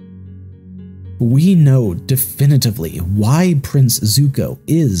 We know definitively why Prince Zuko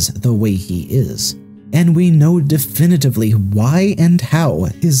is the way he is, and we know definitively why and how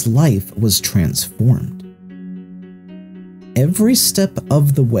his life was transformed. Every step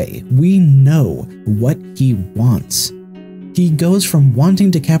of the way, we know what he wants. He goes from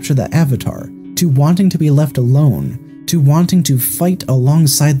wanting to capture the Avatar, to wanting to be left alone, to wanting to fight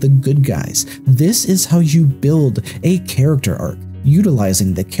alongside the good guys. This is how you build a character arc,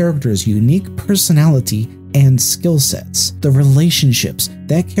 utilizing the character's unique personality and skill sets, the relationships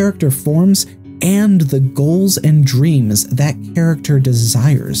that character forms, and the goals and dreams that character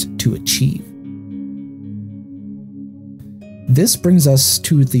desires to achieve. This brings us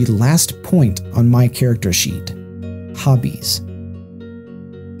to the last point on my character sheet: hobbies.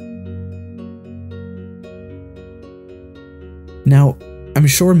 Now, I'm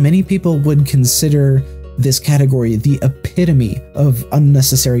sure many people would consider this category the epitome of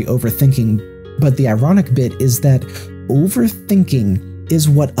unnecessary overthinking, but the ironic bit is that overthinking is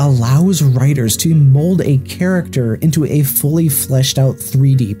what allows writers to mold a character into a fully fleshed out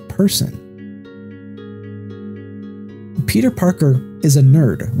 3D person. Peter Parker is a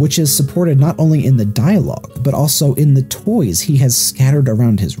nerd, which is supported not only in the dialogue, but also in the toys he has scattered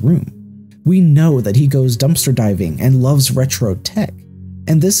around his room. We know that he goes dumpster diving and loves retro tech,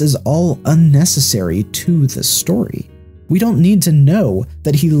 and this is all unnecessary to the story. We don't need to know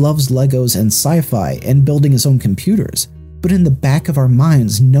that he loves Legos and sci-fi and building his own computers, but in the back of our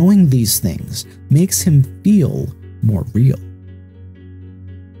minds, knowing these things makes him feel more real.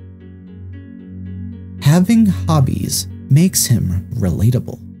 Having hobbies makes him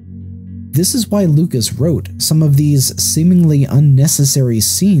relatable. This is why Lucas wrote some of these seemingly unnecessary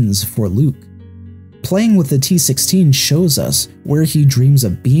scenes for Luke. Playing with the T-16 shows us where he dreams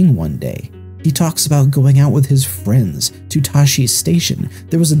of being one day. He talks about going out with his friends to Tashi Station.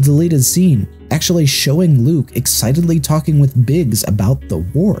 There was a deleted scene actually showing Luke excitedly talking with Biggs about the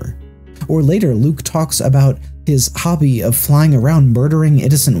war. Or later, Luke talks about his hobby of flying around murdering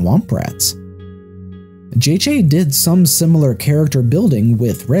innocent womp rats. JJ did some similar character building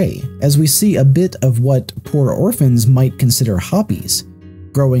with Rey, as we see a bit of what poor orphans might consider hobbies: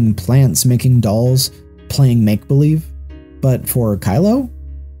 growing plants, making dolls, playing make-believe. But for Kylo,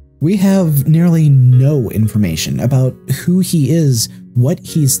 we have nearly no information about who he is, what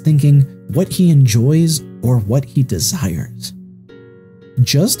he's thinking, what he enjoys, or what he desires.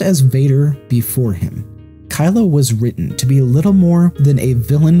 Just as Vader before him, Kylo was written to be little more than a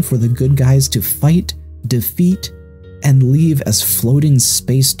villain for the good guys to fight, defeat, and leave as floating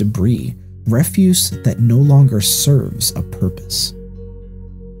space debris, refuse that no longer serves a purpose.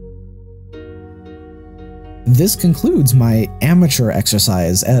 This concludes my amateur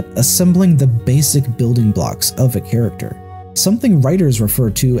exercise at assembling the basic building blocks of a character, something writers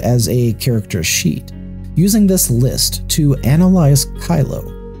refer to as a character sheet. Using this list to analyze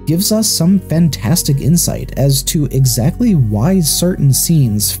Kylo gives us some fantastic insight as to exactly why certain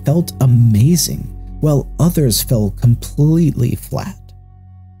scenes felt amazing, while others fell completely flat.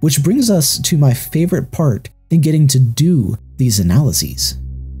 Which brings us to my favorite part in getting to do these analyses.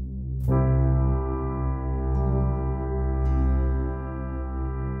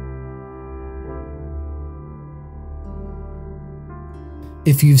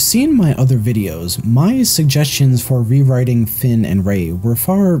 If you've seen my other videos, my suggestions for rewriting Finn and Rey were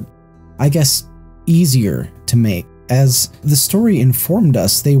far, I guess, easier to make, as the story informed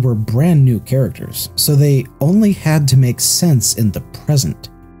us they were brand new characters, so they only had to make sense in the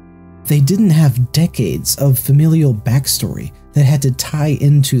present. They didn't have decades of familial backstory that had to tie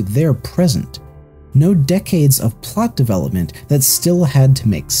into their present. No decades of plot development that still had to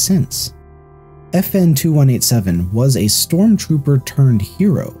make sense. FN2187 was a stormtrooper turned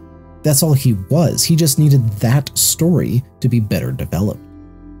hero. That's all he was, he just needed that story to be better developed.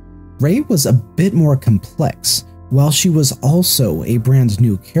 Rey was a bit more complex, while she was also a brand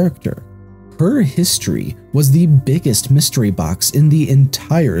new character. Her history was the biggest mystery box in the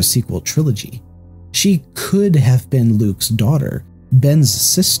entire sequel trilogy. She could have been Luke's daughter, Ben's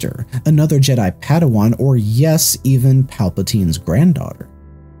sister, another Jedi Padawan, or yes, even Palpatine's granddaughter.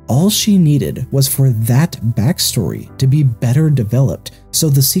 All she needed was for that backstory to be better developed, so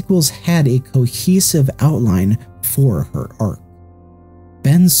the sequels had a cohesive outline for her arc.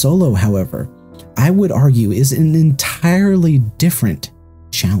 Ben Solo, however, I would argue is an entirely different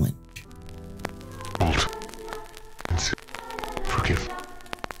challenge. Forgive.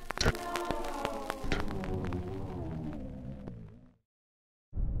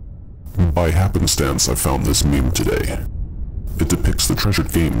 By happenstance, I found this meme today. It depicts the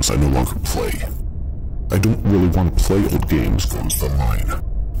treasured games I no longer play. I don't really want to play old games, goes the line.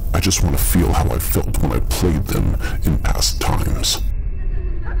 I just want to feel how I felt when I played them in past times.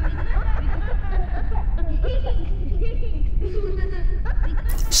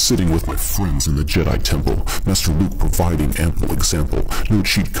 Sitting with my friends in the Jedi Temple, Master Luke providing ample example, no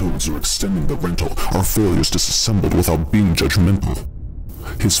cheat codes or extending the rental, our failures disassembled without being judgmental.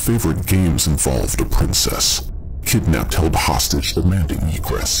 His favorite games involved a princess, kidnapped, held hostage, demanding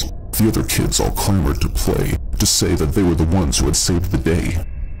egress. The other kids all clamored to play, to say that they were the ones who had saved the day.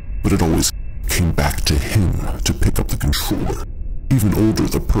 But it always came back to him to pick up the controller. Even older,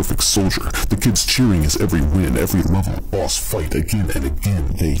 the perfect soldier, the kids cheering his every win, every level boss fight again and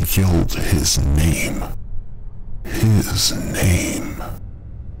again. They yelled his name. His name.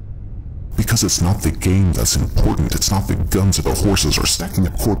 Because it's not the game that's important, it's not the guns or the horses or stacking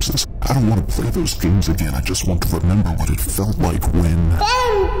up corpses. I don't want to play those games again, I just want to remember what it felt like when...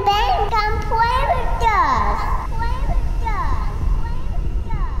 Ben, come play with us!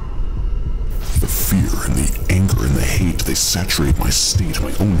 The fear and the anger and the hate, they saturate my state,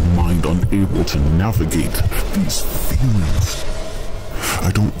 my own mind unable to navigate these feelings.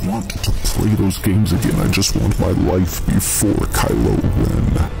 I don't want to play those games again, I just want my life before Kylo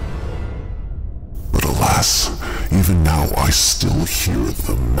Ren. But alas, even now I still hear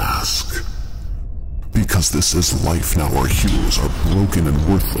the mask. Because this is life now, our heroes are broken and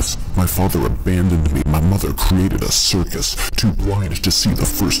worthless. My father abandoned me, my mother created a circus, too blind to see the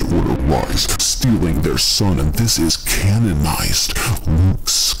First Order rise, stealing their son, and this is canonized. Luke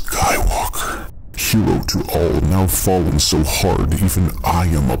Skywalker. Hero to all, now fallen so hard, even I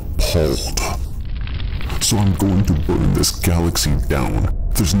am appalled. So I'm going to burn this galaxy down.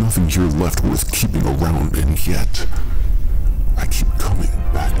 There's nothing here left worth keeping around, and yet I keep coming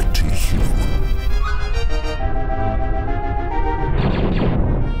back to you.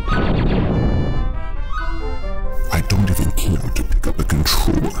 I don't even care to pick up a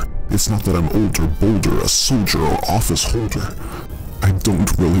controller. It's not that I'm older, bolder, a soldier or office holder. I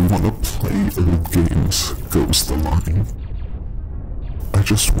don't really want to play old games, goes the line. I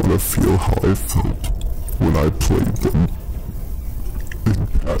just want to feel how I felt when I played them in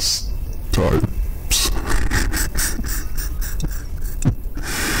past times.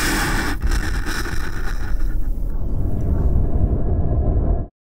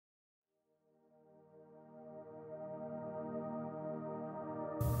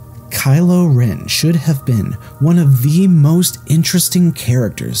 Kylo Ren should have been one of the most interesting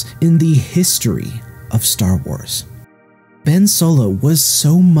characters in the history of Star Wars. Ben Solo was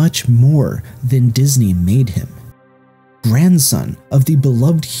so much more than Disney made him. Grandson of the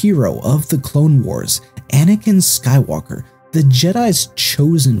beloved hero of the Clone Wars, Anakin Skywalker, the Jedi's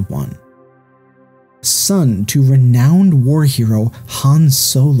chosen one. Son to renowned war hero Han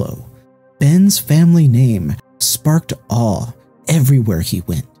Solo, Ben's family name sparked awe everywhere he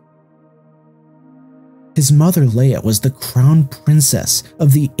went. His mother Leia was the crown princess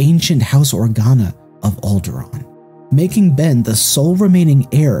of the ancient House Organa of Alderaan, making Ben the sole remaining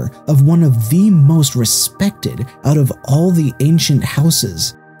heir of one of the most respected out of all the ancient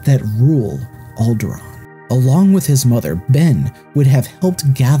houses that rule Alderaan. Along with his mother, Ben would have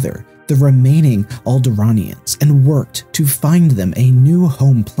helped gather the remaining Alderaanians and worked to find them a new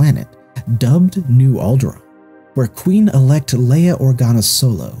home planet, dubbed New Alderaan, where Queen-elect Leia Organa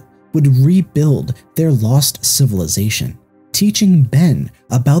Solo would rebuild their lost civilization, teaching Ben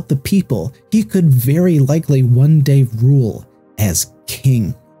about the people he could very likely one day rule as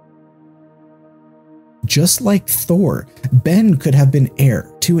king. Just like Thor, Ben could have been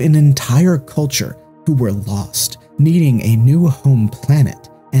heir to an entire culture who were lost, needing a new home planet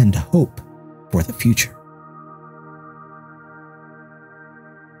and hope for the future.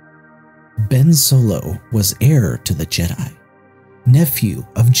 Ben Solo was heir to the Jedi, nephew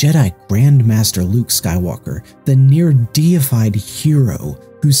of Jedi Grandmaster Luke Skywalker, the near-deified hero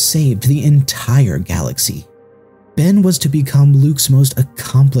who saved the entire galaxy. Ben was to become Luke's most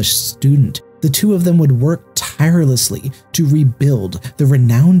accomplished student. The two of them would work tirelessly to rebuild the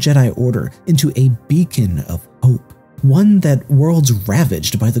renowned Jedi Order into a beacon of hope, one that worlds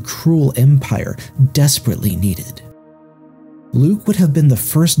ravaged by the cruel Empire desperately needed. Luke would have been the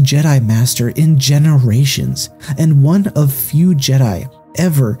first Jedi Master in generations, and one of few Jedi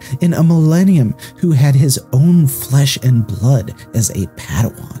ever in a millennium who had his own flesh and blood as a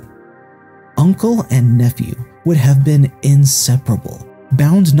Padawan. Uncle and nephew would have been inseparable,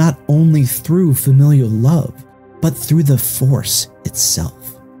 bound not only through familial love, but through the Force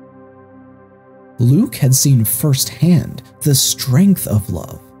itself. Luke had seen firsthand the strength of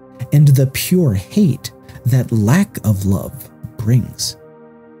love and the pure hate that lack of love brings.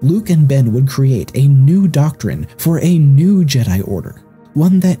 Luke and Ben would create a new doctrine for a new Jedi Order,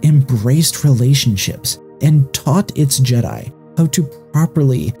 one that embraced relationships and taught its Jedi how to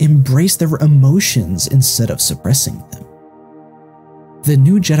properly embrace their emotions instead of suppressing them. The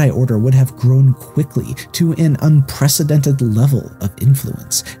new Jedi Order would have grown quickly to an unprecedented level of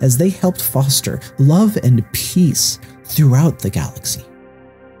influence as they helped foster love and peace throughout the galaxy.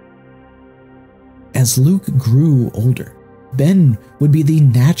 As Luke grew older, Ben would be the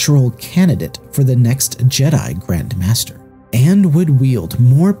natural candidate for the next Jedi Grand Master, and would wield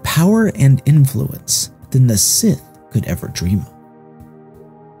more power and influence than the Sith could ever dream of.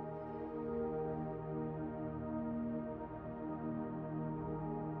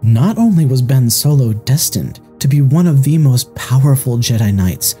 Not only was Ben Solo destined to be one of the most powerful Jedi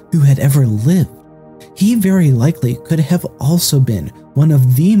Knights who had ever lived, he very likely could have also been one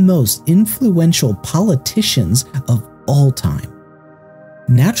of the most influential politicians of all time.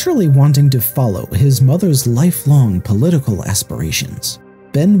 Naturally wanting to follow his mother's lifelong political aspirations,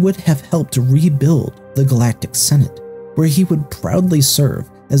 Ben would have helped rebuild the Galactic Senate, where he would proudly serve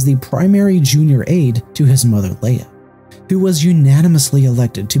as the primary junior aide to his mother Leia, who was unanimously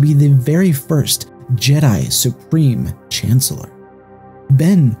elected to be the very first Jedi Supreme Chancellor.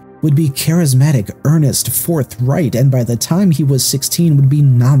 Ben would be charismatic, earnest, forthright, and by the time he was 16 would be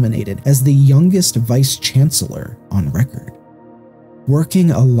nominated as the youngest Vice Chancellor on record.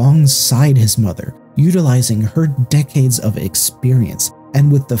 Working alongside his mother, utilizing her decades of experience,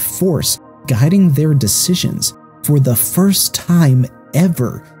 and with the Force guiding their decisions, for the first time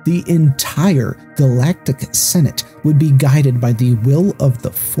ever, the entire Galactic Senate would be guided by the will of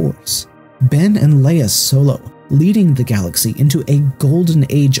the Force. Ben and Leia Solo leading the galaxy into a golden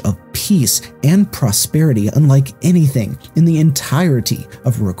age of peace and prosperity unlike anything in the entirety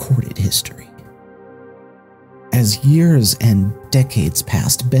of recorded history. As years and decades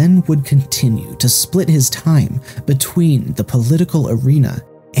passed, Ben would continue to split his time between the political arena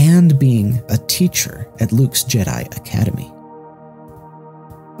and being a teacher at Luke's Jedi Academy.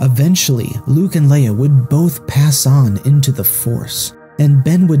 Eventually, Luke and Leia would both pass on into the Force, and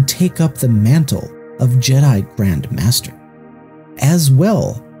Ben would take up the mantle of Jedi Grand Master, as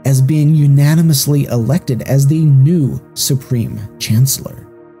well as being unanimously elected as the new Supreme Chancellor.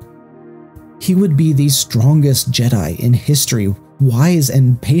 He would be the strongest Jedi in history, wise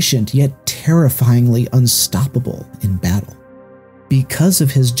and patient, yet terrifyingly unstoppable in battle. Because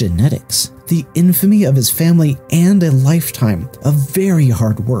of his genetics, the infamy of his family, and a lifetime of very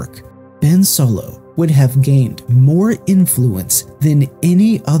hard work, Ben Solo would have gained more influence than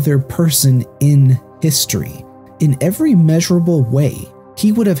any other person in history. In every measurable way,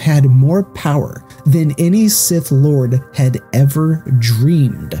 he would have had more power than any Sith Lord had ever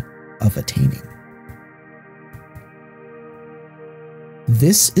dreamed of attaining.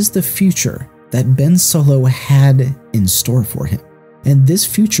 This is the future that Ben Solo had in store for him, and this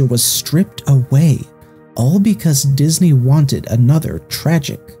future was stripped away, all because Disney wanted another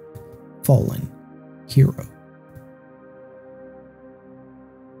tragic, fallen hero.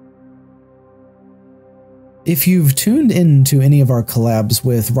 If you've tuned into any of our collabs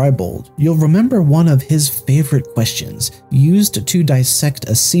with Rybold, you'll remember one of his favorite questions used to dissect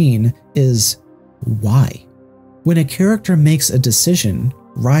a scene is, why? When a character makes a decision,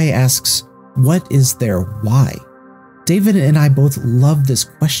 Ry asks, what is their why? David and I both love this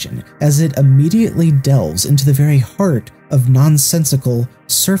question, as it immediately delves into the very heart of nonsensical,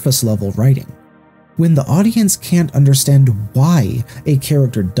 surface-level writing. When the audience can't understand why a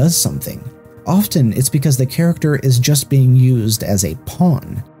character does something, often it's because the character is just being used as a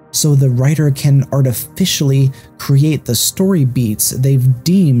pawn, so the writer can artificially create the story beats they've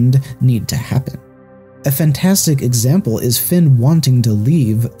deemed need to happen. A fantastic example is Finn wanting to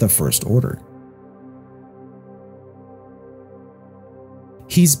leave the First Order.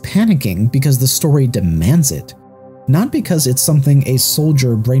 He's panicking because the story demands it, not because it's something a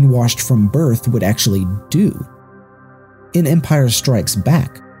soldier brainwashed from birth would actually do. In Empire Strikes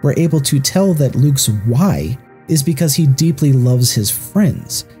Back, we're able to tell that Luke's why is because he deeply loves his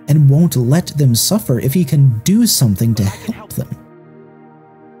friends and won't let them suffer if he can do something to help them.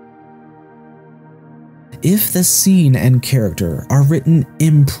 if the scene and character are written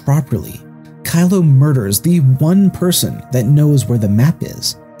improperly, Kylo murders the one person that knows where the map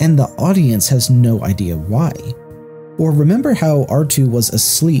is, and the audience has no idea why. Or remember how R2 was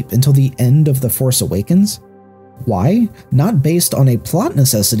asleep until the end of The Force Awakens? Why? Not based on a plot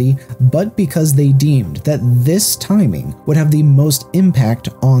necessity, but because they deemed that this timing would have the most impact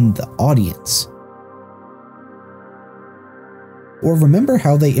on the audience. Or remember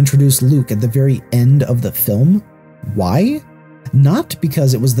how they introduced Luke at the very end of the film? Why? Not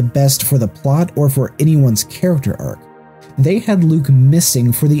because it was the best for the plot or for anyone's character arc. They had Luke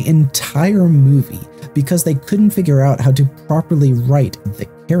missing for the entire movie because they couldn't figure out how to properly write the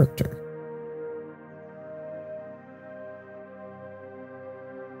character.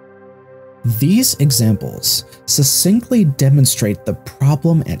 These examples succinctly demonstrate the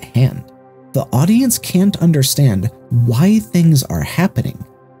problem at hand. The audience can't understand why things are happening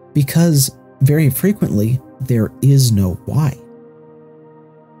because, very frequently, there is no why.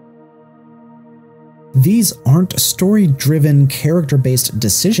 These aren't story-driven, character-based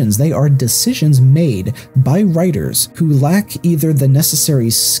decisions. They are decisions made by writers who lack either the necessary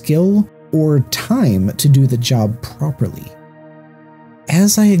skill or time to do the job properly.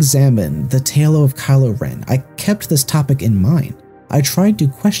 As I examined the tale of Kylo Ren, I kept this topic in mind. I tried to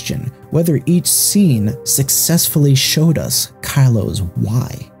question whether each scene successfully showed us Kylo's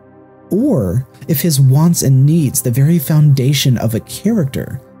why, or if his wants and needs, the very foundation of a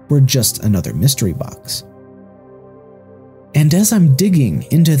character, were just another mystery box. And as I'm digging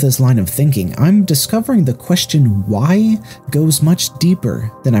into this line of thinking, I'm discovering the question why goes much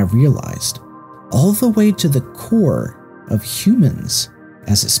deeper than I realized, all the way to the core of humans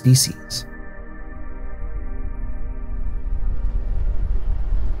as a species.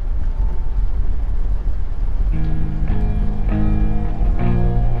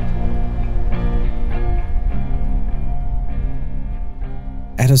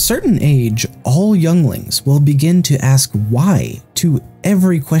 At a certain age, all younglings will begin to ask why to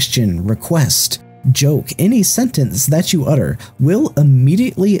every question, request, joke. Any sentence that you utter will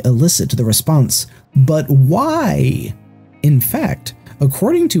immediately elicit the response, "But why?" In fact,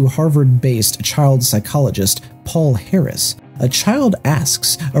 according to Harvard-based child psychologist Paul Harris, a child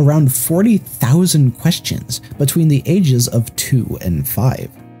asks around 40,000 questions between the ages of 2 and 5.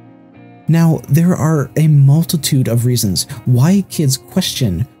 Now, there are a multitude of reasons why kids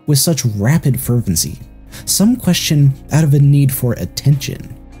question with such rapid fervency. Some question out of a need for attention.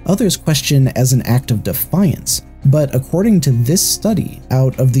 Others question as an act of defiance. But according to this study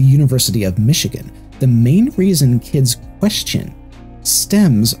out of the University of Michigan, the main reason kids question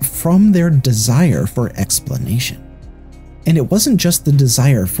stems from their desire for explanation. And it wasn't just the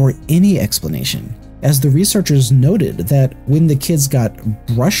desire for any explanation, as the researchers noted that when the kids got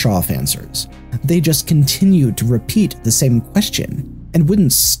brush-off answers, they just continued to repeat the same question and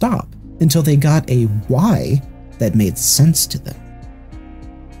wouldn't stop until they got a why that made sense to them.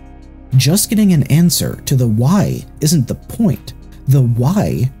 Just getting an answer to the why isn't the point. The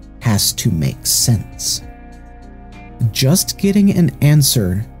why has to make sense. Just getting an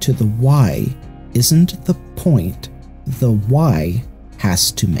answer to the why isn't the point. The why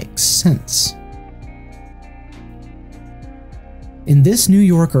has to make sense. In this New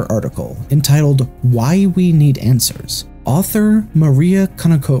Yorker article entitled "Why We Need Answers," author Maria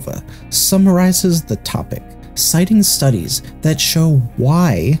Konnikova summarizes the topic, citing studies that show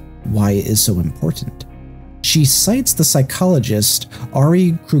why is so important. She cites the psychologist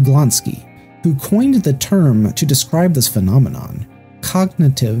Ari Kruglanski, who coined the term to describe this phenomenon,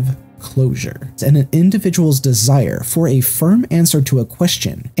 cognitive closure, and an individual's desire for a firm answer to a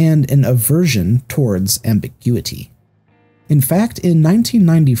question and an aversion towards ambiguity. In fact, in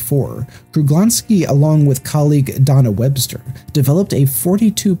 1994, Kruglanski, along with colleague Donna Webster, developed a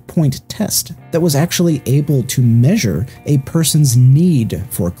 42-point test that was actually able to measure a person's need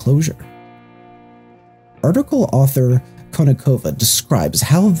for closure. Article author Konnikova describes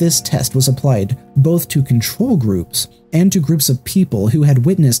how this test was applied both to control groups and to groups of people who had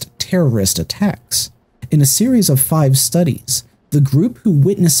witnessed terrorist attacks. In a series of 5 studies, the group who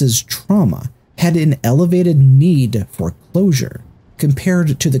witnesses trauma had an elevated need for closure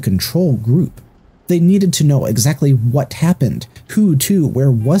compared to the control group. They needed to know exactly what happened, who to,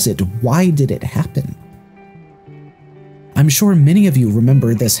 where was it, why did it happen. I'm sure many of you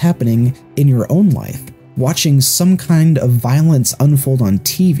remember this happening in your own life, watching some kind of violence unfold on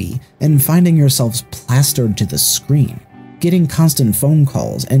TV and finding yourselves plastered to the screen, getting constant phone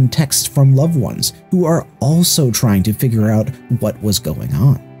calls and texts from loved ones who are also trying to figure out what was going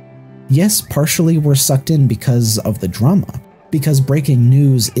on. Yes, partially we're sucked in because of the drama, because breaking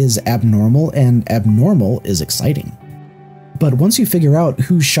news is abnormal and abnormal is exciting. But once you figure out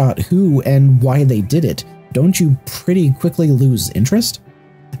who shot who and why they did it, don't you pretty quickly lose interest?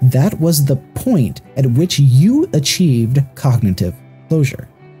 That was the point at which you achieved cognitive closure.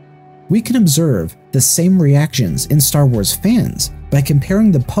 We can observe the same reactions in Star Wars fans by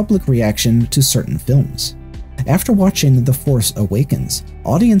comparing the public reaction to certain films. After watching The Force Awakens,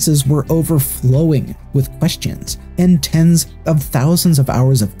 audiences were overflowing with questions, and tens of thousands of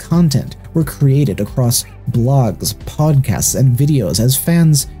hours of content were created across blogs, podcasts, and videos as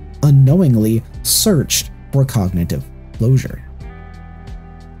fans unknowingly searched for cognitive closure.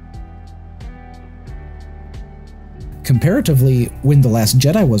 Comparatively, when The Last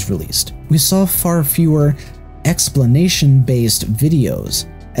Jedi was released, we saw far fewer explanation-based videos,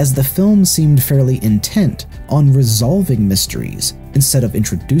 as the film seemed fairly intent on resolving mysteries instead of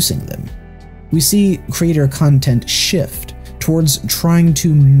introducing them. We see creator content shift towards trying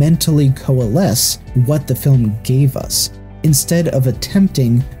to mentally coalesce what the film gave us, instead of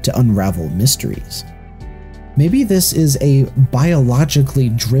attempting to unravel mysteries. Maybe this is a biologically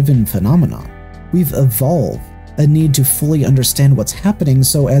driven phenomenon. We've evolved a need to fully understand what's happening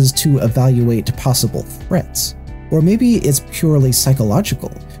so as to evaluate possible threats. Or maybe it's purely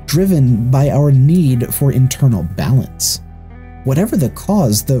psychological, driven by our need for internal balance. Whatever the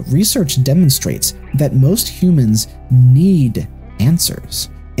cause, the research demonstrates that most humans need answers,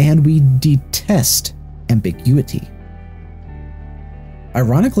 and we detest ambiguity.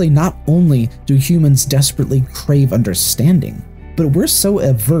 Ironically, not only do humans desperately crave understanding, but we're so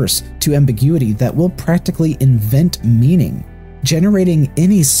averse to ambiguity that we'll practically invent meaning, generating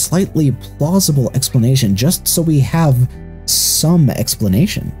any slightly plausible explanation just so we have some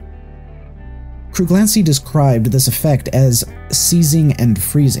explanation. Kruglancy described this effect as seizing and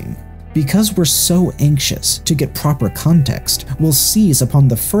freezing. Because we're so anxious to get proper context, we'll seize upon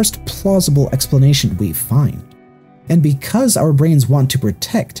the first plausible explanation we find. And because our brains want to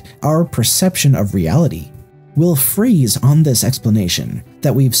protect our perception of reality, we'll freeze on this explanation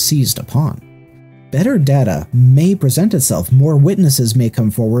that we've seized upon. Better data may present itself, more witnesses may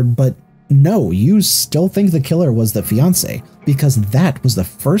come forward, but no, you still think the killer was the fiancé because that was the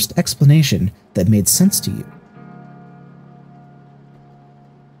first explanation that made sense to you.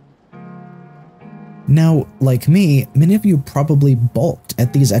 Now, like me, many of you probably balked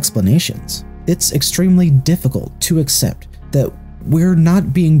at these explanations. It's extremely difficult to accept that we're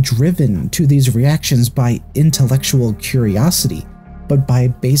not being driven to these reactions by intellectual curiosity, but by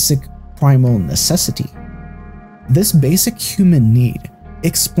basic primal necessity. This basic human need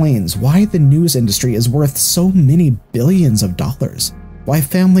explains why the news industry is worth so many billions of dollars, why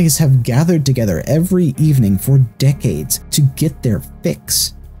families have gathered together every evening for decades to get their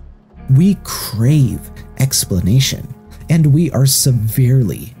fix. We crave explanation, and we are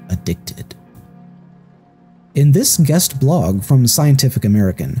severely addicted. In this guest blog from Scientific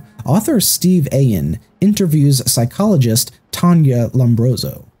American, author Steve Ayen interviews psychologist Tanya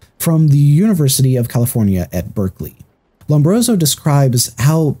Lombroso from the University of California at Berkeley. Lombroso describes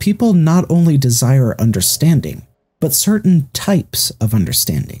how people not only desire understanding, but certain types of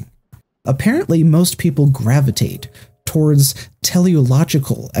understanding. Apparently, most people gravitate towards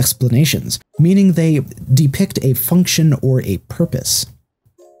teleological explanations, meaning they depict a function or a purpose.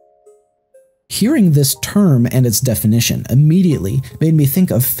 Hearing this term and its definition immediately made me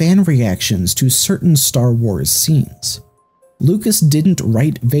think of fan reactions to certain Star Wars scenes. Lucas didn't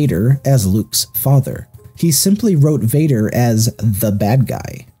write Vader as Luke's father. He simply wrote Vader as the bad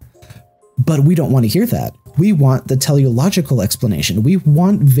guy. But we don't want to hear that. We want the teleological explanation. We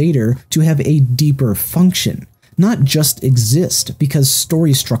want Vader to have a deeper function, not just exist because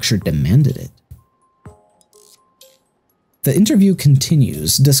story structure demanded it. The interview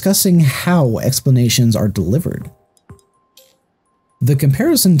continues, discussing how explanations are delivered. The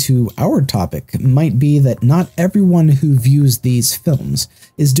comparison to our topic might be that not everyone who views these films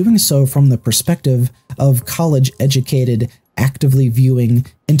is doing so from the perspective of college-educated, actively viewing,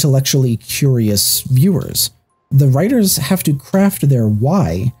 intellectually curious viewers. The writers have to craft their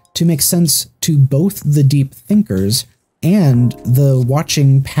why to make sense to both the deep thinkers and the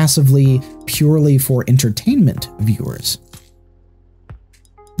watching passively, purely for entertainment viewers.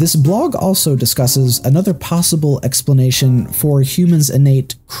 This blog also discusses another possible explanation for humans'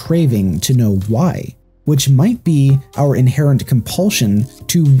 innate craving to know why, which might be our inherent compulsion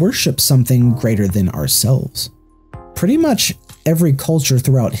to worship something greater than ourselves. Pretty much every culture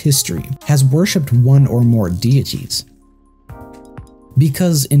throughout history has worshipped one or more deities.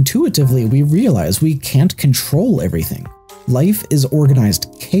 Because intuitively we realize we can't control everything. Life is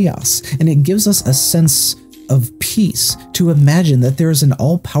organized chaos, and it gives us a sense of peace to imagine that there is an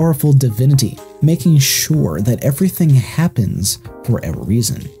all-powerful divinity making sure that everything happens for a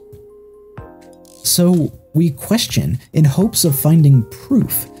reason. So we question in hopes of finding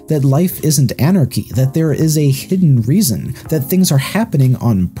proof that life isn't anarchy, that there is a hidden reason, that things are happening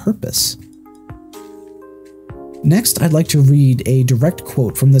on purpose. Next, I'd like to read a direct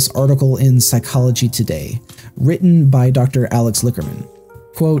quote from this article in Psychology Today, written by Dr. Alex Lickerman.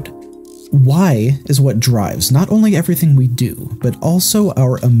 Quote, "Why is what drives not only everything we do, but also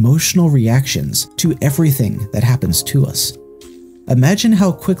our emotional reactions to everything that happens to us. Imagine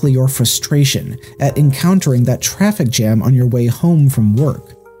how quickly your frustration at encountering that traffic jam on your way home from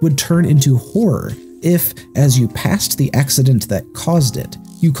work would turn into horror if, as you passed the accident that caused it,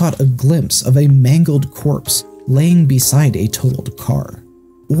 you caught a glimpse of a mangled corpse laying beside a totaled car.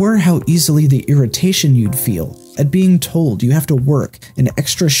 Or how easily the irritation you'd feel at being told you have to work an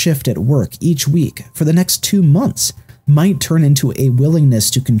extra shift at work each week for the next 2 months might turn into a willingness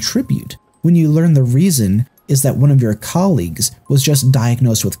to contribute when you learn the reason is that one of your colleagues was just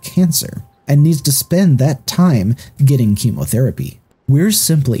diagnosed with cancer and needs to spend that time getting chemotherapy. We're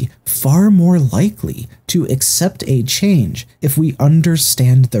simply far more likely to accept a change if we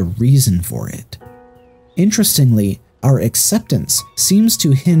understand the reason for it. Interestingly, our acceptance seems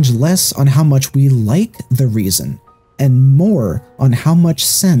to hinge less on how much we like the reason and more on how much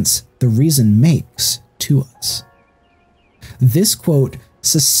sense the reason makes to us." This quote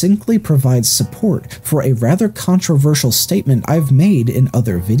succinctly provides support for a rather controversial statement I've made in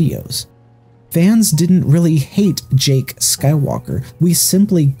other videos. Fans didn't really hate Jake Skywalker, we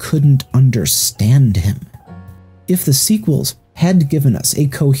simply couldn't understand him. If the sequels had given us a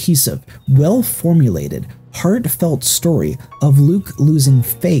cohesive, well-formulated, heartfelt story of Luke losing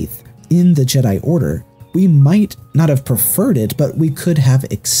faith in the Jedi Order, we might not have preferred it, but we could have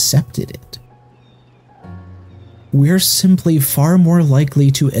accepted it. We're simply far more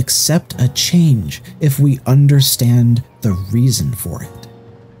likely to accept a change if we understand the reason for it.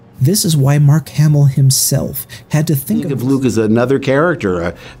 This is why Mark Hamill himself had to think of Luke as another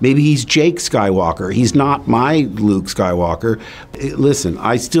character. Maybe he's Jake Skywalker. He's not my Luke Skywalker. Listen,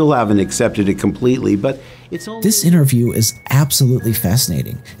 I still haven't accepted it completely, but it's all... This interview is absolutely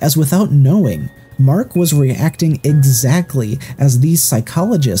fascinating, as without knowing, Mark was reacting exactly as these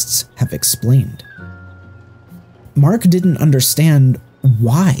psychologists have explained. Mark didn't understand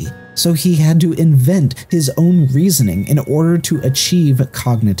why, so he had to invent his own reasoning in order to achieve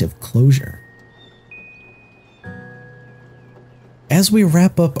cognitive closure. As we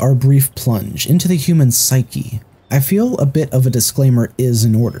wrap up our brief plunge into the human psyche, I feel a bit of a disclaimer is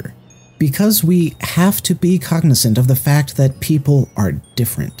in order, because we have to be cognizant of the fact that people are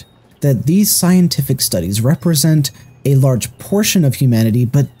different, that these scientific studies represent a large portion of humanity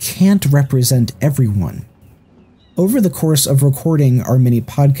but can't represent everyone. Over the course of recording our mini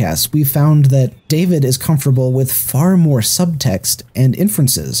podcasts, we found that David is comfortable with far more subtext and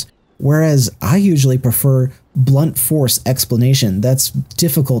inferences, whereas I usually prefer blunt force explanation that's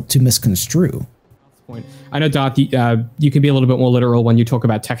difficult to misconstrue. I know, Darth, you can be a little bit more literal when you talk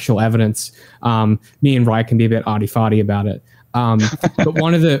about textual evidence. Me and Rye can be a bit arty-farty about it. But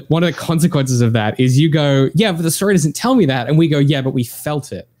one of the consequences of that is you go, yeah, but the story doesn't tell me that, and we go, yeah, but we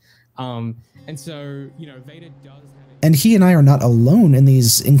felt it. And so, you know, Vader does... And he and I are not alone in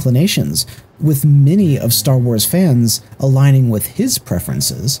these inclinations, with many of Star Wars fans aligning with his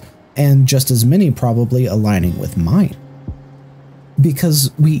preferences, and just as many probably aligning with mine.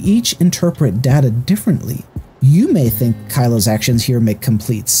 Because we each interpret data differently. You may think Kylo's actions here make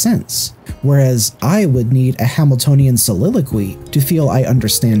complete sense, whereas I would need a Hamiltonian soliloquy to feel I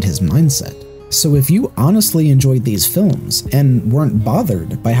understand his mindset. So if you honestly enjoyed these films and weren't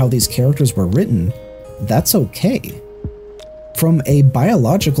bothered by how these characters were written, that's okay. From a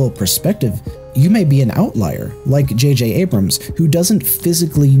biological perspective, you may be an outlier, like J.J. Abrams, who doesn't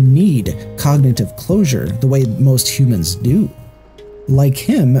physically need cognitive closure the way most humans do. Like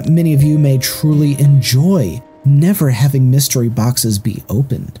him, many of you may truly enjoy never having mystery boxes be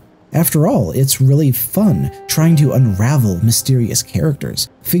opened. After all, it's really fun trying to unravel mysterious characters,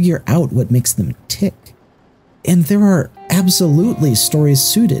 figure out what makes them tick. And there are absolutely stories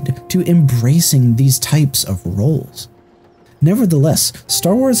suited to embracing these types of roles. Nevertheless,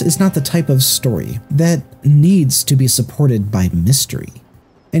 Star Wars is not the type of story that needs to be supported by mystery.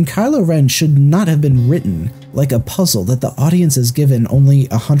 And Kylo Ren should not have been written like a puzzle that the audience is given only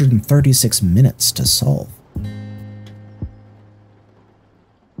 136 minutes to solve.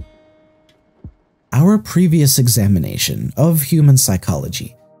 Our previous examination of human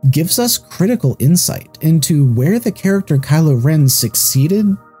psychology gives us critical insight into where the character Kylo Ren succeeded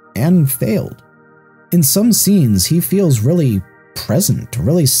and failed. In some scenes, he feels really present,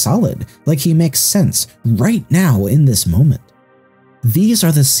 really solid, like he makes sense right now in this moment. These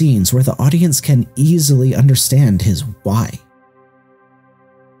are the scenes where the audience can easily understand his why.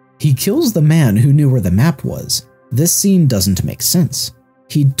 He kills the man who knew where the map was. This scene doesn't make sense.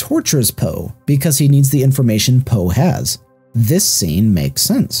 He tortures Poe because he needs the information Poe has. This scene makes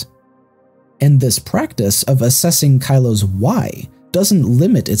sense. And this practice of assessing Kylo's why doesn't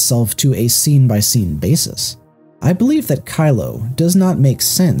limit itself to a scene-by-scene basis. I believe that Kylo does not make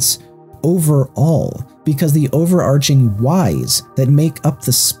sense overall because the overarching whys that make up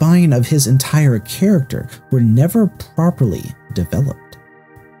the spine of his entire character were never properly developed.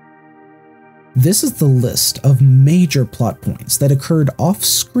 This is the list of major plot points that occurred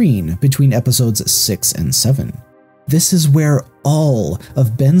off-screen between episodes 6 and 7. This is where all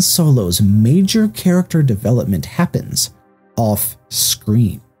of Ben Solo's major character development happens,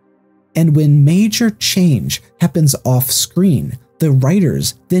 off-screen. And when major change happens off-screen, the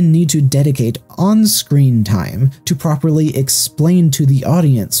writers then need to dedicate on-screen time to properly explain to the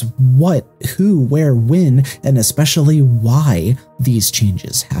audience what, who, where, when, and especially why these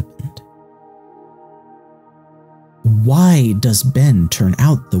changes happened. Why does Ben turn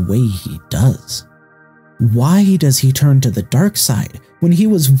out the way he does? Why does he turn to the dark side when he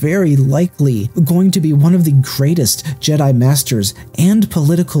was very likely going to be one of the greatest Jedi Masters and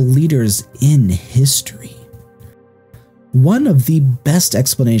political leaders in history? One of the best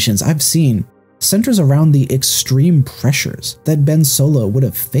explanations I've seen centers around the extreme pressures that Ben Solo would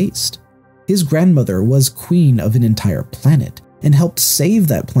have faced. His grandmother was queen of an entire planet and helped save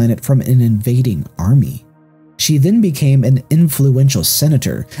that planet from an invading army. She then became an influential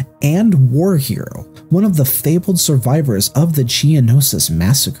senator and war hero, one of the fabled survivors of the Geonosis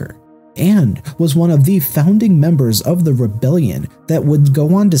massacre, and was one of the founding members of the rebellion that would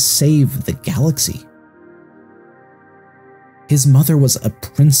go on to save the galaxy. His mother was a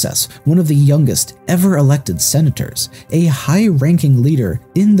princess, one of the youngest ever elected senators, a high-ranking leader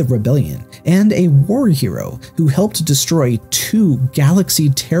in the rebellion, and a war hero who helped destroy 2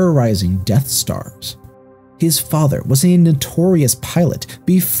 galaxy-terrorizing Death Stars. His father was a notorious pilot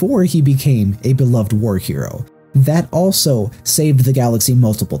before he became a beloved war hero that also saved the galaxy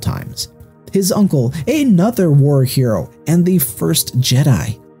multiple times. His uncle, another war hero and the first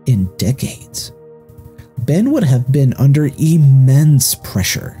Jedi in decades. Ben would have been under immense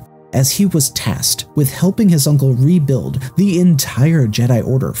pressure as he was tasked with helping his uncle rebuild the entire Jedi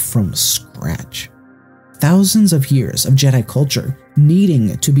Order from scratch. Thousands of years of Jedi culture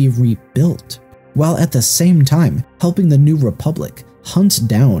needing to be rebuilt, while at the same time helping the New Republic hunt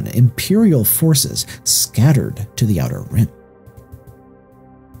down Imperial forces scattered to the Outer Rim.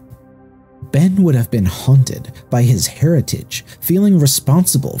 Ben would have been haunted by his heritage, feeling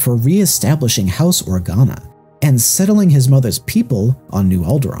responsible for re-establishing House Organa and settling his mother's people on New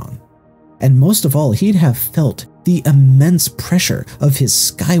Alderaan. And most of all, he'd have felt the immense pressure of his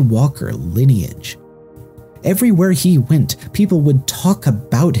Skywalker lineage. Everywhere he went, people would talk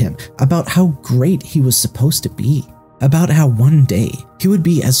about him, about how great he was supposed to be, about how one day he would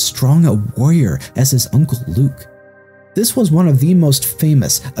be as strong a warrior as his uncle Luke. This was one of the most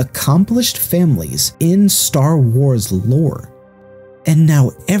famous, accomplished families in Star Wars lore. And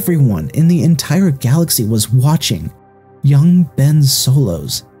now everyone in the entire galaxy was watching young Ben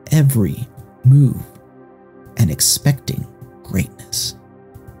Solo's every move and expecting greatness.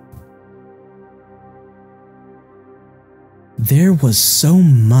 There was so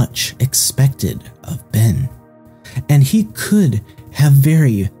much expected of Ben, and he could have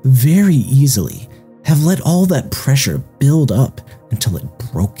very, very easily have let all that pressure build up until it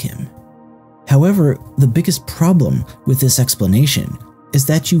broke him. However, the biggest problem with this explanation is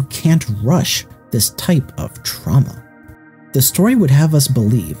that you can't rush this type of trauma. The story would have us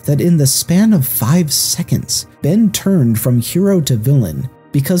believe that in the span of 5 seconds, Ben turned from hero to villain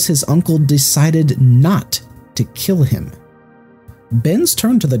because his uncle decided not to kill him. Ben's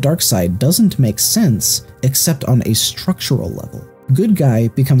turn to the dark side doesn't make sense except on a structural level. Good guy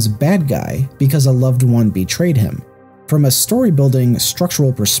becomes bad guy because a loved one betrayed him. From a story-building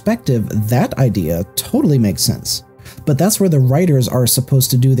structural perspective, that idea totally makes sense. But that's where the writers are supposed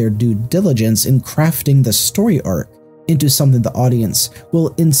to do their due diligence in crafting the story arc into something the audience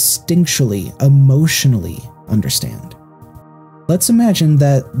will instinctually, emotionally understand. Let's imagine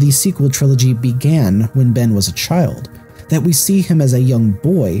that the sequel trilogy began when Ben was a child, that we see him as a young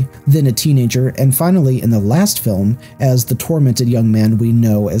boy, then a teenager, and finally in the last film as the tormented young man we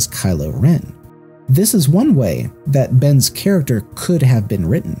know as Kylo Ren. This is one way that Ben's character could have been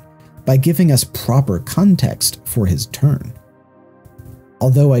written, by giving us proper context for his turn.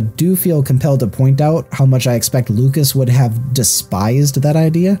 although I do feel compelled to point out how much I expect Lucas would have despised that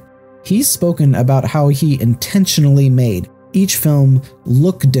idea. He's spoken about how he intentionally made each film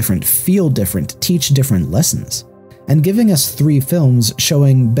look different, feel different, teach different lessons, and giving us 3 films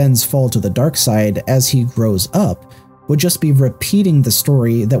showing Ben's fall to the dark side as he grows up would just be repeating the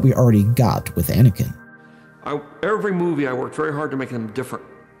story that we already got with Anakin. Every movie I worked very hard to make them different.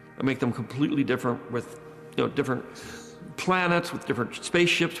 I make them completely different with, different planets, with different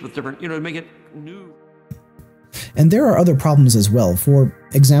spaceships, with different, to make it new. And there are other problems as well. For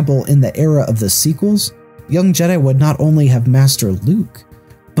example, in the era of the sequels, young Jedi would not only have Master Luke,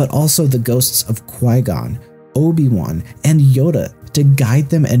 but also the ghosts of Qui-Gon, Obi-Wan, and Yoda to guide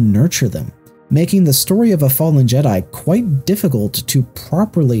them and nurture them, making the story of a fallen Jedi quite difficult to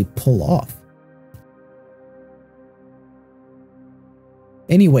properly pull off.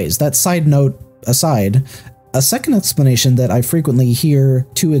 Anyways, that side note aside, a second explanation that I frequently hear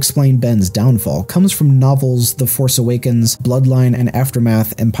to explain Ben's downfall comes from novels The Force Awakens, Bloodline, and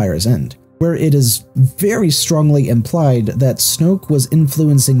Aftermath: Empire's End, where it is very strongly implied that Snoke was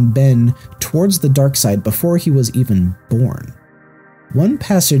influencing Ben towards the dark side before he was even born. One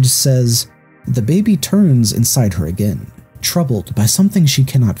passage says, "The baby turns inside her again, troubled by something she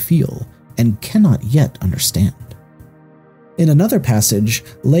cannot feel and cannot yet understand." In another passage,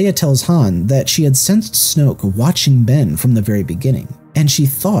 Leia tells Han that she had sensed Snoke watching Ben from the very beginning, and she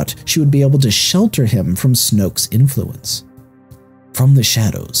thought she would be able to shelter him from Snoke's influence. "From the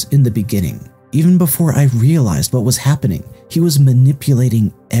shadows, in the beginning, even before I realized what was happening, he was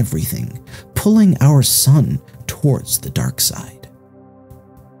manipulating everything, pulling our son towards the dark side."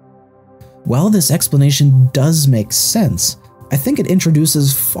 While this explanation does make sense, I think it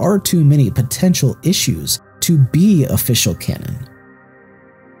introduces far too many potential issues to be official canon.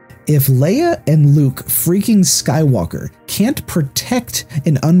 If Leia and Luke freaking Skywalker can't protect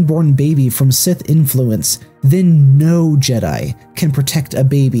an unborn baby from Sith influence, then no Jedi can protect a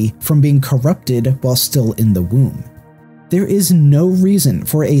baby from being corrupted while still in the womb. There is no reason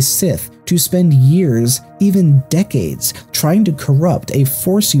for a Sith to spend years, even decades, trying to corrupt a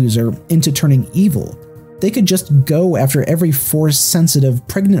Force user into turning evil. They could just go after every Force-sensitive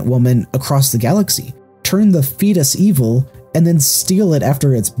pregnant woman across the galaxy, turn the fetus evil, and then steal it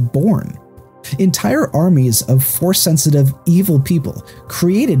after it's born. Entire armies of Force-sensitive evil people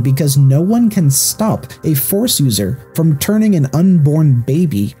created because no one can stop a Force user from turning an unborn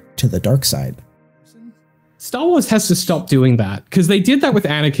baby to the dark side. Star Wars has to stop doing that, because they did that with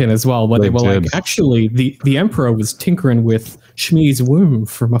Anakin as well, where they were like, actually, the Emperor was tinkering with Shmi's womb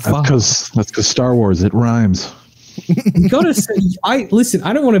from afar. That's because Star Wars, it rhymes. You gotta say, listen,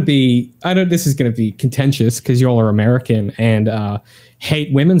 I don't want to be, this is going to be contentious because you all are American and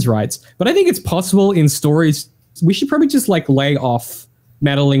hate women's rights, but I think it's possible in stories, we should probably just lay off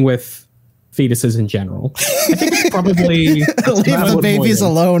meddling with fetuses in general. I think it's probably leave the babies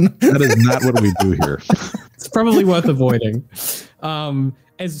alone. That is not what we do here. It's probably worth avoiding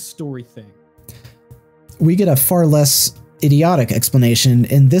as a story thing. We get a far less idiotic explanation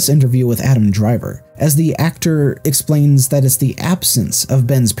in this interview with Adam Driver, as the actor explains that it's the absence of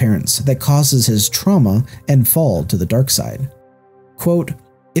Ben's parents that causes his trauma and fall to the dark side. Quote,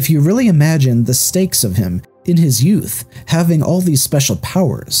 "If you really imagine the stakes of him in his youth, having all these special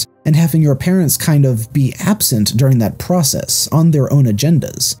powers, and having your parents kind of be absent during that process on their own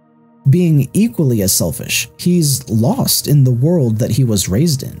agendas, being equally as selfish, he's lost in the world that he was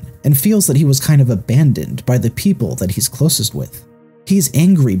raised in, and feels that he was kind of abandoned by the people that he's closest with. He's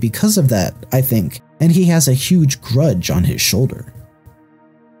angry because of that, I think, and he has a huge grudge on his shoulder."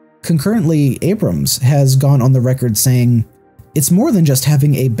 Concurrently, Abrams has gone on the record saying, "It's more than just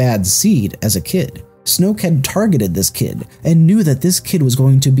having a bad seed as a kid. Snoke had targeted this kid and knew that this kid was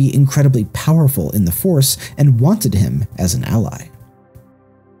going to be incredibly powerful in the Force and wanted him as an ally."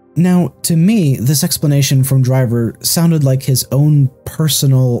 Now, to me, this explanation from Driver sounded like his own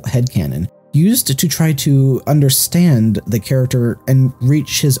personal headcanon, used to try to understand the character and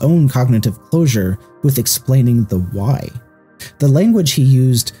reach his own cognitive closure with explaining the why. The language he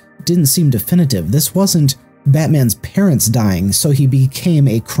used didn't seem definitive. This wasn't Batman's parents dying, so he became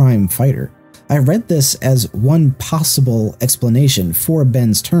a crime fighter. I read this as one possible explanation for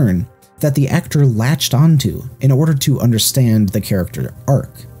Ben's turn that the actor latched onto in order to understand the character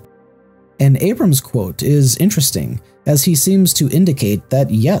arc. And Abrams' quote is interesting, as he seems to indicate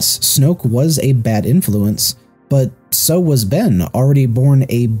that yes, Snoke was a bad influence, but so was Ben, already born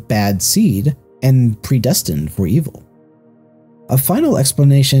a bad seed and predestined for evil. A final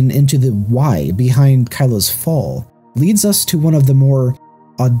explanation into the why behind Kylo's fall leads us to one of the more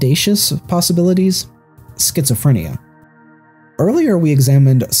audacious possibilities: schizophrenia. Earlier, we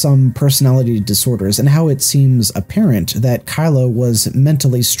examined some personality disorders and how it seems apparent that Kylo was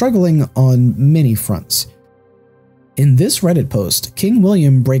mentally struggling on many fronts. In this Reddit post, King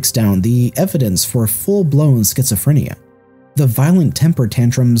William breaks down the evidence for full-blown schizophrenia. The violent temper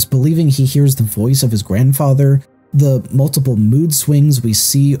tantrums, believing he hears the voice of his grandfather, the multiple mood swings we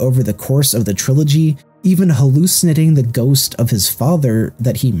see over the course of the trilogy, even hallucinating the ghost of his father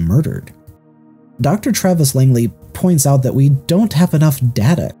that he murdered. Dr. Travis Langley points out that we don't have enough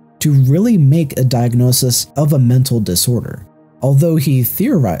data to really make a diagnosis of a mental disorder, although he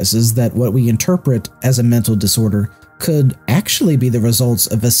theorizes that what we interpret as a mental disorder could actually be the results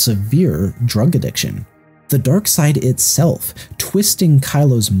of a severe drug addiction. The dark side itself twisting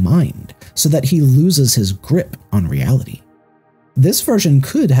Kylo's mind so that he loses his grip on reality. This version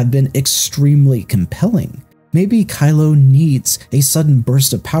could have been extremely compelling. Maybe Kylo needs a sudden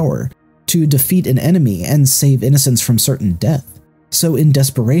burst of power to defeat an enemy and save innocents from certain death. So in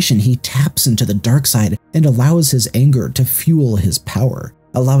desperation, he taps into the dark side and allows his anger to fuel his power,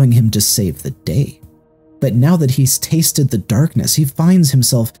 allowing him to save the day. But now that he's tasted the darkness, he finds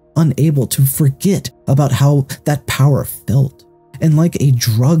himself unable to forget about how that power felt. And like a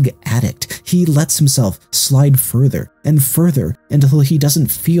drug addict, he lets himself slide further and further until he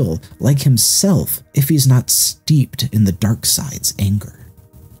doesn't feel like himself if he's not steeped in the dark side's anger.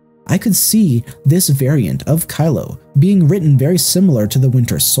 I could see this variant of Kylo being written very similar to The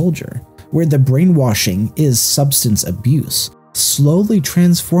Winter Soldier, where the brainwashing is substance abuse, slowly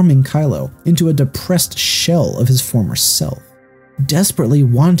transforming Kylo into a depressed shell of his former self, desperately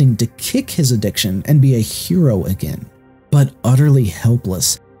wanting to kick his addiction and be a hero again, but utterly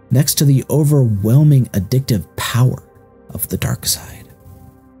helpless next to the overwhelming addictive power of the dark side.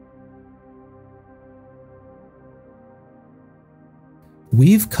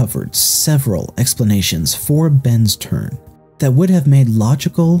 We've covered several explanations for Ben's turn that would have made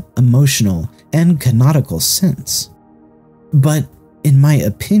logical, emotional, and canonical sense. But in my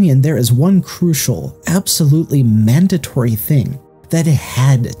opinion, there is one crucial, absolutely mandatory thing that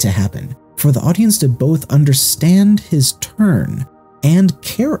had to happen for the audience to both understand his turn and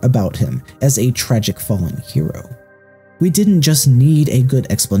care about him as a tragic fallen hero. We didn't just need a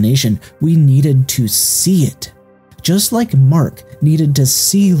good explanation, we needed to see it. Just like Mark needed to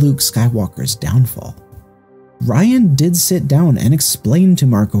see Luke Skywalker's downfall. Ryan did sit down and explain to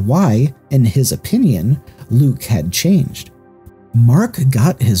Mark why, in his opinion, Luke had changed. Mark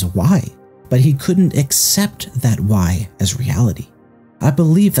got his why, but he couldn't accept that why as reality. I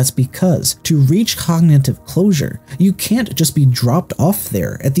believe that's because to reach cognitive closure, you can't just be dropped off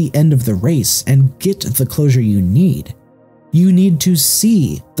there at the end of the race and get the closure you need. You need to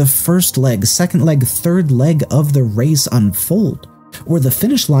see the first leg, second leg, third leg of the race unfold, or the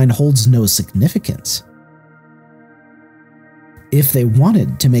finish line holds no significance. If they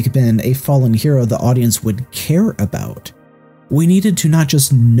wanted to make Ben a fallen hero the audience would care about, we needed to not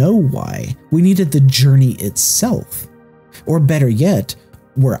just know why, we needed the journey itself. Or better yet,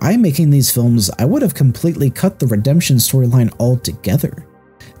 were I making these films, I would have completely cut the redemption storyline altogether.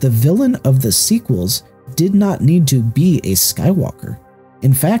 The villain of the sequels did not need to be a Skywalker.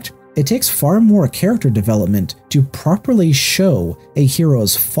 In fact, it takes far more character development to properly show a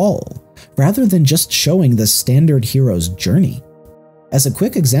hero's fall, rather than just showing the standard hero's journey. As a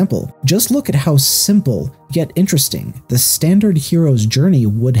quick example, just look at how simple yet interesting the standard hero's journey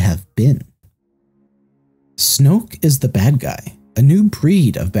would have been. Snoke is the bad guy, a new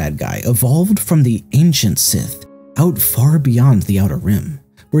breed of bad guy evolved from the ancient Sith, out far beyond the Outer Rim,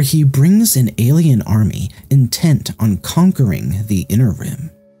 where he brings an alien army intent on conquering the Inner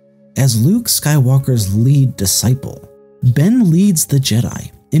Rim. As Luke Skywalker's lead disciple, Ben leads the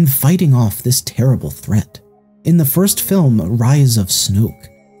Jedi in fighting off this terrible threat. In the first film, Rise of Snoke,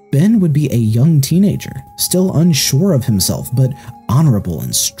 Ben would be a young teenager, still unsure of himself but honorable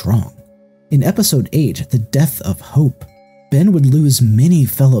and strong. In Episode 8, The Death of Hope, Ben would lose many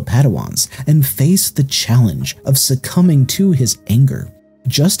fellow Padawans and face the challenge of succumbing to his anger,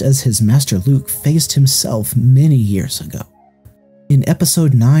 just as his master Luke faced himself many years ago. In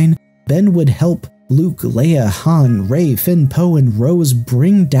Episode 9, Ben would help Luke, Leia, Han, Rey, Finn, Poe, and Rose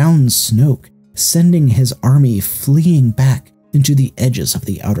bring down Snoke, sending his army fleeing back into the edges of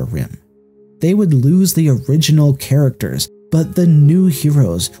the Outer Rim. They would lose the original characters, but the new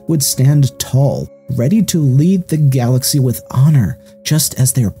heroes would stand tall, ready to lead the galaxy with honor, just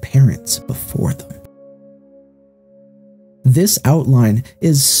as their parents before them. This outline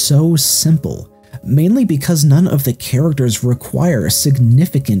is so simple, mainly because none of the characters require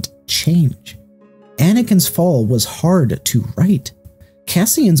significant change. Anakin's fall was hard to write.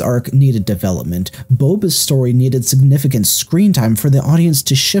 Cassian's arc needed development. Boba's story needed significant screen time for the audience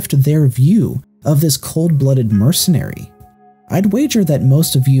to shift their view of this cold-blooded mercenary. I'd wager that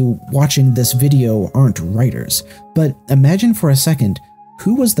most of you watching this video aren't writers, but imagine for a second,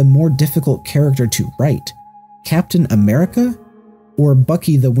 who was the more difficult character to write? Captain America or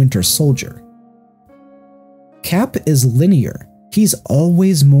Bucky the Winter Soldier? Cap is linear. He's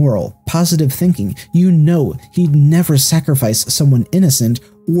always moral, positive thinking. You know he'd never sacrifice someone innocent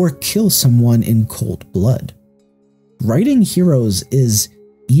or kill someone in cold blood. Writing heroes is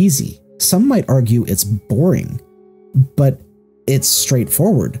easy. Some might argue it's boring, but it's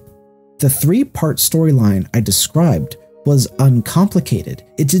straightforward. The 3-part storyline I described was uncomplicated.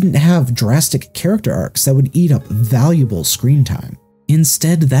 It didn't have drastic character arcs that would eat up valuable screen time.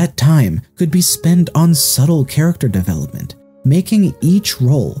 Instead, that time could be spent on subtle character development, making each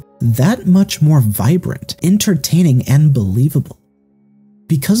role that much more vibrant, entertaining, and believable.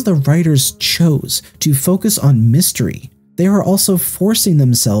 Because the writers chose to focus on mystery, they are also forcing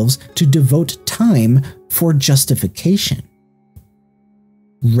themselves to devote time for justification.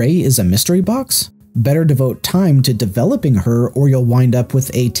 Rey is a mystery box? Better devote time to developing her, or you'll wind up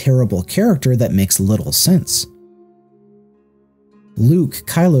with a terrible character that makes little sense. Luke,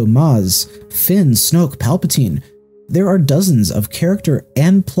 Kylo, Maz, Finn, Snoke, Palpatine. There are dozens of character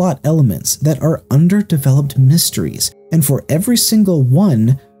and plot elements that are underdeveloped mysteries, and for every single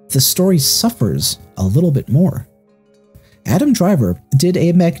one, the story suffers a little bit more. Adam Driver did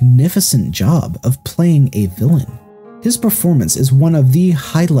a magnificent job of playing a villain. His performance is one of the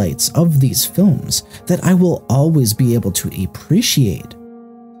highlights of these films that I will always be able to appreciate.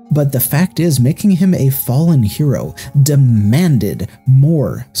 But the fact is, making him a fallen hero demanded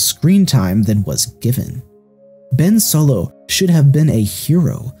more screen time than was given. Ben Solo should have been a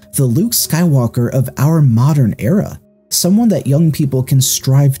hero, the Luke Skywalker of our modern era, someone that young people can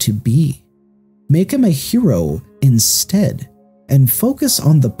strive to be. Make him a hero instead, and focus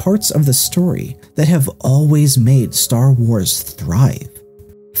on the parts of the story that have always made Star Wars thrive.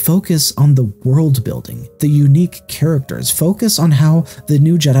 Focus on the world building, the unique characters, focus on how the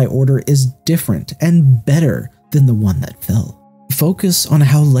new Jedi Order is different and better than the one that fell. Focus on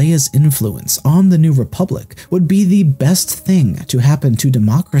how Leia's influence on the New Republic would be the best thing to happen to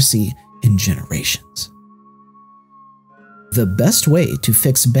democracy in generations. The best way to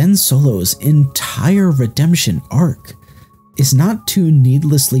fix Ben Solo's entire redemption arc is not to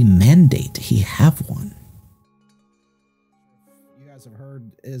needlessly mandate he have one. You guys have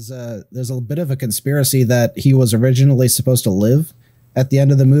heard there's a bit of a conspiracy that he was originally supposed to live at the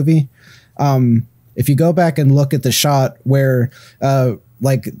end of the movie. If you go back and look at the shot where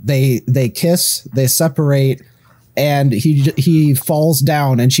like they kiss, they separate, and he falls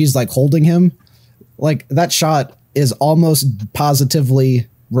down and she's like holding him, like that shot is almost positively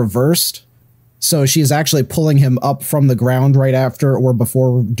reversed. So she's actually pulling him up from the ground right after or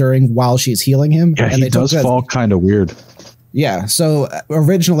before, during, while she's healing him. Yeah, and he does fall kind of weird. Yeah, so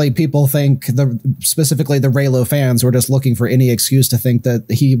originally people think, specifically the Reylo fans, were just looking for any excuse to think that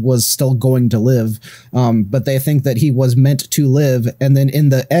he was still going to live. But they think that he was meant to live. And then in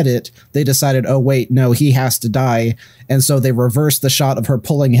the edit, they decided, oh, wait, no, he has to die. And so they reversed the shot of her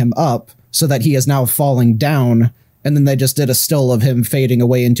pulling him up so that he is now falling down. And then they just did a still of him fading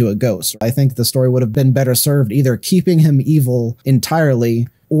away into a ghost. I think the story would have been better served either keeping him evil entirely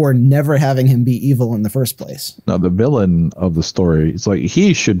or never having him be evil in the first place. Now, the villain of the story, it's like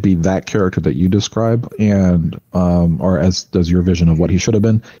he should be that character that you describe, and or as your vision of what he should have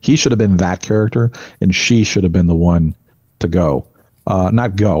been. He should have been that character, and she should have been the one to go.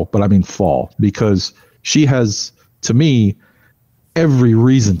 Not go, but I mean fall, because she has, to me, every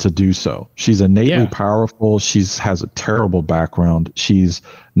reason to do so. She's innately powerful. Has a terrible background. She's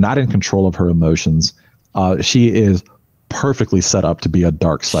not in control of her emotions. She is perfectly set up to be a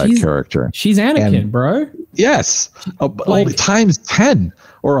dark side character. She's Anakin, bro. Yes, like times 10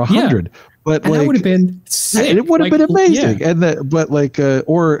 or 100. Yeah. But and that would have been sick. It would have been amazing. Yeah. And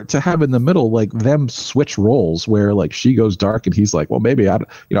or to have in the middle, like them switch roles where like she goes dark and he's like, well, maybe I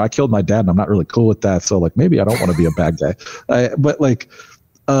killed my dad and I'm not really cool with that. So like, maybe I don't want to be a bad guy. But like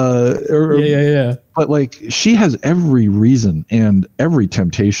she has every reason and every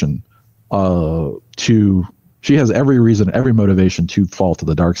temptation she has every reason, every motivation to fall to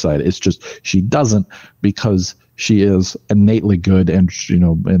the dark side. It's just she doesn't, because she is innately good, and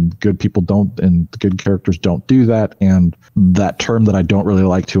and good people don't, and good characters don't do that. And that term that I don't really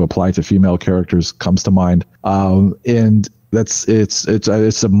like to apply to female characters comes to mind. And it's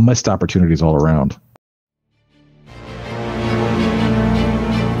a missed opportunities all around.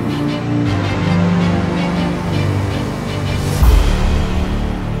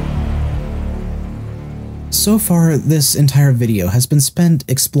 So far, this entire video has been spent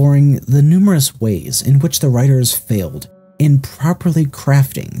exploring the numerous ways in which the writers failed in properly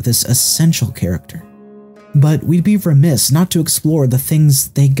crafting this essential character. But we'd be remiss not to explore the things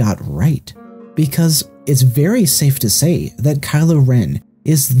they got right, because it's very safe to say that Kylo Ren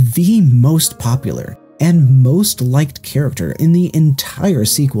is the most popular and most liked character in the entire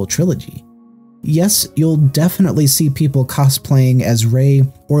sequel trilogy. Yes, you'll definitely see people cosplaying as Rey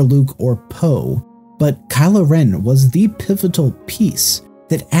or Luke or Poe, but Kylo Ren was the pivotal piece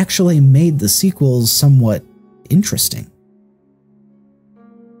that actually made the sequels somewhat interesting.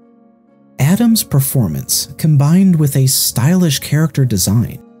 Adam's performance, combined with a stylish character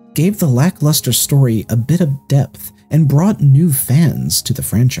design, gave the lackluster story a bit of depth and brought new fans to the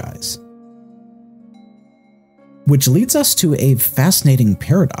franchise. Which leads us to a fascinating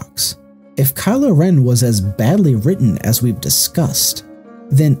paradox. If Kylo Ren was as badly written as we've discussed,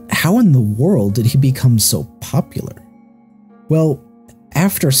 then how in the world did he become so popular? Well,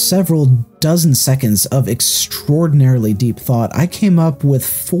 after several dozen seconds of extraordinarily deep thought, I came up with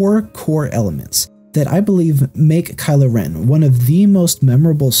 4 core elements that I believe make Kylo Ren one of the most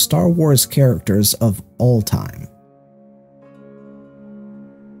memorable Star Wars characters of all time.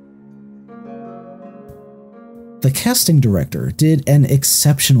 The casting director did an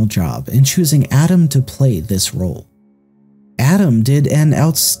exceptional job in choosing Adam to play this role. Adam did an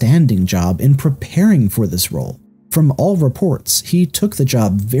outstanding job in preparing for this role. From all reports, he took the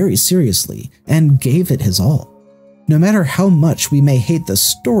job very seriously and gave it his all. No matter how much we may hate the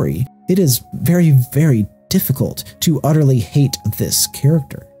story, it is very, very difficult to utterly hate this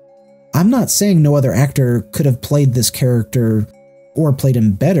character. I'm not saying no other actor could have played this character or played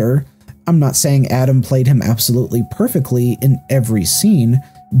him better. I'm not saying Adam played him absolutely perfectly in every scene,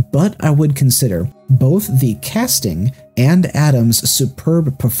 but I would consider both the casting and Adam's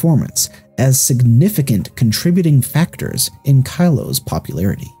superb performance as significant contributing factors in Kylo's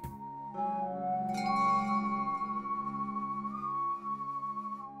popularity.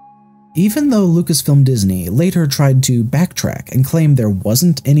 Even though Lucasfilm Disney later tried to backtrack and claim there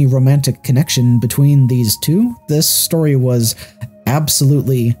wasn't any romantic connection between these two, this story was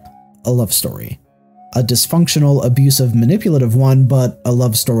absolutely a love story. A dysfunctional, abusive, manipulative one, but a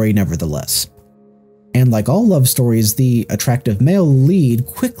love story nevertheless. And like all love stories, the attractive male lead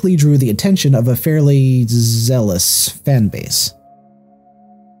quickly drew the attention of a fairly zealous fanbase.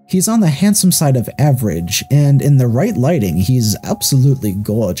 He's on the handsome side of average, and in the right lighting, he's absolutely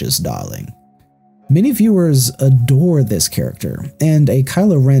gorgeous, darling. Many viewers adore this character, and a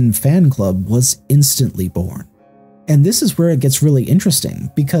Kylo Ren fan club was instantly born. And this is where it gets really interesting,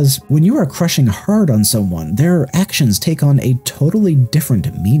 because when you are crushing hard on someone, their actions take on a totally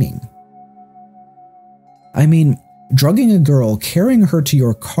different meaning. I mean, drugging a girl, carrying her to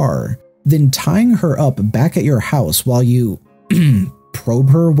your car, then tying her up back at your house while you probe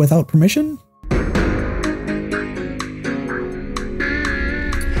her without permission?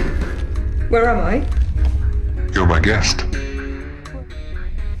 Where am I? You're my guest.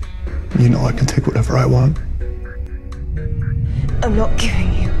 You know I can take whatever I want. I'm not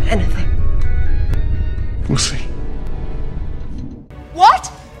giving you anything. We'll see.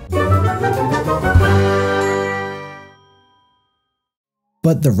 What?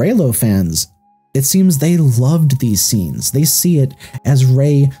 But the Reylo fans, it seems they loved these scenes. They see it as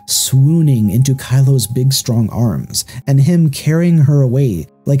Rey swooning into Kylo's big strong arms, and him carrying her away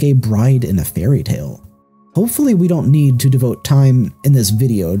like a bride in a fairy tale. Hopefully we don't need to devote time in this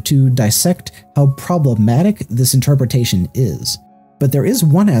video to dissect how problematic this interpretation is, but there is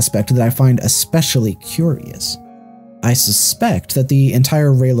one aspect that I find especially curious. I suspect that the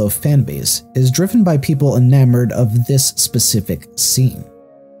entire Reylo fanbase is driven by people enamored of this specific scene.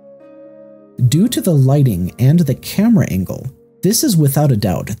 Due to the lighting and the camera angle, this is without a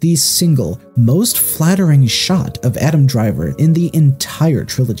doubt the single most flattering shot of Adam Driver in the entire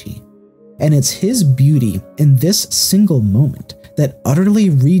trilogy. And it's his beauty in this single moment that utterly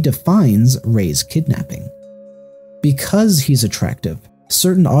redefines Rey's kidnapping. Because he's attractive,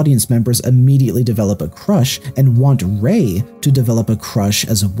 certain audience members immediately develop a crush and want Rey to develop a crush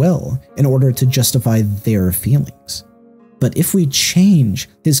as well in order to justify their feelings. But if we change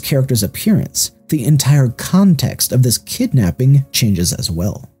his character's appearance, the entire context of this kidnapping changes as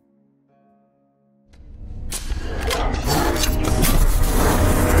well.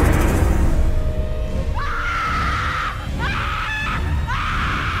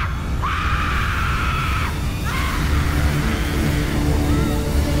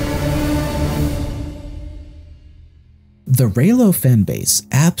 The Reylo fanbase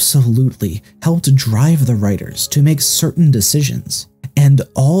absolutely helped drive the writers to make certain decisions, And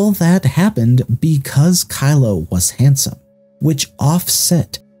all that happened because Kylo was handsome, which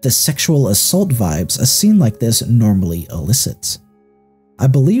offset the sexual assault vibes a scene like this normally elicits. I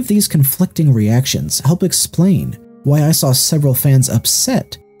believe these conflicting reactions help explain why I saw several fans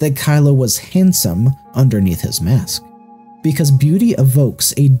upset that Kylo was handsome underneath his mask. Because beauty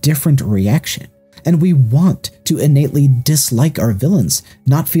evokes a different reaction, and we want to innately dislike our villains,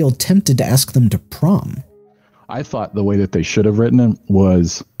 not feel tempted to ask them to prom. I thought the way that they should have written it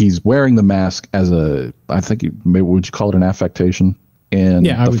was he's wearing the mask as I think, maybe would you call it an affectation? In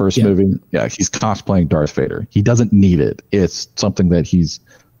the first movie, he's cosplaying Darth Vader. He doesn't need it. It's something that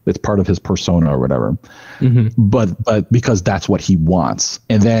it's part of his persona or whatever. Mm-hmm. But because that's what he wants.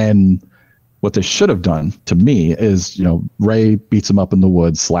 And then what they should have done to me is, Rey beats him up in the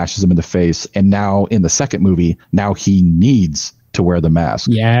woods, slashes him in the face. And now in the second movie, now he needs to wear the mask.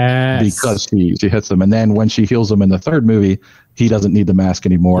 Yes. Because she hits him. And then when she heals him in the third movie, he doesn't need the mask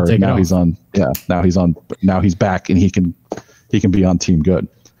anymore. Now he's back and he can be on Team Good.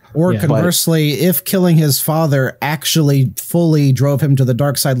 Or conversely, if killing his father actually fully drove him to the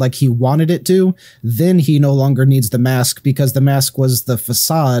dark side like he wanted it to, then he no longer needs the mask because the mask was the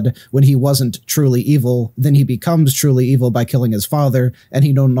facade when he wasn't truly evil. Then he becomes truly evil by killing his father, and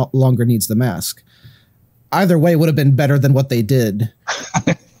he no longer needs the mask. Either way would have been better than what they did.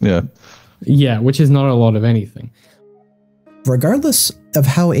 Yeah, which is not a lot of anything. Regardless of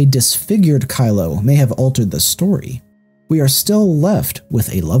how a disfigured Kylo may have altered the story, we are still left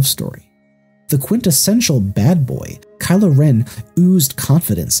with a love story. The quintessential bad boy, Kylo Ren oozed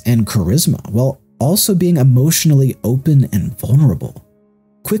confidence and charisma while also being emotionally open and vulnerable,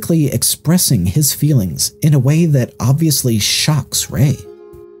 quickly expressing his feelings in a way that obviously shocks Rey.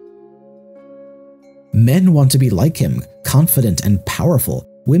 Men want to be like him, confident and powerful.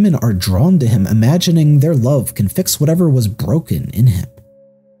 Women are drawn to him, imagining their love can fix whatever was broken in him.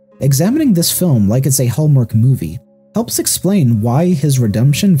 Examining this film like it's a Hallmark movie helps explain why his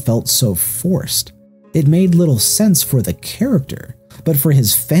redemption felt so forced. It made little sense for the character, but for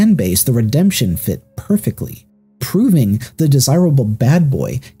his fan base, the redemption fit perfectly, proving the desirable bad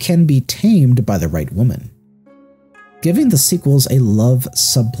boy can be tamed by the right woman. Giving the sequels a love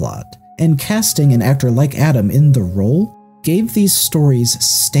subplot and casting an actor like Adam in the role gave these stories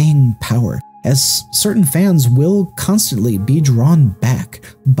staying power, as certain fans will constantly be drawn back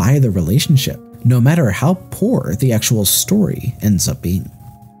by the relationship, no matter how poor the actual story ends up being.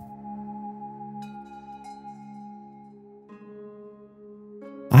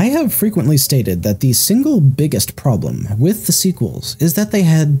 I have frequently stated that the single biggest problem with the sequels is that they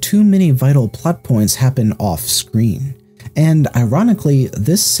had too many vital plot points happen off-screen. And ironically,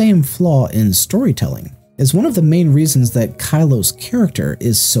 this same flaw in storytelling is one of the main reasons that Kylo's character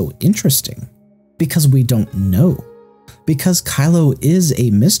is so interesting. Because we don't know. Because Kylo is a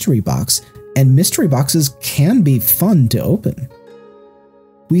mystery box, and mystery boxes can be fun to open.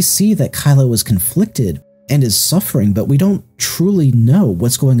 We see that Kylo is conflicted and is suffering, but we don't truly know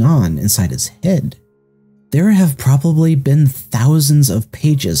what's going on inside his head. There have probably been thousands of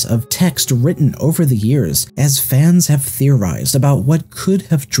pages of text written over the years as fans have theorized about what could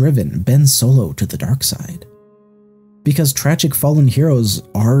have driven Ben Solo to the dark side. Because tragic fallen heroes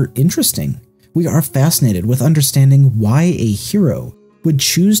are interesting. We are fascinated with understanding why a hero would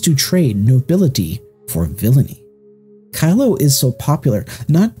choose to trade nobility for villainy. Kylo is so popular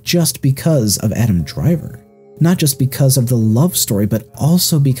not just because of Adam Driver, not just because of the love story, but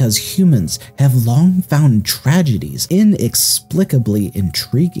also because humans have long found tragedies inexplicably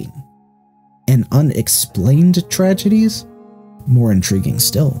intriguing. And unexplained tragedies? More intriguing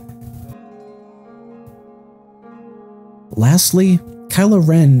still. Lastly, Kylo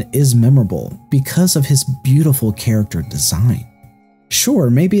Ren is memorable because of his beautiful character design. Sure,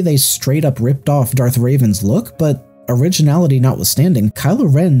 maybe they straight up ripped off Darth Raven's look, but originality notwithstanding,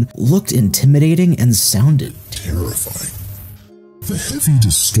 Kylo Ren looked intimidating and sounded terrifying. The heavy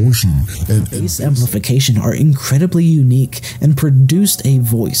distortion and bass amplification are incredibly unique and produced a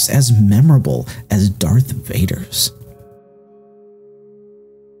voice as memorable as Darth Vader's.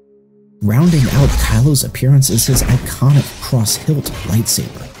 Rounding out Kylo's appearance is his iconic cross-hilt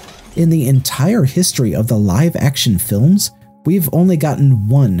lightsaber. In the entire history of the live-action films, we've only gotten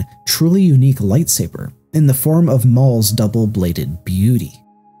one truly unique lightsaber in the form of Maul's double-bladed beauty.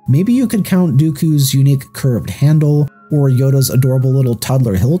 Maybe you could count Dooku's unique curved handle or Yoda's adorable little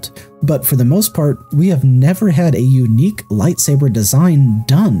toddler hilt, but for the most part, we have never had a unique lightsaber design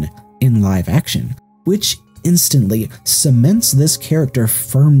done in live action, which instantly cements this character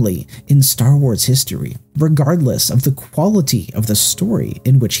firmly in Star Wars history, regardless of the quality of the story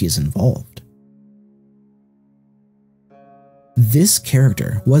in which he is involved. This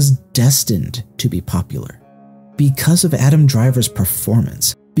character was destined to be popular because of Adam Driver's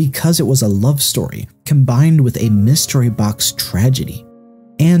performance, because it was a love story combined with a mystery box tragedy,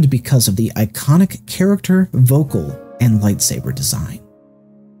 and because of the iconic character, vocal, and lightsaber design.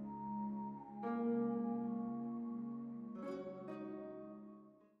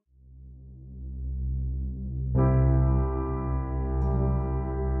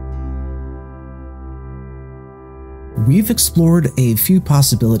 We've explored a few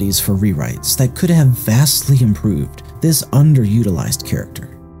possibilities for rewrites that could have vastly improved this underutilized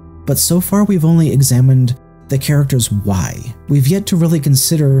character. But so far we've only examined the character's why. We've yet to really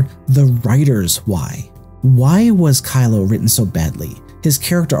consider the writer's why. Why was Kylo written so badly? His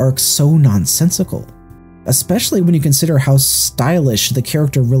character arc so nonsensical? Especially when you consider how stylish the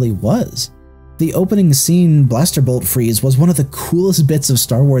character really was. The opening scene blaster bolt freeze was one of the coolest bits of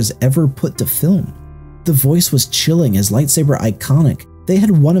Star Wars ever put to film. The voice was chilling, his lightsaber iconic. They had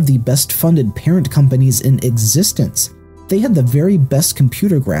one of the best funded parent companies in existence. They had the very best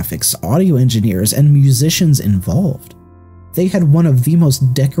computer graphics, audio engineers, and musicians involved. They had one of the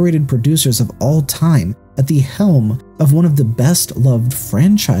most decorated producers of all time at the helm of one of the best loved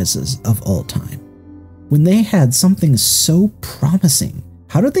franchises of all time. When they had something so promising,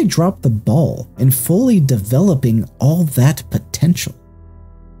 how did they drop the ball in fully developing all that potential?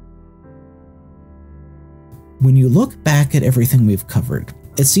 When you look back at everything we've covered,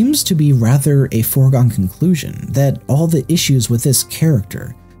 it seems to be rather a foregone conclusion that all the issues with this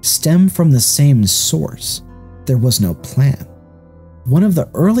character stem from the same source. There was no plan. One of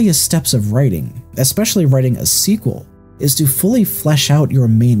the earliest steps of writing, especially writing a sequel, is to fully flesh out your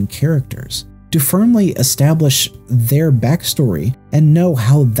main characters, to firmly establish their backstory and know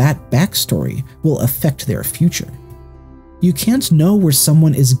how that backstory will affect their future. You can't know where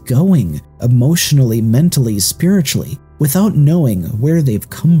someone is going emotionally, mentally, spiritually without knowing where they've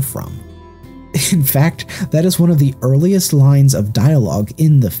come from. In fact, that is one of the earliest lines of dialogue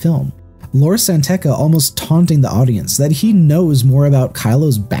in the film. Lor Santeca almost taunting the audience that he knows more about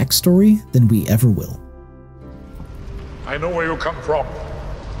Kylo's backstory than we ever will. I know where you come from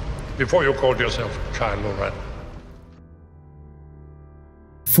before you called yourself Kylo Ren.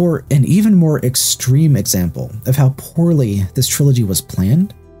 For an even more extreme example of how poorly this trilogy was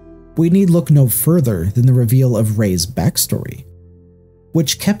planned, we need look no further than the reveal of Rey's backstory,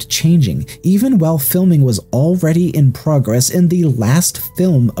 which kept changing even while filming was already in progress in the last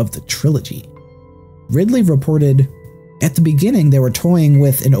film of the trilogy. Ridley reported, "At the beginning they were toying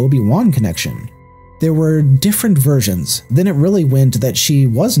with an Obi-Wan connection. There were different versions, then it really went that she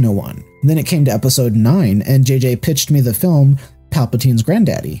was no one. Then it came to episode 9 and JJ pitched me the film Palpatine's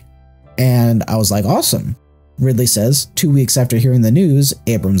granddaddy. And I was like, awesome." Ridley says, 2 weeks after hearing the news,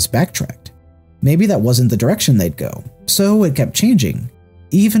 Abrams backtracked. Maybe that wasn't the direction they'd go, so it kept changing.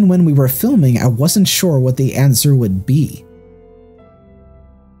 Even when we were filming, I wasn't sure what the answer would be.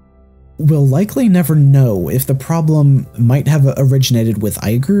 We'll likely never know if the problem might have originated with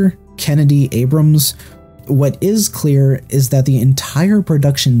Iger, Kennedy, Abrams. What is clear is that the entire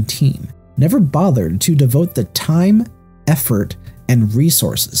production team never bothered to devote the time, effort, and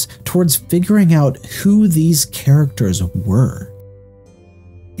resources towards figuring out who these characters were.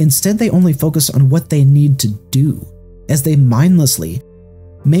 Instead, they only focus on what they need to do, as they mindlessly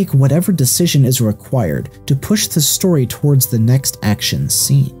make whatever decision is required to push the story towards the next action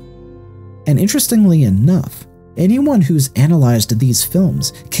scene. And interestingly enough, anyone who's analyzed these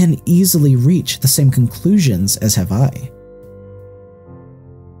films can easily reach the same conclusions as have I.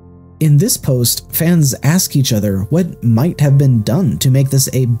 In this post, fans ask each other what might have been done to make this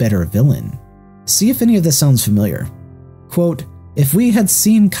a better villain. See if any of this sounds familiar. Quote, "If we had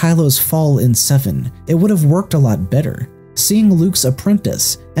seen Kylo's fall in 7, it would have worked a lot better. Seeing Luke's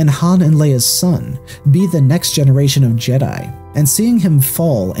apprentice and Han and Leia's son be the next generation of Jedi, and seeing him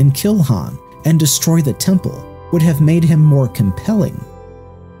fall and kill Han and destroy the temple would have made him more compelling.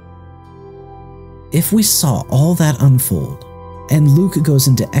 If we saw all that unfold, and Luke goes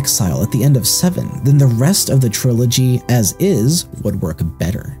into exile at the end of 7, then the rest of the trilogy as is would work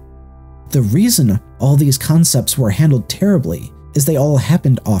better. The reason all these concepts were handled terribly is they all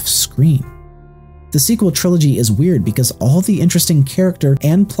happened off-screen. The sequel trilogy is weird because all the interesting character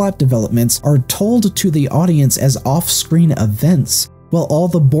and plot developments are told to the audience as off-screen events, while all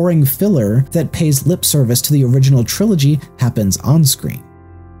the boring filler that pays lip service to the original trilogy happens on-screen.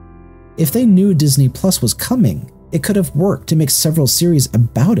 If they knew Disney Plus was coming, it could have worked to make several series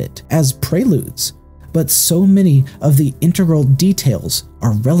about it as preludes, but so many of the integral details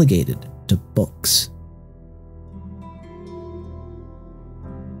are relegated to books.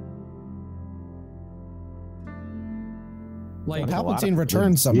 Like Palpatine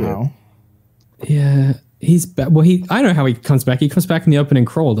returns somehow. Yeah, he's back. Well, I know how he comes back. He comes back in the opening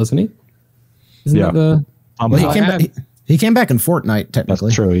crawl, doesn't he? Isn't that the? Well, he came back in Fortnite,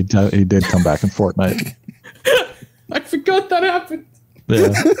 technically. That's true. He did come back in Fortnite. I forgot that happened.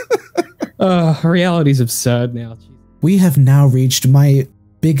 Yeah. Reality's absurd now. We have now reached my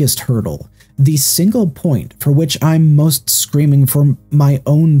biggest hurdle, the single point for which I'm most screaming for my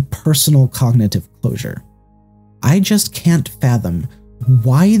own personal cognitive closure. I just can't fathom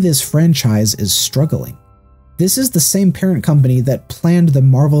why this franchise is struggling. This is the same parent company that planned the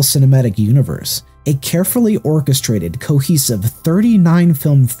Marvel Cinematic Universe, a carefully orchestrated, cohesive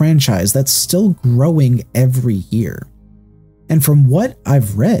 39-film franchise that's still growing every year. And from what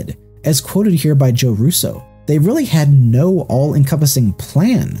I've read, as quoted here by Joe Russo, they really had no all-encompassing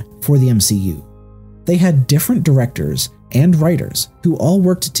plan for the MCU. They had different directors and writers who all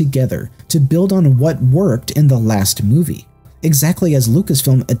worked together to build on what worked in the last movie, exactly as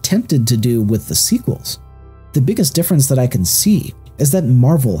Lucasfilm attempted to do with the sequels. The biggest difference that I can see is that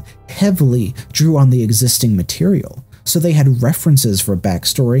Marvel heavily drew on the existing material, so they had references for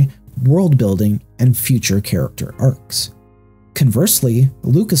backstory, world building, and future character arcs. Conversely,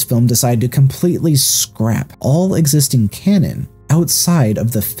 Lucasfilm decided to completely scrap all existing canon outside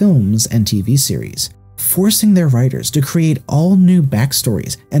of the films and TV series, forcing their writers to create all new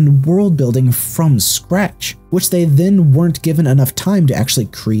backstories and world building from scratch, which they then weren't given enough time to actually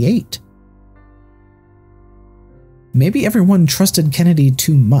create. Maybe everyone trusted Kennedy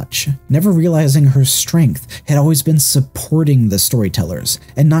too much, never realizing her strength had always been supporting the storytellers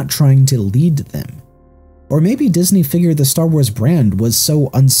and not trying to lead them. Or maybe Disney figured the Star Wars brand was so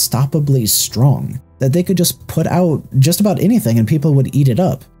unstoppably strong that they could just put out just about anything and people would eat it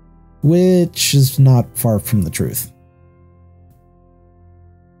up, which is not far from the truth.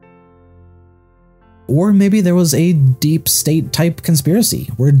 Or maybe there was a deep state type conspiracy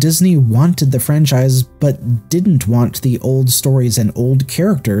where Disney wanted the franchise but didn't want the old stories and old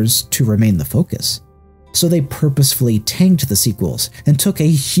characters to remain the focus. So they purposefully tanked the sequels and took a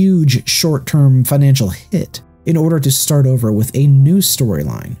huge short-term financial hit in order to start over with a new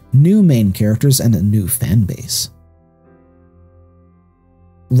storyline, new main characters, and a new fan base.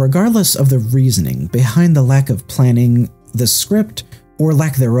 Regardless of the reasoning behind the lack of planning, the script, or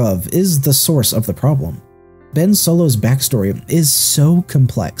lack thereof, is the source of the problem. Ben Solo's backstory is so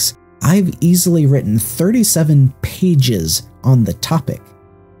complex, I've easily written 37 pages on the topic.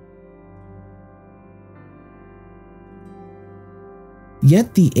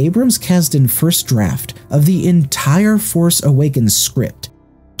 Yet the Abrams-Kasdan first draft of the entire Force Awakens script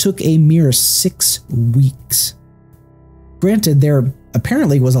took a mere 6 weeks. Granted, there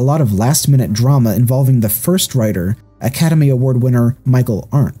apparently was a lot of last-minute drama involving the first writer, Academy Award winner Michael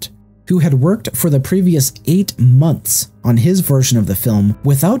Arndt, who had worked for the previous 8 months on his version of the film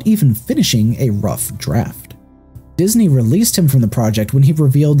without even finishing a rough draft. Disney released him from the project when he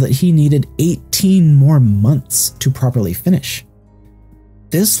revealed that he needed 18 more months to properly finish.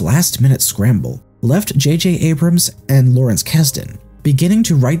 This last-minute scramble left J.J. Abrams and Lawrence Kasdan beginning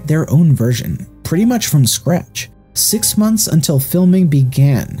to write their own version, pretty much from scratch, 6 months until filming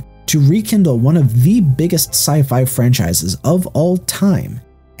began to rekindle one of the biggest sci-fi franchises of all time.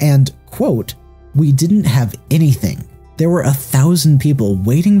 And, quote, "We didn't have anything. There were 1,000 people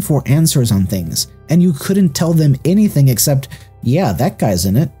waiting for answers on things, and you couldn't tell them anything except, yeah, that guy's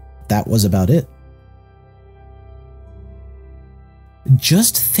in it. That was about it."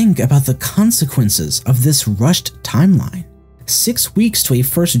 Just think about the consequences of this rushed timeline. 6 weeks to a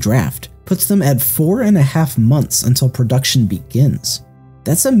first draft puts them at 4.5 months until production begins.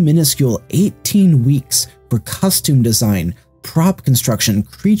 That's a minuscule 18 weeks for costume design, prop construction,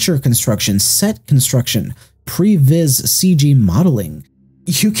 creature construction, set construction, pre-viz CG modeling.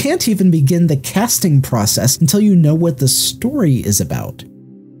 You can't even begin the casting process until you know what the story is about.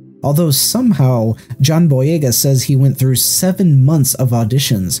 Although somehow John Boyega says he went through 7 months of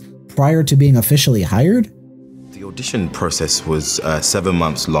auditions prior to being officially hired. The audition process was 7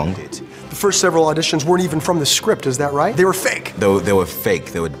 months long. The first several auditions weren't even from the script, is that right? They were fake. They were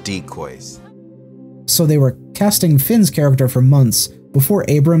fake, they were decoys. So they were casting Finn's character for months before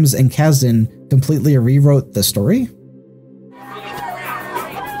Abrams and Kasdan completely rewrote the story?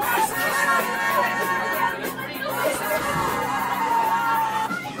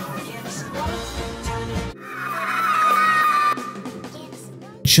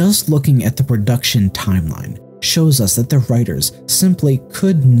 Just looking at the production timeline shows us that the writers simply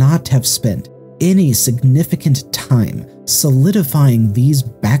could not have spent any significant time solidifying these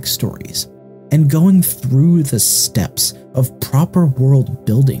backstories and going through the steps of proper world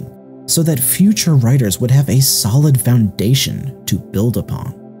building so that future writers would have a solid foundation to build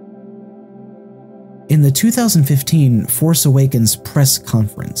upon. In the 2015 Force Awakens press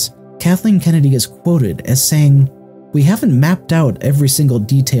conference, Kathleen Kennedy is quoted as saying, "We haven't mapped out every single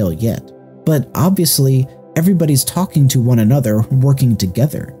detail yet, but obviously everybody's talking to one another, working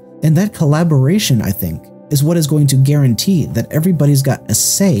together, and that collaboration, I think, is what is going to guarantee that everybody's got a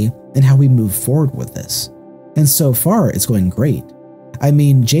say in how we move forward with this. And so far, it's going great. I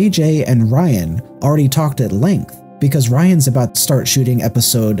mean, JJ and Ryan already talked at length because Ryan's about to start shooting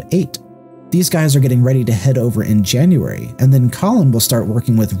episode 8. These guys are getting ready to head over in January, and then Colin will start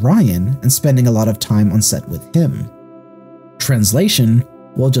working with Ryan and spending a lot of time on set with him. Translation,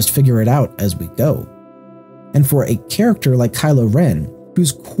 we'll just figure it out as we go." And for a character like Kylo Ren,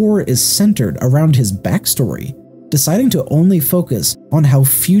 whose core is centered around his backstory, deciding to only focus on how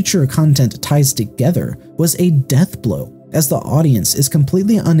future content ties together was a death blow, as the audience is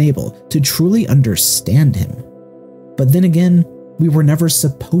completely unable to truly understand him. But then again, we were never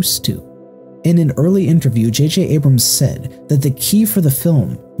supposed to. In an early interview, J.J. Abrams said that the key for the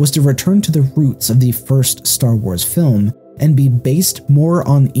film was to return to the roots of the first Star Wars film and be based more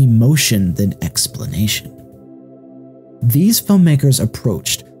on emotion than explanation. These filmmakers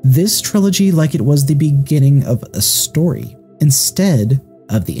approached this trilogy like it was the beginning of a story, instead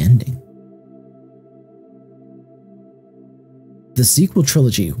of the ending. The sequel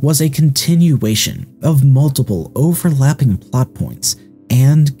trilogy was a continuation of multiple overlapping plot points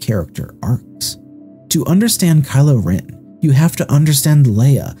and character arcs. To understand Kylo Ren, you have to understand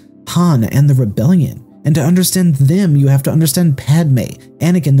Leia, Han, and the Rebellion, and to understand them, you have to understand Padme,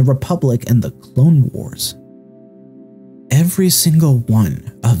 Anakin, the Republic, and the Clone Wars. Every single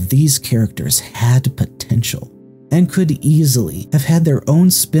one of these characters had potential and could easily have had their own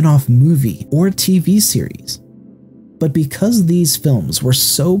spin-off movie or TV series. But because these films were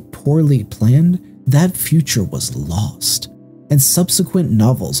so poorly planned, that future was lost, and subsequent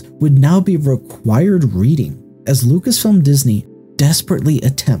novels would now be required reading as Lucasfilm Disney desperately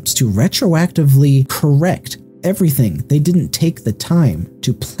attempts to retroactively correct everything they didn't take the time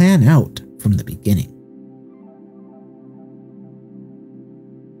to plan out from the beginning.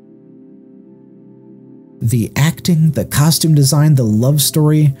 The acting, the costume design, the love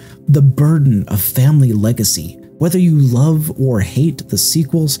story, the burden of family legacy. Whether you love or hate the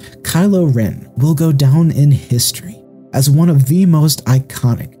sequels, Kylo Ren will go down in history as one of the most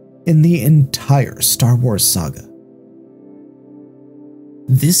iconic in the entire Star Wars saga.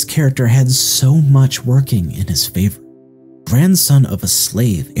 This character had so much working in his favor. Grandson of a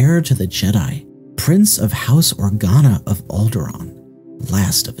slave, heir to the Jedi, Prince of House Organa of Alderaan,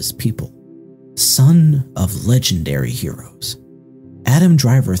 last of his people, son of legendary heroes. Adam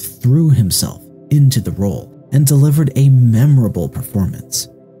Driver threw himself into the role and delivered a memorable performance.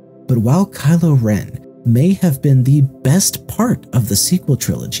 But while Kylo Ren may have been the best part of the sequel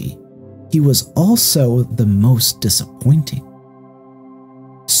trilogy, he was also the most disappointing.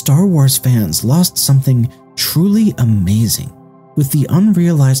 Star Wars fans lost something truly amazing, with the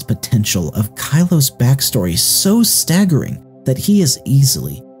unrealized potential of Kylo's backstory so staggering that he is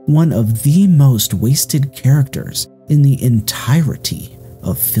easily one of the most wasted characters in the entirety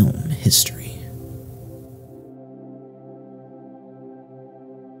of film history.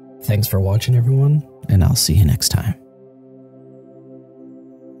 Thanks for watching, everyone, and I'll see you next time.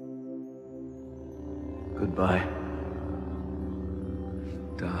 Goodbye,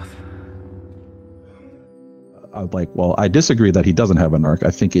 Darth. Well, I disagree that he doesn't have an arc. I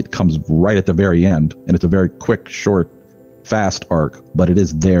think it comes right at the very end, and it's a very quick, short, fast arc, but it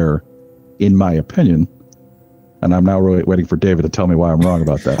is there, in my opinion. And I'm now really waiting for David to tell me why I'm wrong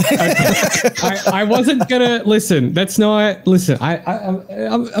about that. I wasn't gonna listen. That's not listen.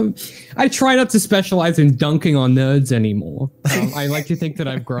 I try not to specialize in dunking on nerds anymore. I like to think that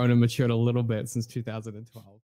I've grown and matured a little bit since 2012.